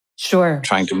House. Sure.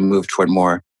 Trying to move toward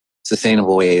more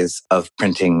sustainable ways of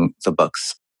printing the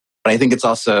books. But I think it's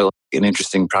also an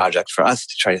interesting project for us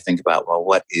to try to think about, well,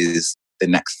 what is the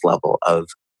next level of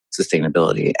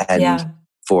sustainability? And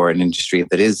for an industry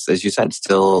that is, as you said,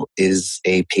 still is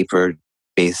a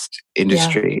paper-based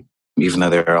industry, even though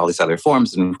there are all these other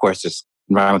forms. And of course, there's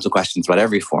environmental questions about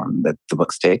every form that the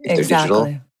books take. If they're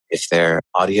digital, if they're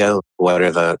audio, what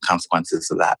are the consequences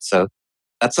of that? So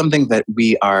that's something that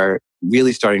we are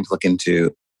really starting to look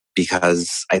into,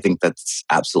 because I think that's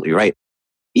absolutely right.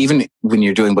 Even when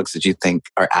you're doing books that you think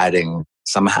are adding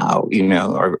somehow,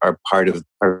 are part of,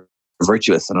 are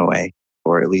virtuous in a way,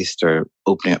 or at least are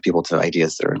opening up people to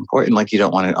ideas that are important. Like, you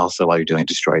don't want to also, while you're doing it,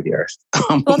 destroy the earth,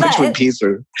 which would be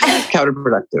sort of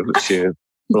counterproductive to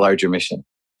the larger mission.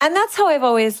 And that's how I've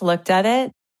always looked at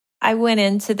it. I went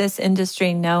into this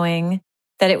industry knowing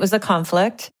that it was a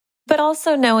conflict, but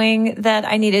also knowing that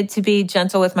I needed to be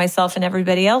gentle with myself and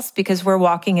everybody else, because we're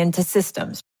walking into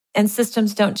systems, and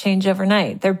systems don't change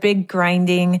overnight. They're big,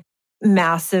 grinding,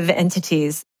 massive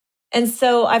entities. And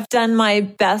so I've done my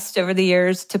best over the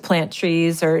years to plant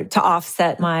trees or to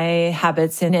offset my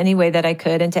habits in any way that I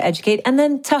could, and to educate, and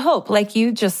then to hope, like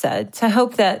you just said, to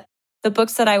hope that the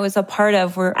books that I was a part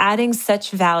of were adding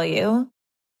such value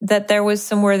that there was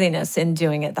some worthiness in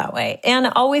doing it that way, and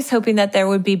always hoping that there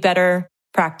would be better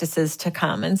practices to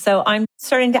come. And so I'm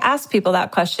starting to ask people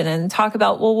that question and talk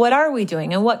about, well, what are we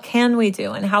doing and what can we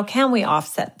do and how can we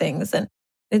offset things? And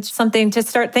it's something to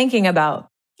start thinking about.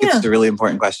 It's a really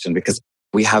important question, because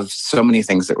we have so many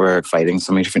things that we're fighting,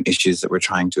 so many different issues that we're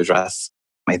trying to address.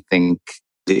 I think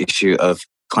the issue of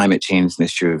climate change and the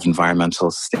issue of environmental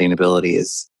sustainability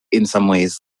is in some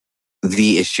ways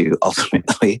the issue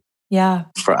ultimately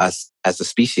for us as a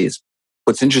species.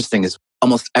 What's interesting is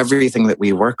almost everything that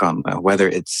we work on, though, whether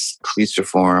it's police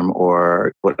reform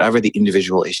or whatever the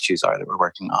individual issues are that we're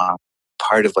working on,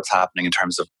 part of what's happening in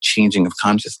terms of changing of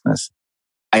consciousness,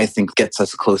 I think gets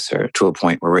us closer to a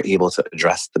point where we're able to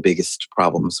address the biggest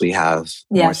problems we have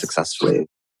more successfully.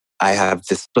 I have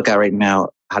this book out right now,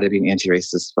 How to Be an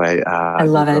Anti-Racist by I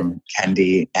love it.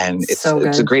 Kendi. And it's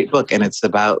a great book. And it's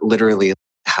about literally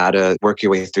how to work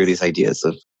your way through these ideas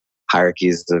of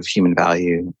hierarchies of human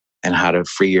value and how to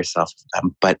free yourself from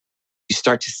them. But you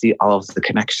start to see all of the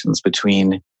connections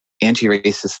between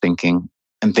anti-racist thinking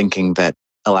and thinking that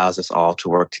allows us all to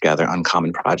work together on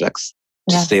common projects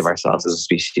to save ourselves as a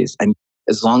species. And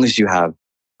as long as you have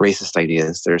racist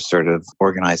ideas that are sort of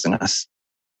organizing us,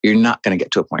 you're not going to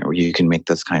get to a point where you can make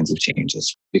those kinds of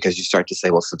changes, because you start to say,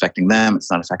 well, it's affecting them,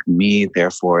 it's not affecting me,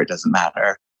 therefore it doesn't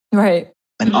matter. Right.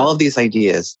 And all of these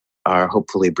ideas are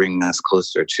hopefully bringing us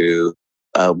closer to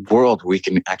a world where we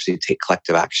can actually take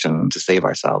collective action to save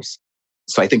ourselves.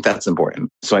 So I think that's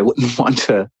important. So I wouldn't want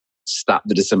to stop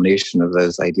the dissemination of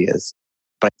those ideas.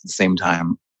 But at the same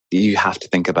time, you have to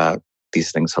think about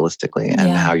these things holistically and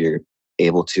how you're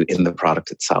able to, in the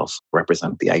product itself,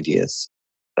 represent the ideas.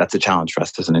 That's a challenge for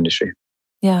us as an industry.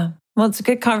 Yeah. Well, it's a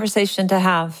good conversation to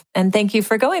have. And thank you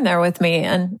for going there with me.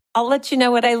 And I'll let you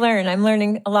know what I learn. I'm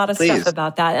learning a lot of stuff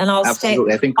about that. And I'll stay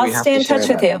in touch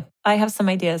with you. I have some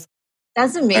ideas.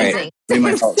 That's amazing.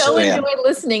 I so enjoyed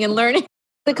listening and learning.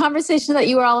 The conversation that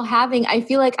you are all having, I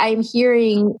feel like I'm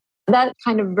hearing that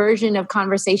kind of version of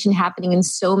conversation happening in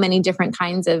so many different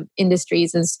kinds of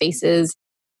industries and spaces,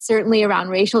 certainly around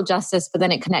racial justice, but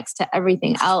then it connects to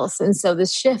everything else. And so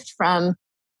this shift from,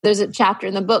 there's a chapter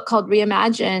in the book called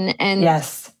Reimagine. And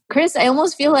Chris, I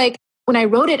almost feel like when I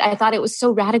wrote it, I thought it was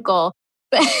so radical.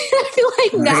 But I feel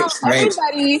like now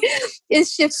everybody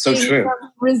is shifting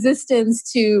from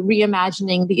resistance to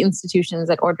reimagining the institutions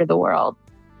that order the world.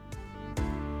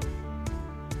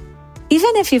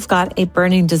 Even if you've got a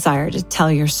burning desire to tell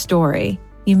your story,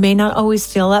 you may not always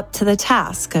feel up to the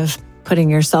task of putting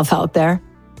yourself out there.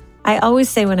 I always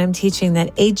say when I'm teaching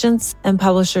that agents and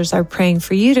publishers are praying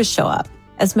for you to show up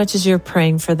as much as you're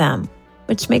praying for them,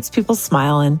 which makes people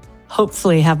smile and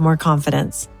hopefully have more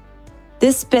confidence.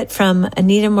 This bit from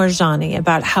Anita Moorjani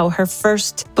about how her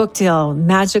first book deal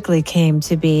magically came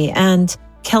to be, and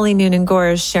Kelly Noonan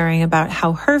Gore sharing about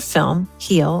how her film,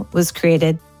 Heal, was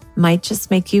created, might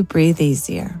just make you breathe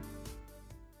easier.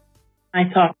 I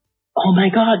thought, oh my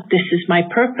God, this is my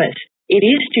purpose. It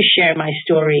is to share my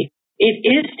story. It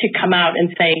is to come out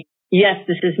and say, yes,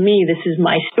 this is me, this is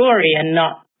my story, and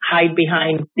not hide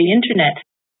behind the internet.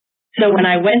 So when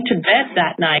I went to bed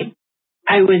that night,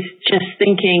 I was just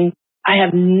thinking, I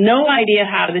have no idea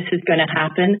how this is going to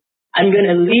happen. I'm going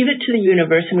to leave it to the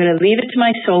universe. I'm going to leave it to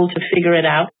my soul to figure it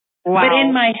out. Wow. But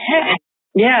in my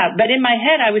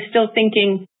head, I was still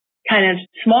thinking kind of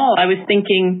small. I was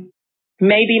thinking,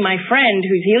 maybe my friend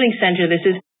whose healing center this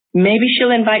is, maybe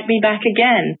she'll invite me back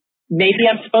again. Maybe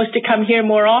I'm supposed to come here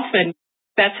more often.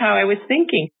 That's how I was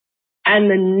thinking. And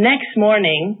the next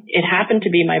morning, it happened to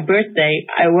be my birthday.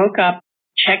 I woke up,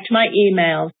 checked my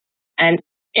emails, and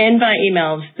in my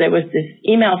emails, there was this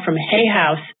email from Hay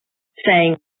House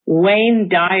saying, Wayne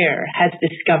Dyer has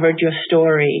discovered your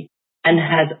story and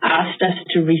has asked us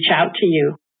to reach out to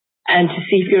you and to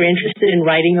see if you're interested in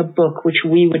writing a book, which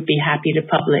we would be happy to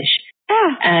publish.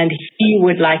 And he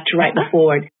would like to write the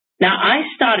foreword. Now, I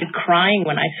started crying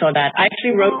when I saw that. I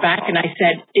actually wrote back and I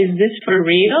said, is this for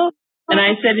real? And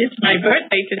I said, it's my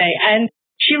birthday today. And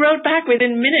she wrote back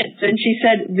within minutes and she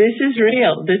said, this is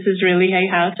real. This is really Hay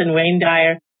House, and Wayne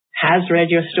Dyer has read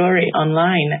your story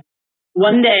online.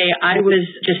 One day I was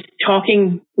just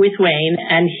talking with Wayne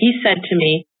and he said to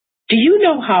me, do you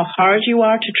know how hard you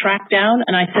are to track down?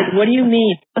 And I said, what do you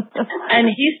mean? And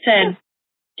he said,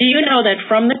 do you know that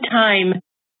from the time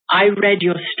I read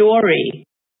your story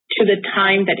to the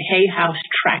time that Hay House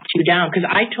tracked you down, because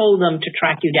I told them to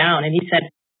track you down, and he said,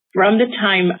 from the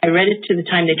time I read it to the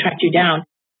time they tracked you down,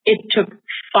 it took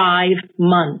 5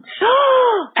 months.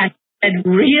 I said,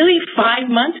 really? 5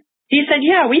 months? He said,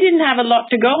 yeah, we didn't have a lot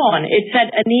to go on. It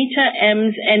said Anita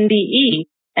M's NDE.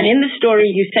 And in the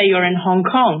story, you say you're in Hong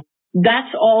Kong.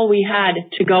 That's all we had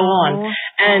to go on.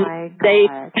 And they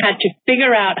had to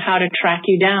figure out how to track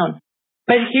you down.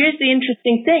 But here's the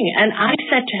interesting thing. And I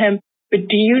said to him, but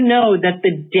do you know that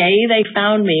the day they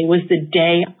found me was the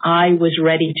day I was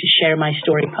ready to share my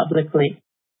story publicly?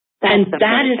 And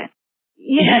that is,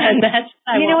 and that's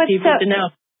what I want people to know.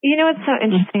 You know what's so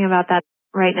interesting about that?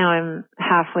 Right now I'm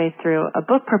halfway through a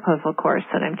book proposal course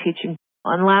that I'm teaching.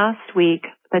 And last week,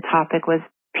 the topic was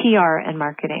PR and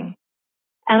marketing.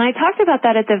 And I talked about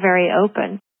that at the very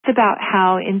open. It's about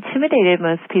how intimidated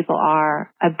most people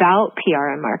are about PR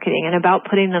and marketing and about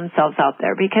putting themselves out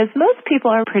there, because most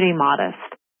people are pretty modest.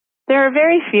 There are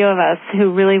very few of us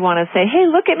who really want to say, hey,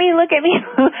 look at me, look at me.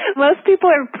 Most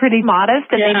people are pretty modest,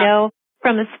 and they know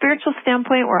from a spiritual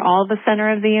standpoint we're all the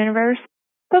center of the universe.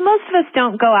 But most of us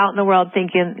don't go out in the world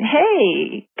thinking,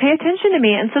 hey, pay attention to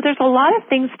me. And so there's a lot of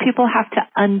things people have to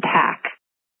unpack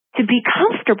to be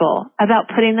comfortable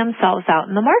about putting themselves out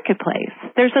in the marketplace.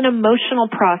 There's an emotional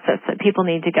process that people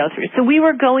need to go through. So we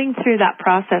were going through that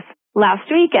process last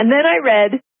week, and then I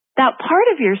read that part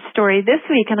of your story this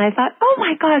week, and I thought, oh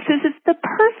my gosh, this is the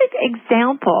perfect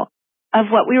example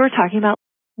of what we were talking about.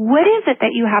 What is it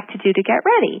that you have to do to get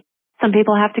ready? Some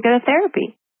people have to go to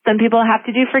therapy. Some people have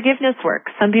to do forgiveness work.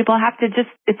 Some people have to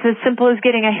it's as simple as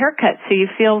getting a haircut so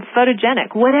you feel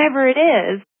photogenic. Whatever it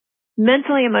is,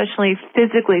 mentally, emotionally,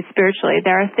 physically, spiritually,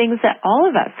 there are things that all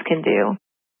of us can do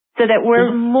so that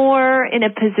we're more in a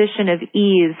position of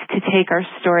ease to take our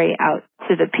story out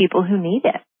to the people who need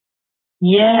it.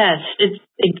 Yes, it's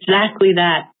exactly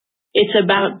that. It's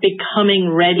about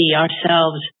becoming ready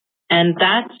ourselves. And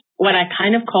that's what I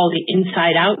kind of call the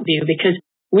inside out view, because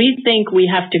we think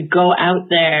we have to go out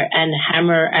there and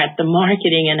hammer at the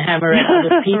marketing and hammer at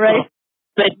other people. Right.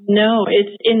 But no,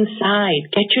 it's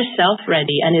inside. Get yourself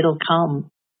ready and it'll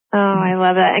come. Oh, I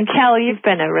love it. And Kelly, you've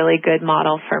been a really good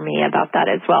model for me about that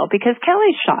as well, because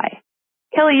Kelly's shy.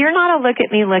 Kelly, you're not a look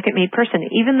at me person.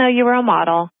 Even though you were a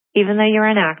model, even though you're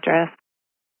an actress,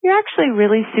 you're actually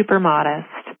really super modest.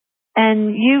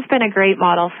 And you've been a great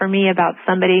model for me about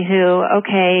somebody who,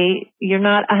 okay, you're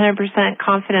not 100%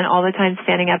 confident all the time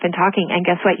standing up and talking, and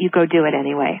guess what? You go do it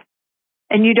anyway.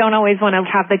 And you don't always want to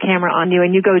have the camera on you,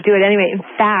 and you go do it anyway. In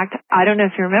fact, I don't know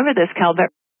if you remember this, Kel,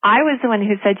 but I was the one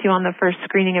who said to you on the first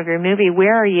screening of your movie,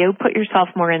 where are you? Put yourself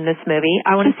more in this movie.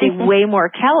 I want to see way more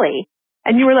Kelly.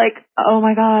 And you were like, oh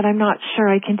my God, I'm not sure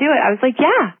I can do it. I was like,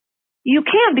 yeah, you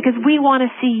can, because we want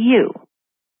to see you.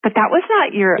 But that was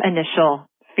not your initial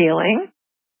feeling.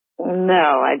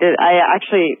 No, I did. I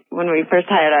actually, when we first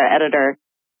hired our editor,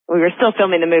 we were still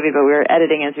filming the movie, but we were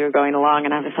editing as we were going along,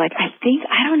 and I was like, I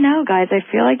don't know, guys, I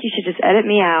feel like you should just edit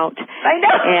me out. I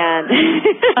know.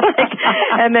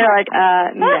 And they're like,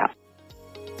 no.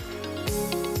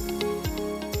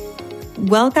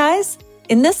 Well, guys,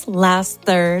 in this last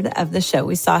third of the show,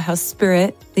 we saw how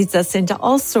spirit leads us into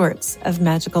all sorts of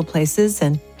magical places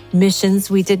and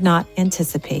missions we did not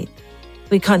anticipate.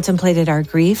 We contemplated our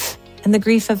grief and the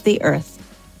grief of the earth,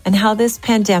 and how this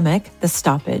pandemic, the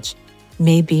stoppage,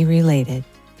 may be related.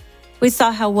 We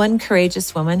saw how one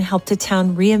courageous woman helped a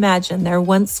town reimagine their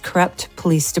once corrupt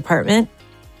police department,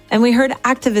 and we heard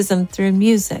activism through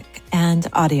music and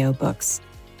audiobooks.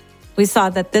 We saw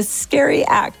that this scary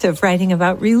act of writing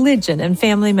about religion and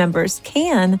family members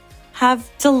can have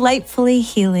delightfully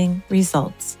healing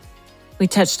results. We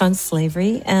touched on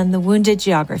slavery and the wounded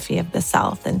geography of the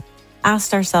South and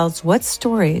asked ourselves what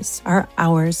stories are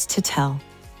ours to tell.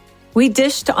 We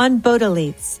dished on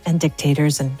bodelites and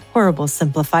dictators and horrible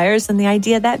simplifiers and the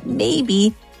idea that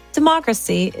maybe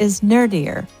democracy is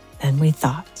nerdier than we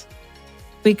thought.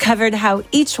 We covered how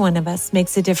each one of us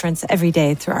makes a difference every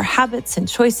day through our habits and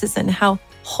choices and how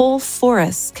whole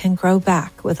forests can grow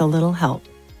back with a little help.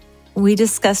 We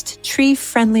discussed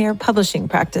tree-friendlier publishing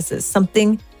practices,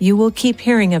 something you will keep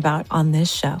hearing about on this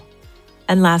show.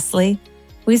 And lastly,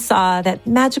 we saw that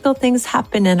magical things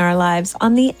happen in our lives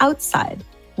on the outside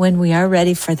when we are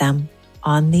ready for them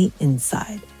on the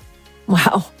inside.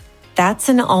 Wow, that's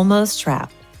an almost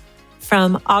wrap.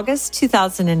 From August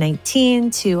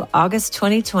 2019 to August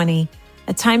 2020,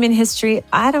 a time in history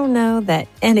I don't know that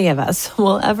any of us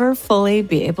will ever fully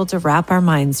be able to wrap our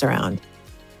minds around.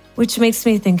 Which makes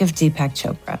me think of Deepak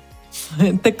Chopra.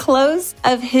 At the close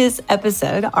of his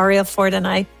episode, Ariel Ford and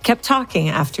I kept talking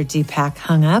after Deepak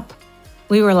hung up.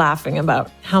 We were laughing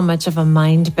about how much of a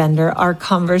mind bender our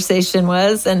conversation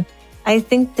was, and I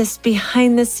think this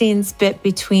behind-the-scenes bit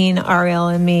between Ariel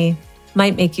and me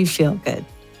might make you feel good.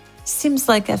 Seems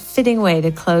like a fitting way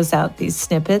to close out these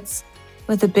snippets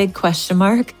with a big question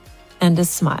mark and a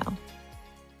smile.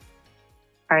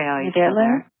 Ariel, you still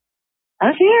there?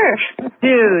 I'm here.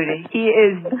 Dude, he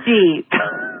is deep.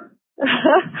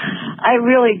 I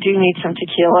really do need some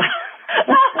tequila.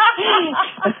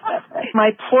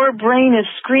 My poor brain is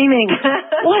screaming,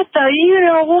 what the,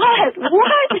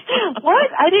 what?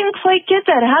 I didn't quite get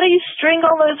that. How do you string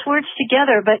all those words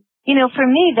together? But, for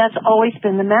me, that's always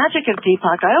been the magic of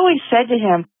Deepak. I always said to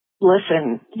him,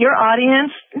 listen, your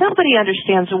audience, nobody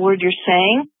understands a word you're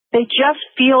saying. They just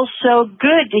feel so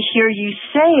good to hear you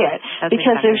say it. That's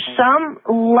because there's some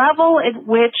level at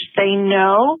which they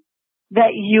know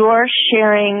that you're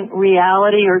sharing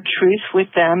reality or truth with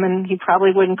them, and he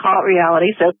probably wouldn't call it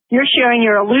reality, so you're sharing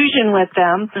your illusion with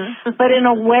them, but in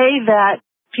a way that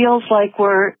feels like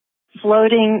we're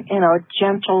floating in a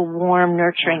gentle, warm,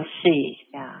 nurturing sea.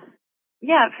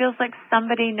 Yeah, it feels like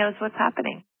somebody knows what's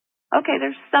happening. Okay,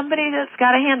 there's somebody that's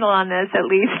got a handle on this, at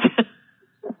least.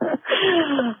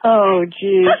 Oh,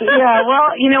 geez. Yeah,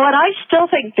 well, you know what? I still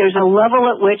think there's a level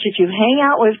at which if you hang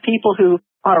out with people who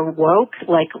are woke,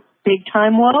 like big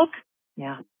time woke,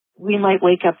 we might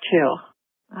wake up too.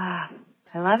 I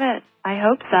love it. I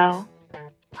hope so.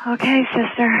 Okay,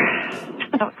 sister.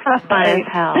 That was fun as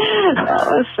hell. That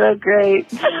was so great.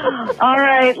 All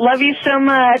right. Love you so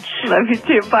much. Love you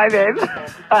too. Bye, babe.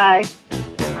 Bye.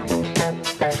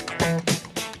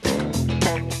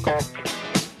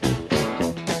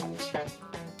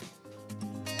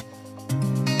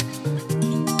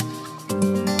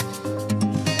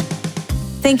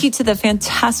 Thank you to the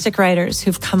fantastic writers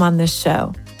who've come on this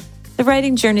show. The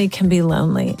writing journey can be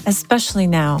lonely, especially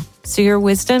now, so your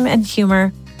wisdom and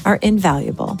humor are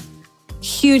invaluable.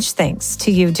 Huge thanks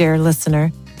to you, dear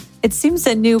listener. It seems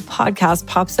a new podcast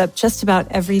pops up just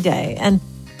about every day, and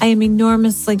I am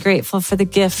enormously grateful for the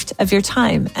gift of your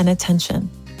time and attention.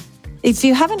 If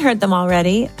you haven't heard them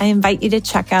already, I invite you to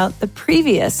check out the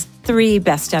previous 3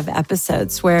 Best Of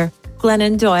episodes where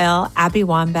Glennon Doyle, Abby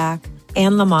Wambach,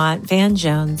 Anne Lamott, Van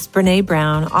Jones, Brene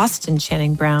Brown, Austin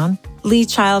Channing Brown, Lee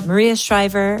Child, Maria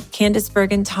Shriver, Candace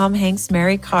Bergen, Tom Hanks,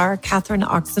 Mary Carr, Catherine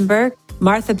Oxenberg,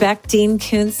 Martha Beck, Dean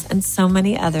Koontz, and so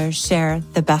many others share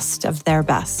the best of their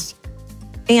best.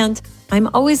 And I'm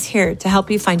always here to help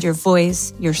you find your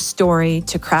voice, your story,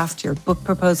 to craft your book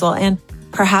proposal, and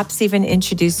perhaps even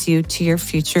introduce you to your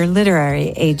future literary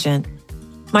agent.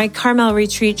 My Carmel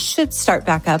retreat should start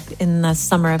back up in the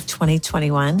summer of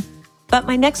 2021, but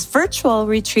my next virtual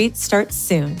retreat starts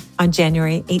soon on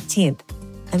January 18th.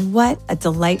 And what a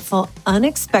delightful,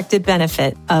 unexpected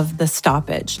benefit of the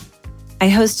stoppage. I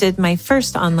hosted my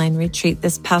first online retreat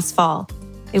this past fall.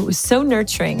 It was so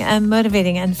nurturing and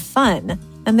motivating and fun,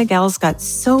 and the gals got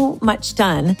so much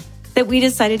done that we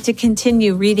decided to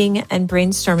continue reading and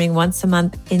brainstorming once a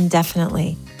month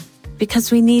indefinitely.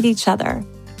 Because we need each other.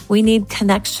 We need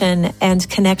connection and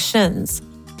connections.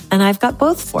 And I've got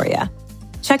both for you.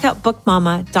 Check out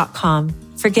bookmama.com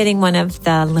for getting one of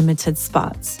the limited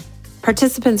spots.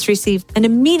 Participants receive an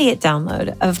immediate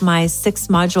download of my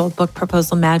 6-module book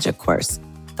proposal magic course,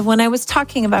 the one I was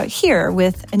talking about here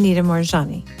with Anita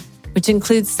Moorjani, which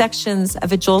includes sections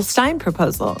of a Joel Stein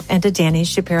proposal and a Dani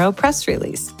Shapiro press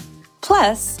release.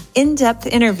 Plus, in-depth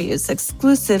interviews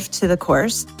exclusive to the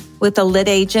course with a lit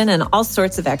agent and all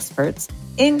sorts of experts,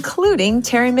 including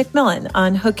Terry McMillan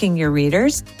on hooking your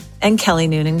readers and Kelly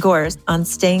Noonan Gores on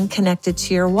staying connected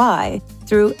to your why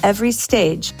through every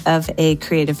stage of a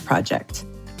creative project.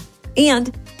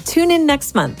 And tune in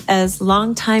next month as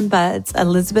longtime buds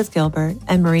Elizabeth Gilbert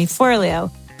and Marie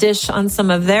Forleo dish on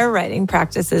some of their writing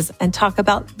practices and talk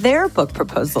about their book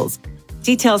proposals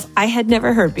details I had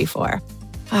never heard before.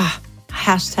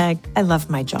 Hashtag I love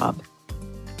my job.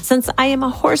 Since I am a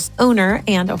horse owner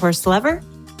and a horse lover,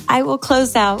 I will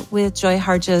close out with Joy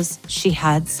Harjo's She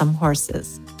Had Some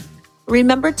Horses.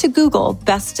 Remember to Google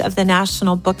Best of the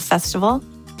National Book Festival,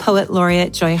 Poet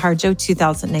Laureate Joy Harjo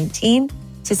 2019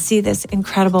 to see this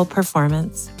incredible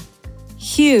performance.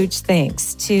 Huge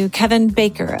thanks to Kevin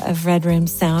Baker of Red Room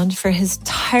Sound for his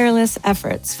tireless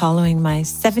efforts following my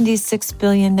 76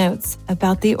 billion notes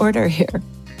about the order here,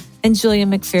 and Julia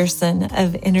McPherson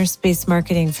of Inner Space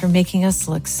Marketing for making us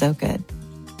look so good.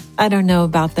 I don't know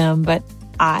about them, but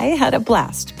I had a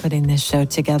blast putting this show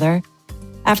together.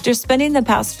 After spending the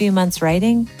past few months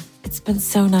writing, it's been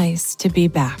so nice to be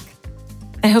back.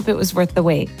 I hope it was worth the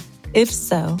wait. If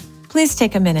so, please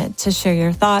take a minute to share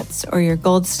your thoughts or your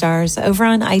gold stars over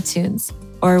on iTunes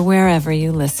or wherever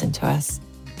you listen to us.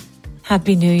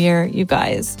 Happy New Year, you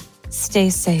guys. Stay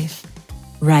safe.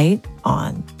 Right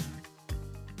on.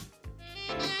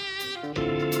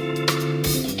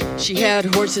 She had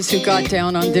horses who got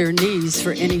down on their knees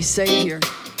for any savior.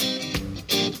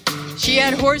 She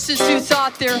had horses who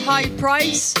thought their high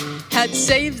price had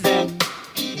saved them.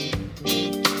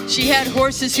 She had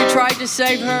horses who tried to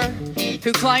save her,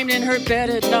 who climbed in her bed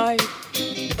at night,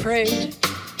 prayed.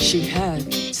 She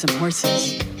had some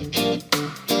horses.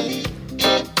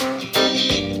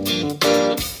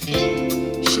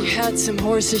 She had some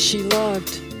horses she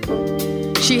loved.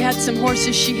 She had some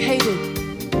horses she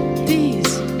hated.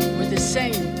 These were the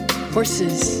same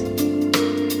horses.